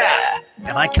bear.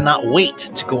 And I cannot wait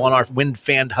to go on our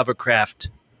wind-fanned hovercraft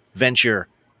venture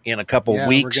in a couple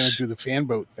weeks. We're going to do the fan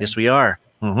boat thing. Yes, we are.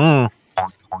 Mm-hmm.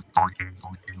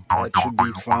 That should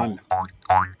be fun.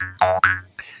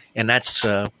 And that's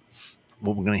what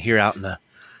we're going to hear out in the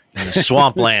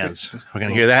swamplands. We're going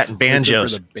to hear that in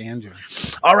banjos. For the banjo.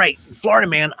 All right, Florida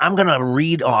Man, I'm going to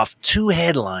read off 2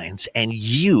 headlines, and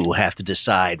you have to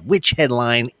decide which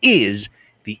headline is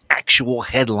the actual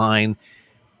headline.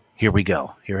 Here we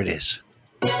go. Here it is.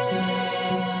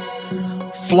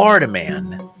 Florida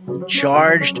Man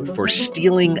charged for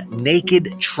stealing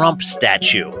naked Trump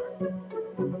statue.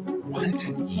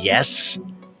 What? Yes,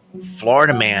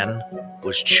 Florida Man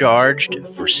was charged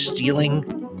for stealing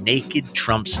naked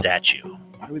Trump statue.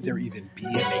 Why would there even be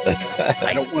a naked Trump?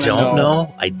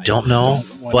 I don't know.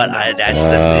 But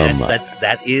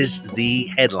that is the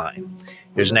headline.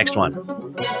 Here's the next one.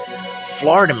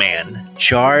 Florida man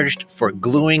charged for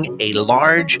gluing a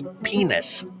large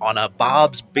penis on a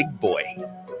Bob's Big Boy.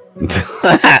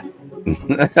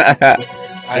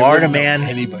 Florida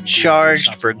man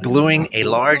charged for gluing a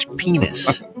large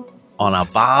penis on a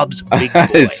Bob's Big Boy.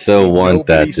 I so want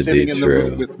that to sitting be in the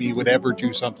room true. with me would ever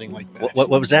do something like that. What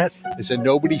was that? I said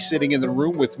nobody sitting in the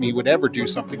room with me would ever do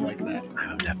something like that.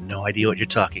 I have no idea what you're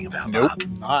talking about. Nope,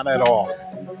 Bob. not at all.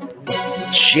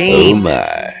 Shane. Oh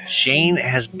my. Shane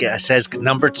says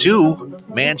number 2,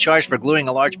 man charged for gluing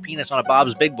a large penis on a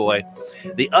Bob's Big Boy.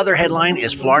 The other headline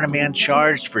is Florida man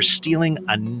charged for stealing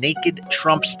a naked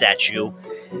Trump statue.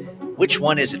 Which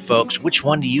one is it, folks? Which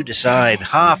one do you decide?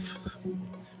 Hoff,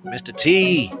 Mr.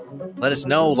 T, let us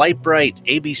know. Light Bright,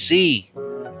 ABC,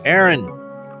 Aaron.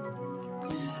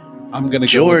 I'm going to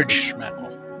George. go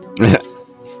with the Schmeckle.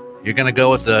 You're going to go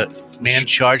with the man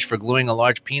charged for gluing a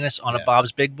large penis on a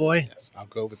Bob's Big Boy? Yes, I'll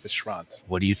go with the Schratz.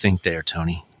 What do you think there,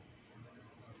 Tony?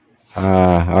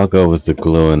 I'll go with the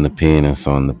gluing the penis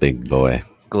on the big boy.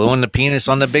 Gluing the penis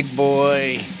on the big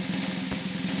boy.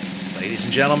 Ladies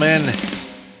and gentlemen,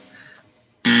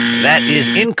 that is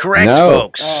incorrect,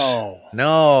 folks. Oh.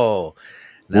 No.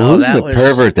 Well, who's the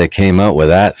pervert that came up with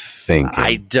that thinking?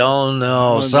 I don't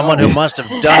know. Someone who must have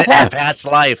done it in a past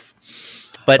life.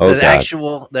 But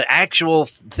the actual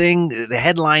thing, the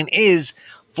headline is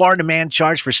Florida man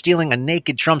charged for stealing a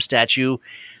naked Trump statue.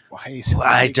 Why is it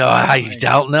I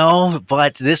don't know,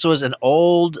 but this was an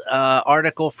old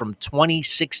article from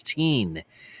 2016.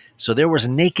 So there was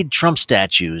naked Trump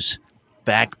statues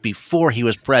back before he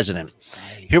was president.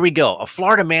 Here we go. A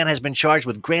Florida man has been charged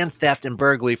with grand theft and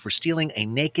burglary for stealing a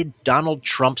naked Donald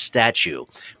Trump statue.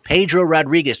 Pedro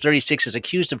Rodriguez, 36, is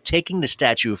accused of taking the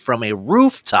statue from a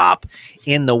rooftop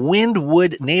in the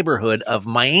Wynwood neighborhood of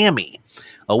Miami.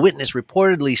 A witness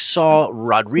reportedly saw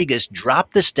Rodriguez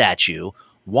drop the statue,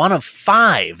 one of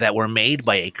 5 that were made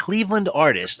by a Cleveland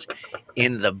artist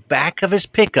in the back of his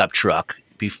pickup truck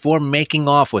before making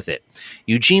off with it.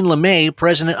 Eugene LeMay,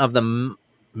 president of the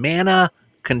Mana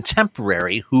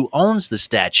Contemporary, who owns the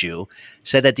statue,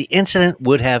 said that the incident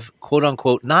would have, quote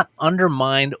unquote, not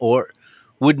undermined or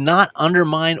would not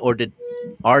undermine or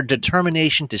our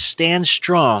determination to stand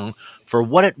strong for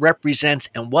what it represents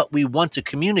and what we want to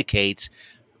communicate,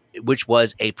 which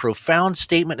was a profound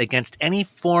statement against any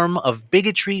form of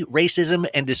bigotry, racism,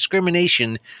 and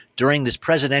discrimination during this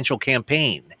presidential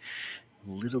campaign.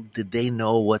 Little did they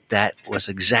know what that was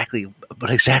exactly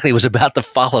was about to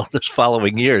follow those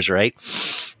following years, right?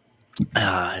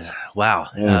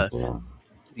 Wow.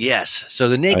 Yes. So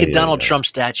the naked Donald Trump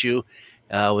statue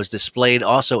was displayed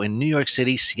also in New York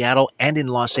City, Seattle, and in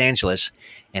Los Angeles.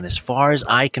 And as far as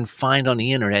I can find on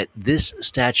the internet, this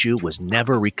statue was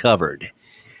never recovered.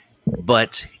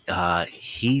 But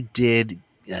he did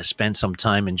spend some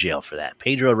time in jail for that.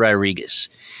 Pedro Rodriguez.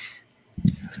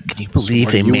 Can you believe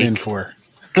what they are you made in for?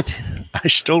 I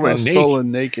stole a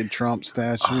naked Trump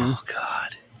statue. Oh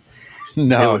God!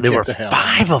 No, there were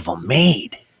 5 of them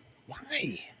made.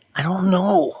 Why? I don't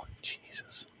know.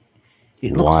 Jesus,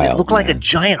 it looked like a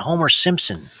giant Homer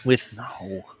Simpson with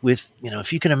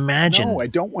if you can imagine. No, I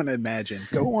don't want to imagine.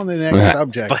 Go on the next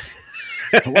subject.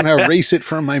 I want to erase it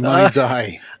from my mind's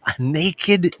eye. A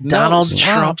naked Donald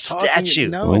Trump statue.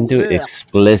 When do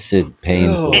explicit,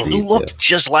 painful It looked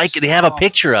just like it. They have a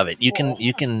picture of it. You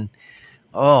can.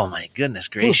 Oh my goodness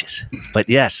gracious! But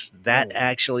yes, that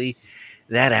actually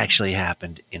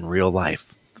happened in real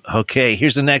life. Okay,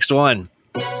 here's the next one.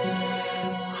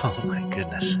 Oh my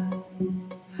goodness!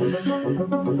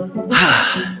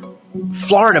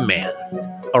 Florida man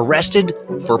arrested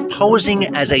for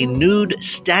posing as a nude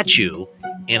statue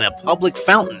in a public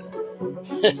fountain.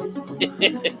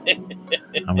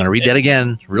 I'm going to read that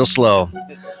again real slow.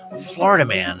 Florida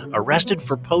man arrested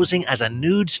for posing as a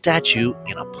nude statue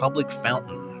in a public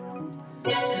fountain.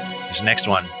 Here's the next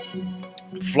one.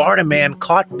 Florida man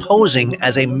caught posing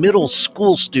as a middle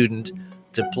school student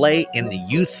to play in the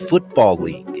Youth Football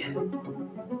League.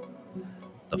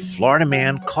 The Florida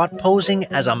man caught posing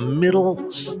as a middle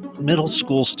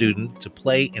school student to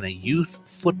play in a Youth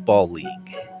Football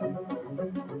League.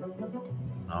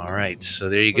 All right, so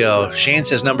there you go. Shane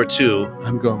says number 2.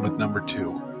 I'm going with number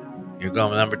 2. You're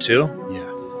going with number 2? Yeah.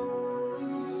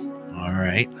 All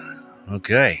right.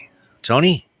 Okay.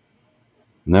 Tony?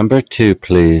 Number 2,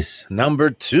 please.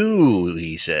 Number 2,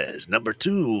 he says. Number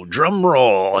 2. Drum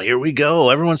roll. Here we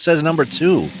go. Everyone says number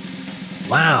 2.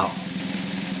 Wow.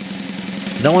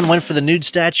 No one went for the nude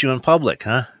statue in public,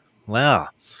 huh? Wow.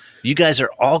 You guys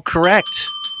are all correct.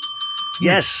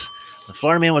 Yes. The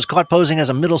Florida man was caught posing as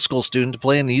a middle school student to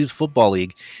play in the Youth Football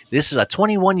League. This is a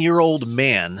 21-year-old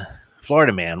man.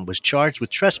 Florida man was charged with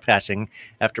trespassing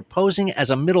after posing as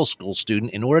a middle school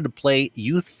student in order to play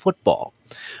youth football.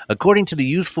 According to the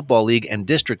Youth Football League and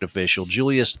district official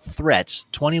Julius Threats,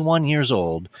 21 years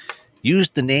old,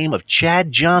 used the name of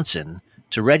Chad Johnson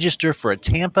to register for a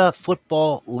Tampa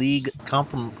Football League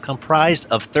comprised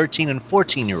of 13 and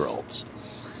 14-year-olds.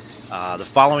 The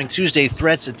following Tuesday,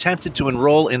 Threats attempted to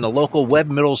enroll in the local Webb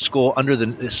Middle School under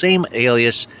the same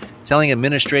alias, telling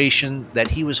administration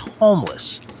that he was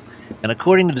homeless. And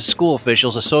according to the school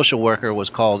officials, a social worker was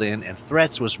called in, and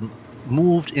Threats was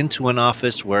moved into an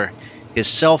office where his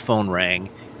cell phone rang.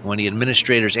 When the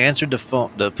administrators answered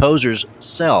the poser's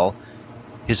cell,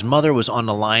 his mother was on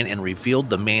the line and revealed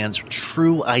the man's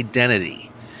true identity.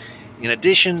 In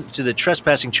addition to the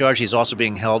trespassing charge, he's also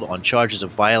being held on charges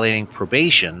of violating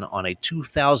probation on a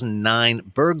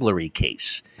 2009 burglary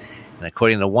case. And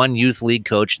according to one youth league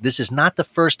coach, this is not the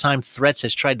first time Threats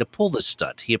has tried to pull this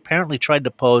stunt. He apparently tried to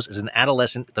pose as an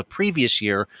adolescent the previous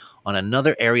year on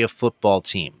another area football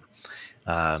team.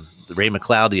 Ray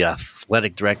McLeod, the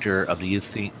athletic director of the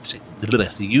youth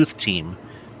team,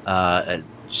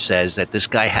 says that this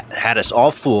guy had us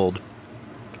all fooled.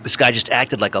 This guy just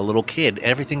acted like a little kid.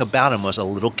 Everything about him was a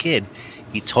little kid.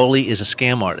 He totally is a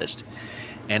scam artist.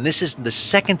 And this is the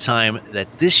second time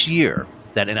that this year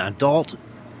that an adult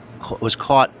was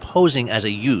caught posing as a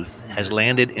youth has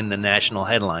landed in the national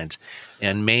headlines.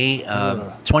 In May,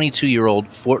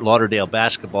 22-year-old Fort Lauderdale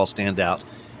basketball standout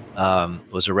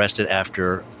was arrested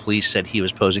after police said he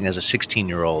was posing as a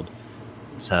 16-year-old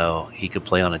so he could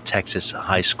play on a Texas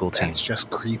high school team. That's just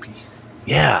creepy.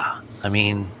 Yeah. I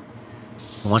mean,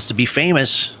 he wants to be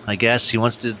famous, I guess. He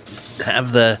wants to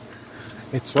have the...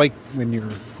 It's like when you're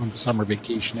on summer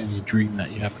vacation and you dream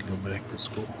that you have to go back to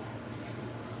school.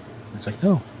 It's like,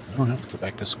 no, you don't have to go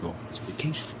back to school. It's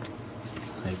vacation.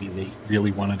 Maybe they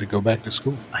really wanted to go back to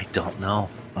school. I don't know.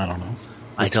 I don't know.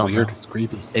 I don't know. It's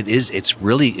creepy. It is. It's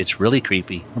really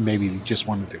creepy. Or maybe he just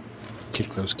wanted to kick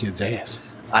those kids' ass.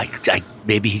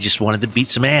 Maybe he just wanted to beat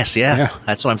some ass. Yeah.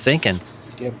 That's what I'm thinking.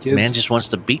 Yeah, kids. Man just wants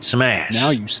to beat some ass.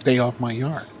 Now you stay off my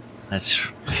yard. That's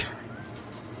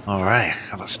all right.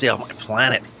 I'm gonna stay off my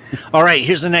planet. All right,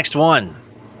 here's the next one.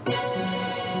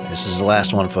 This is the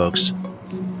last one, folks.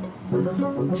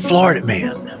 Florida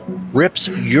man rips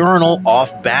urinal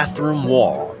off bathroom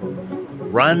wall,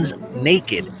 runs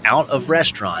naked out of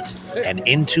restaurant and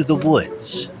into the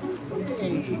woods.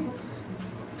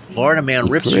 Florida man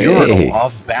rips urinal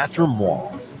off bathroom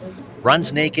wall,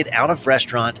 runs naked out of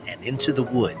restaurant and into the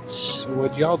woods. So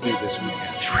what y'all do this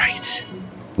weekend?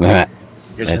 Right.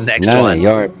 Here's That's the next none one. of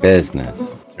your business.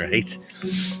 Right.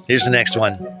 Here's the next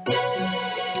one.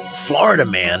 Florida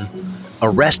man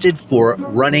arrested for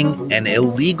running an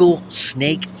illegal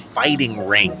snake fighting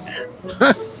ring.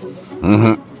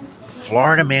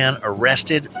 Florida man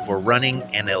arrested for running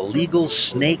an illegal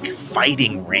snake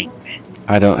fighting ring.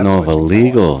 I don't know of a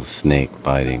legal snake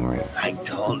biting ring. I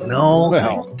don't know.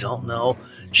 Well. I don't know.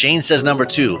 Shane says number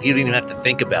 2. He didn't even have to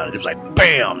think about it. It was like,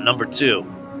 bam, number 2.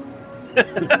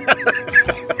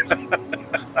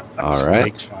 All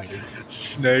right.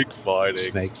 Snake fighting.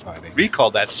 Snake fighting. We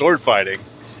call that sword fighting.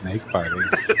 Snake fighting.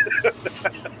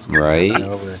 Right.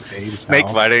 Over at Dave's Snake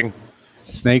house. fighting.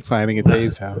 Snake fighting at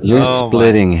Dave's house. You're Oh,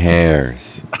 splitting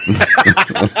hairs.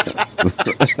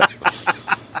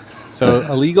 So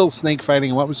illegal snake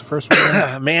fighting. What was the first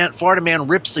one? Florida man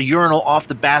rips a urinal off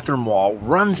the bathroom wall,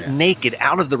 runs naked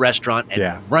out of the restaurant,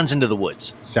 and runs into the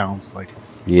woods. Sounds like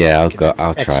Yeah, I'll try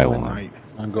excellent one. night.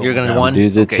 You're going to do one? Do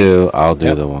the Okay. 2. I'll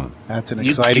do the 1. That's an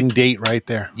exciting date right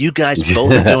there. You guys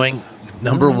both are doing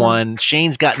number 1.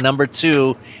 Shane's got number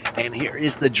 2. And here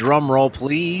is the drum roll,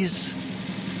 please.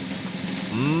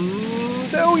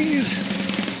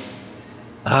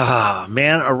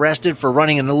 Man arrested for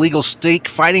running an illegal snake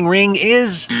fighting ring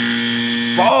is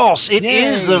false. It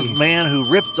is the man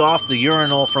who ripped off the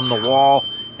urinal from the wall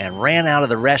and ran out of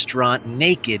the restaurant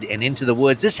naked and into the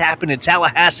woods. This happened in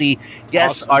Tallahassee.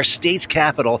 Yes, our state's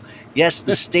capital. Yes,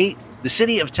 the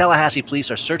city of Tallahassee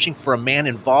police are searching for a man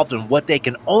involved in what they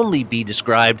can only be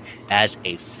described as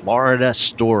a Florida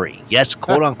story. Yes,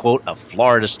 quote unquote, a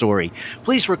Florida story.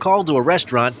 Police were called to a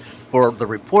restaurant for the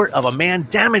report of a man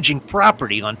damaging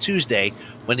property on Tuesday.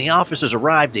 When the officers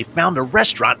arrived, they found a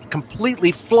restaurant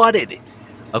completely flooded.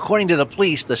 According to the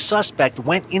police, the suspect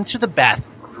went into the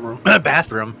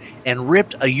bathroom and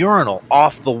ripped a urinal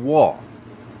off the wall.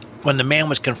 When the man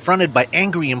was confronted by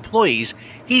angry employees,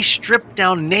 he stripped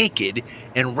down naked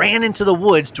and ran into the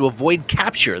woods to avoid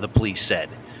capture, the police said.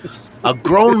 A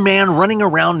grown man running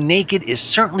around naked is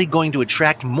certainly going to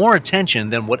attract more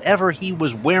attention than whatever he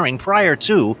was wearing prior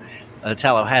to,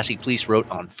 Tallahassee police wrote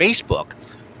on Facebook,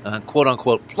 quote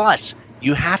unquote. Plus,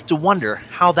 you have to wonder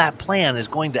how that plan is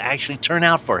going to actually turn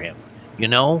out for him. You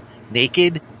know,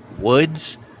 naked,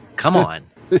 woods, come on.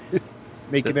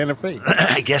 Naked and afraid.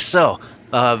 I guess so.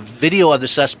 Video of the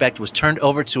suspect was turned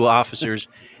over to officers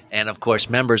and, of course,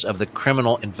 members of the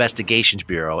Criminal Investigations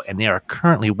Bureau, and they are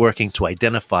currently working to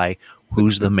identify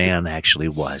who's the man actually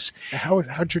was. So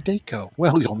how'd your date go?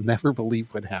 Well, you'll never believe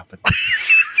what happened.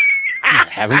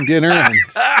 Having dinner and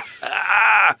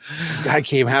some guy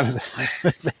came out of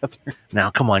the bathroom. Now,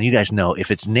 come on, you guys know if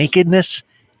it's nakedness,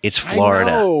 it's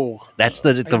Florida. I know. That's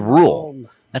the rule.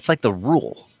 That's like the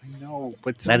rule. I know,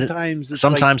 but That is- sometimes it's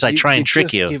sometimes like I try and trick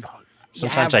just you.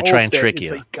 Sometimes I try and trick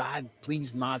you. It's like, God,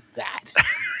 please not that.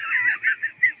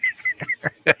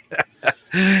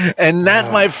 And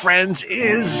that, my friends,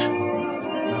 is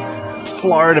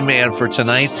Florida Man for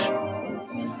tonight.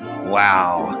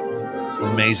 Wow.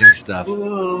 Amazing stuff.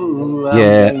 Oh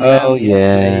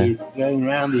yeah. Going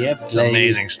round the Everglades.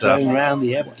 amazing stuff. Going round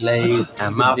the Everglades.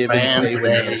 And my friends a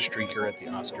there. streaker at the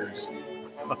Oscars.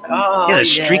 Oh, Yeah, the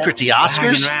streaker at the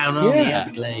Oscars? Hanging around on the Yeah.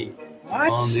 Everglades. What?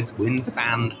 On this wind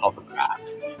fan hovercraft.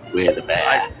 With a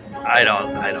bear. I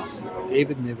don't.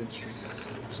 David Niven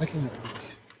streaker. It was like in the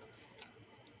 80s.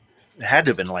 It had to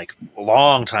have been like a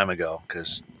long time ago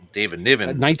because David Niven.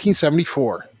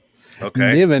 1974.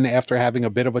 Okay. Niven, after having a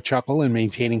bit of a chuckle and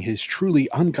maintaining his truly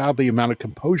ungodly amount of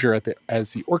composure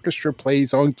as the orchestra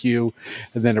plays on cue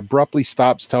and then abruptly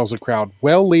stops, tells the crowd,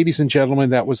 "Well, ladies and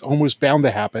gentlemen, that was almost bound to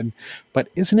happen. But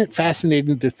isn't it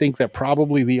fascinating to think that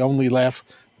probably the only laugh..."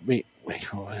 Wait, of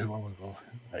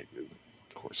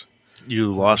course.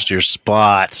 You lost your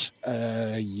spot.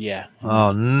 Yeah.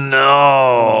 Oh,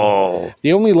 no.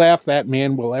 The only laugh that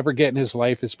man will ever get in his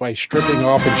life is by stripping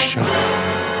off and showing.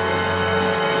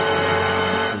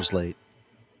 It was late.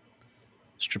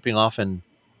 Stripping off and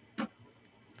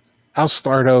I'll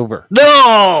start over.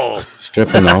 No!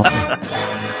 Stripping off.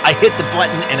 I hit the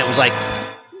button and it was like,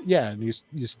 Yeah, and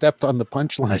you stepped on the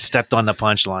punchline. I stepped on the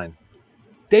punchline.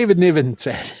 David Niven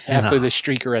said after No. the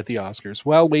streaker at the Oscars,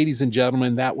 well, ladies and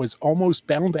gentlemen, that was almost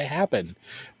bound to happen.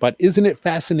 But isn't it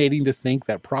fascinating to think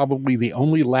that probably the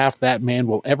only laugh that man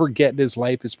will ever get in his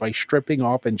life is by stripping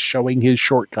off and showing his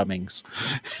shortcomings?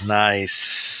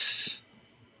 Nice.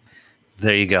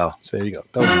 There you go. So there you go.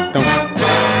 Don't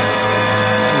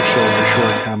show your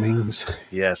shortcomings.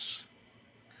 Yes.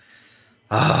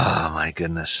 Oh, my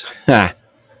goodness. Aye.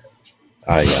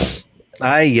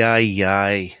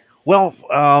 Aye. Well,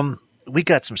 we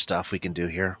got some stuff we can do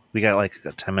here. We got like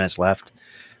 10 minutes left.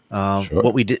 Sure.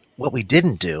 What we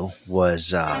didn't do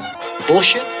was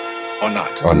Bullshit or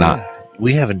not? Or not.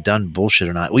 we haven't done bullshit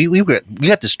or not. We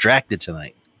got distracted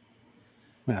tonight.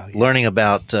 Well, yeah. Learning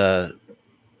about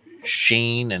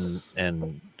Shane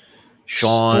and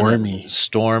Sean,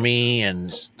 Stormy,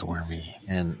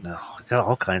 and got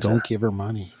all kinds. Don't give her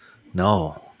money.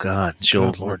 No, God,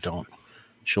 Good Lord, don't.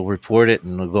 She'll report it,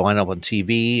 and it'll go on up on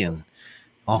TV and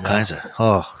all kinds of.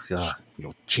 Oh God,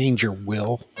 You'll change your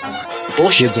will.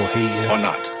 Bullshit Kids will hate you. or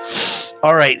not?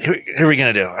 all right, here we're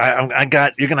gonna do.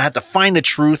 You're gonna have to find the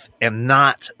truth and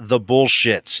not the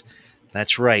bullshit.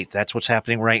 That's right. That's what's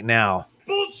happening right now.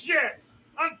 Bullshit!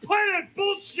 I'm playing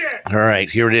bullshit! All right,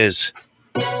 here it is.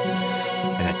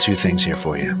 I got two things here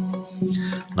for you.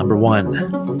 Number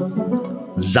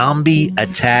one, zombie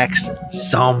attacks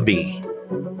zombie.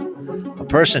 A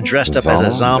person dressed up as a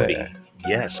zombie,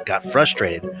 yes, got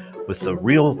frustrated with the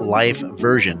real-life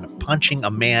version punching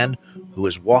a man who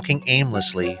was walking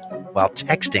aimlessly while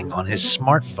texting on his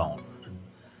smartphone.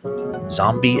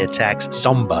 Zombie attacks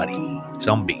somebody.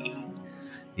 Zombie.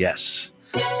 Yes.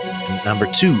 Number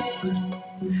two,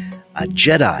 a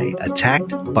Jedi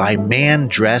attacked by man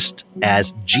dressed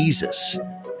as Jesus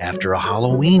after a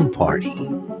Halloween party.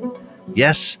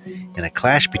 Yes, in a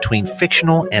clash between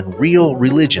fictional and real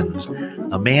religions,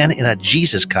 a man in a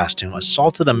Jesus costume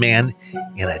assaulted a man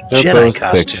in a They're Jedi both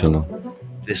costume fictional.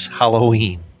 this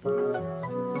Halloween.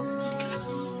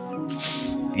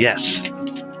 Yes.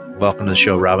 Welcome to the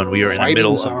show, Robin. We are in the Fighting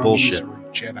middle of zombies bullshit. or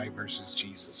Jedi versus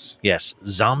Jesus. Yes,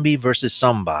 zombie versus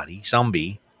zombie,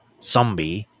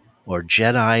 or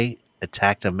Jedi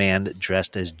attacked a man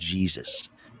dressed as Jesus.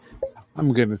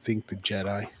 I'm going to think the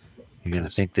Jedi. You're going to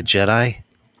think the Jedi?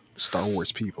 Star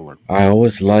Wars people are. I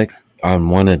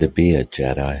wanted to be a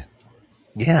Jedi.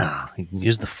 Yeah, you can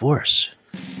use the Force.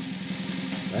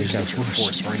 I got your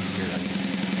force right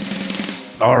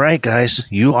here. All right, guys,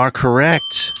 you are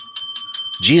correct.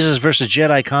 Jesus versus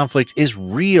Jedi conflict is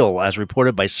real, as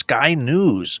reported by Sky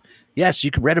News. Yes,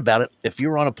 you can read about it if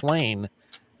you're on a plane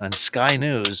on Sky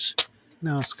News.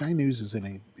 No, Sky News is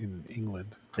in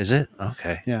England. Is it?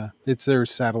 Okay. Yeah, it's their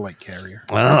satellite carrier.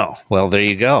 Oh, well, there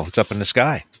you go. It's up in the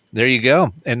sky. There you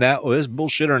go. And that was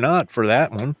bullshit or not for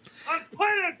that one. I'm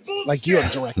playing bullshit! Like you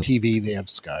have DirecTV, they have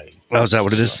Sky. Oh, is that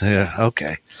what it is? Yeah.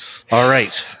 Okay. All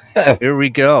right. Here we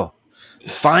go.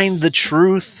 Find the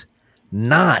truth,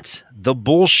 not the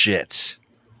bullshit.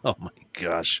 Oh my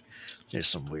gosh. There's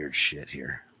some weird shit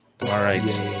here. All right.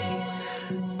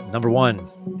 Number one.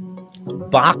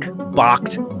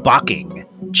 Balking.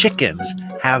 Chickens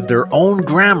have their own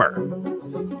grammar.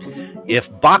 If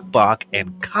bok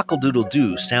and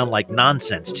cockle-doodle-doo sound like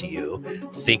nonsense to you,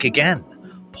 think again.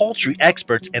 Poultry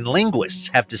experts and linguists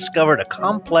have discovered a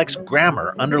complex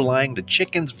grammar underlying the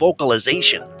chicken's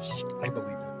vocalizations. I believe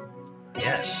it.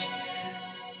 Yes.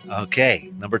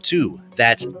 Okay, number two.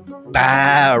 That's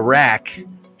Barack.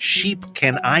 Sheep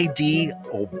can ID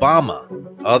Obama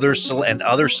and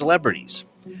other celebrities.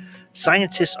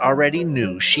 Scientists already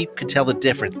knew sheep could tell the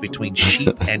difference between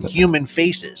sheep and human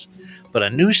faces, but a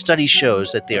new study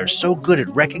shows that they are so good at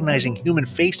recognizing human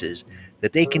faces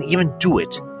that they can even do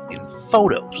it in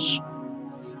photos.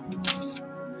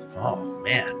 Oh,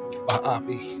 man.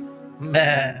 Bobby.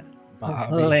 Man.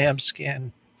 Bobby.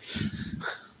 Lambskin.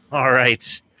 All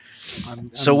right.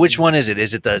 So which one is it?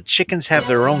 Is it the chickens have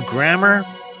their own grammar,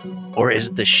 or is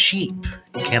it the sheep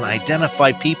can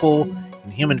identify people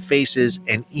in human faces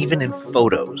and even in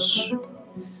photos?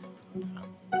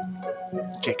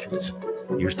 Chickens.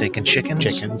 You're thinking chickens?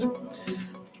 Chickens.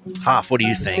 Hoff, what do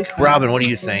you think? Robin, what do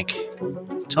you think?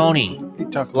 Tony,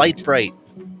 Light Bright.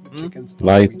 Chickens.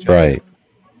 Light bright.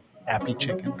 Happy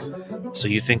chickens. So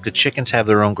you think the chickens have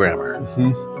their own grammar?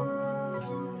 Mm-hmm.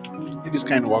 They just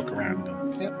kind of walk around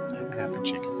and go, yep, I'm a happy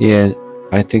chicken. Yeah,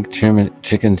 I think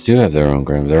chickens do have their own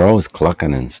grammar. They're always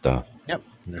clucking and stuff. Yep.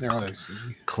 They're always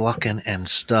Clucking and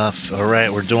stuff. All right,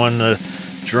 we're doing the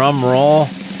drum roll.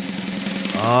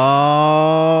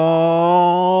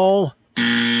 Oh.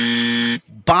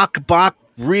 Bok Bok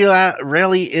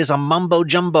really is a mumbo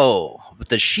jumbo, but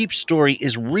the sheep story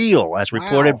is real, as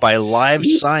reported by Live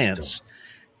Sheep Science.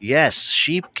 Yes,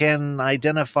 sheep can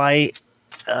identify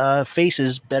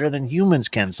faces better than humans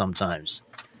can sometimes,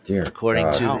 Dear according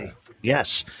God. to the,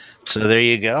 yes. So there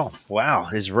you go. Wow,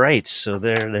 is right. So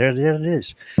there it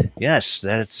is. Yes,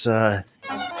 that's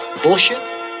Bullshit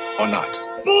or not?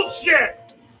 Bullshit!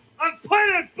 I'm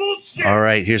playing bullshit! all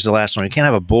right. Here's the last one. You can't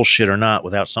have a bullshit or not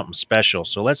without something special.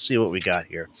 So let's see what we got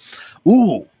here.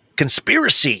 Ooh,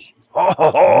 conspiracy.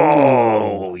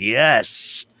 Oh,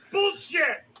 yes.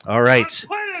 Bullshit! All right.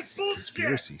 Playing bullshit!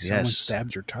 Conspiracy. Someone Yes.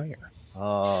 stabbed your tire.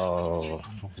 Oh,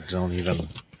 don't even.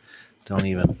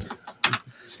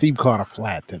 Steve caught a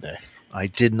flat today. I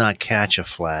did not catch a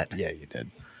flat. Yeah, you did.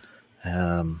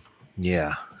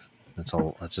 Yeah,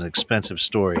 that's an expensive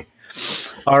story.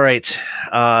 All right,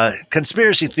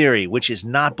 conspiracy theory, which is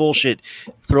not bullshit.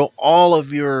 Throw all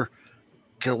of your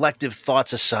collective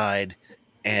thoughts aside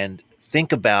and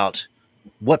think about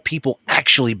what people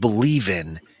actually believe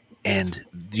in, and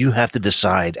you have to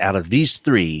decide out of these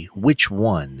three which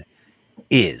one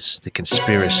is the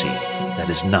conspiracy that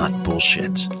is not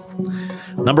bullshit.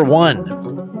 Number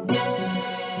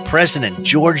 1, President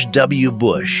George W.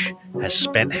 Bush has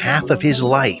spent half of his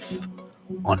life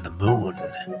on the moon.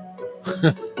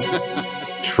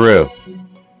 True.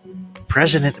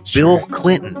 President Bill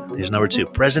Clinton is number 2.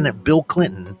 President Bill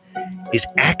Clinton is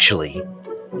actually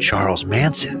Charles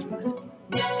Manson.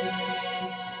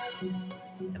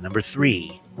 And number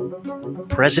 3,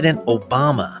 President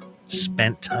Obama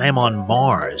spent time on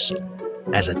Mars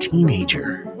as a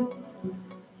teenager.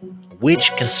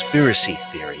 Which conspiracy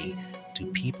theory do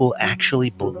people actually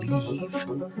believe?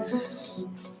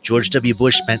 George W.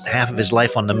 Bush spent half of his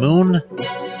life on the moon.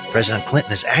 President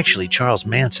Clinton is actually Charles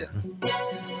Manson.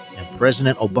 And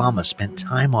President Obama spent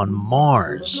time on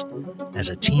Mars as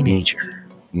a teenager.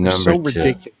 Number so 2.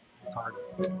 ridiculous. It's hard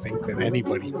to think that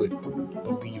anybody would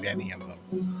believe any of them.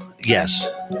 Yes,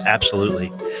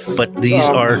 absolutely. But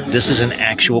this is an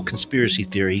actual conspiracy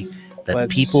theory that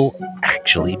people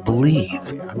actually believe.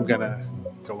 I'm going to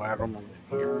go out on a limb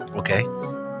here. Okay.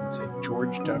 And say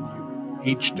George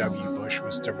H.W. Bush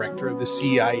was director of the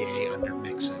CIA under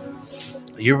Nixon.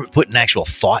 You're putting actual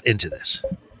thought into this.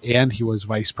 And he was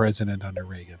vice president under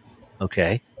Reagan.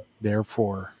 Okay.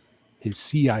 Therefore, his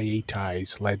CIA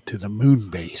ties led to the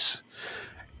moon base.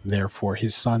 Therefore,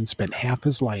 his son spent half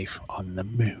his life on the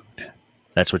moon.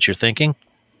 That's what you're thinking?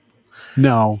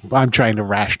 No, I'm trying to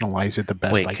rationalize it the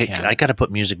best I can. I got to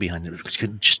put music behind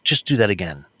it. Just do that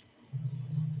again.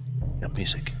 Yeah,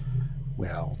 music.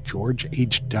 Well, George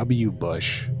H.W.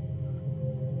 Bush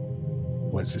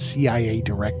was the CIA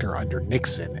director under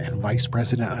Nixon and vice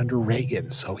president under Reagan,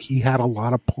 so he had a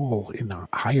lot of pull in the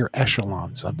higher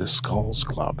echelons of the Skulls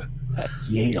Club at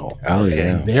Yale. Oh,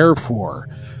 yeah. And therefore,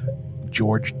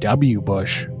 George W.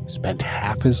 Bush spent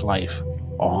half his life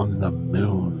on the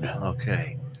moon.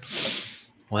 Okay.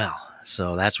 Well,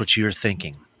 so that's what you're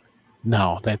thinking.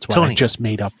 No, that's what I just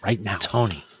made up right now.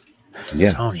 Tony.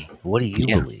 Yeah. Tony, what do you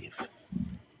believe?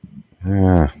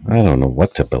 I don't know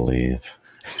what to believe.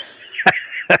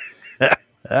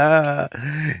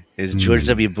 Is George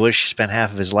W. Bush spent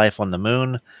half of his life on the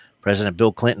moon? President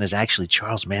Bill Clinton is actually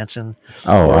Charles Manson?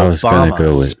 Oh, or I was going to Obama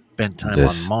go with spent time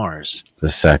on Mars? The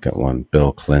second one,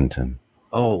 Bill Clinton.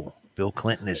 Oh, Bill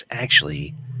Clinton is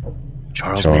actually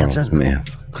Charles Manson?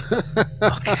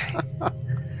 Okay.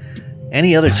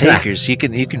 Any other takers? You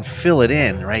can fill it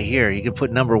in right here. You can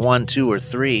put number 1, 2, or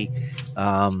 3.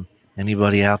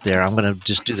 Anybody out there? I'm going to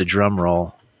just do the drum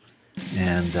roll.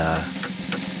 And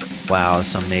wow, that's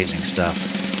some amazing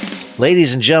stuff.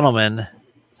 Ladies and gentlemen,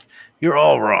 you're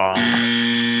all wrong.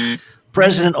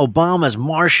 President Obama's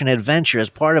Martian adventure as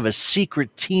part of a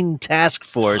secret teen task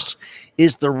force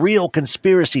is the real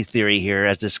conspiracy theory here,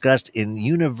 as discussed in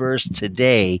Universe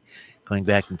Today, going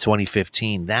back in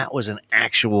 2015. That was an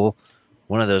actual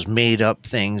one of those made-up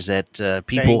things that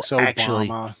people Thanks, actually...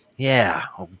 Obama. Yeah,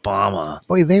 Obama.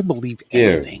 Boy, they believe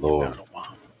anything about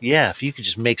Obama. Yeah, if you could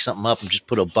just make something up and just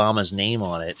put Obama's name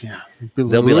on it, yeah,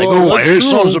 they'll be like, "Oh, my that's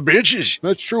sons true. of bitches."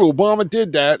 That's true. Obama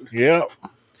did that. Yeah.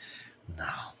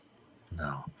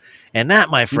 No. And that,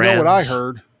 my friends... You know what I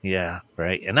heard? Yeah,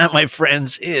 right. And that, my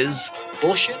friends, is...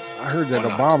 Bullshit. I heard that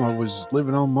Obama was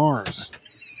living on Mars.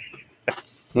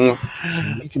 You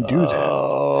can do that.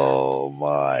 Oh,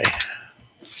 my.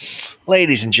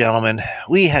 Ladies and gentlemen,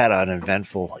 we had an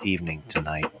eventful evening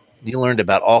tonight. You learned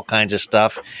about all kinds of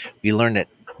stuff. We learned that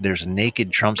there's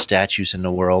naked Trump statues in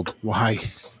the world. Why?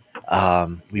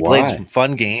 We played some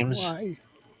fun games. Why?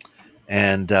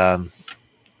 And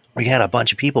we had a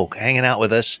bunch of people hanging out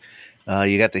with us.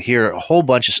 You got to hear a whole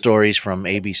bunch of stories from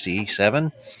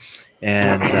ABC7.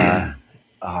 And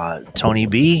Tony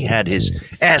B had his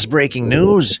ass-breaking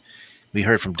news. We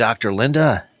heard from Dr.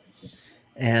 Linda.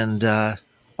 And,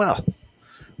 well,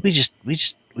 we just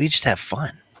have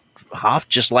fun. Hoff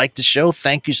just liked the show.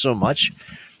 Thank you so much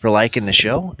for liking the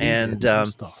show. And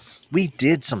we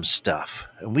did some stuff.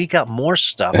 We got more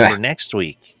stuff for next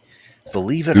week.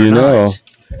 Believe it or not.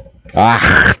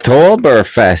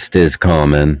 Oktoberfest is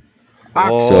coming.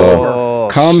 So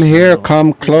come here,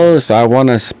 come close. I want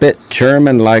to spit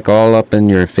German like all up in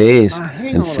your face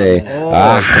and say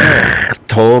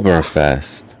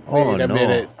Oktoberfest. Wait a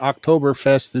minute.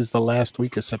 Oktoberfest is the last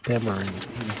week of September.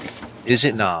 Is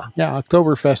it not? Yeah,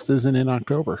 Oktoberfest isn't in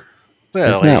October. Well,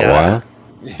 isn't that wild?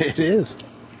 It is.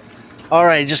 All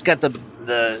right, just got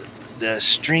the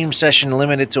stream session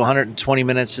limited to 120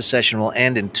 minutes. The session will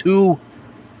end in 2.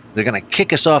 They're going to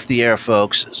kick us off the air,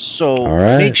 folks. So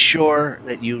make sure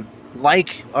that you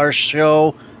like our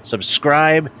show,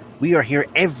 subscribe. We are here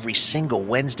every single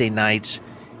Wednesday nights,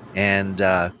 and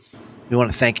we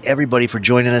want to thank everybody for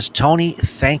joining us. Tony,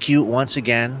 thank you once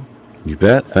again. You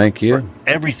bet. Thank you. For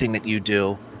everything that you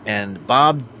do. And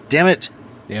Bob, damn it.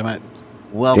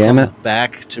 Welcome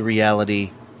back to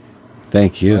reality.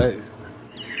 Thank you.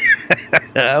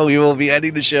 We will be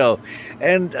ending the show.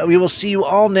 And we will see you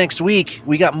all next week.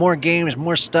 We got more games,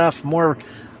 more stuff, more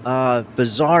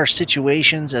bizarre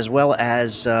situations, as well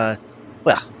as,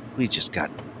 we just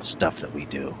got stuff that we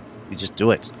do. We just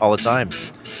do it all the time.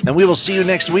 And we will see you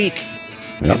next week.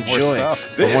 Yep. Enjoy. This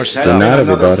more has stuff. been another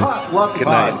everybody. Potluck Good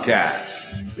night.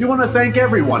 Podcast. We want to thank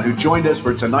everyone who joined us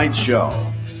for tonight's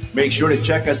show. Make sure to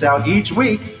check us out each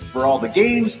week for all the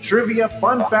games, trivia,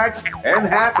 fun facts, and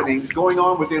happenings going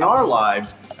on within our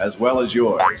lives as well as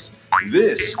yours.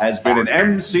 This has been an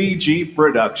MCG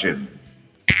production.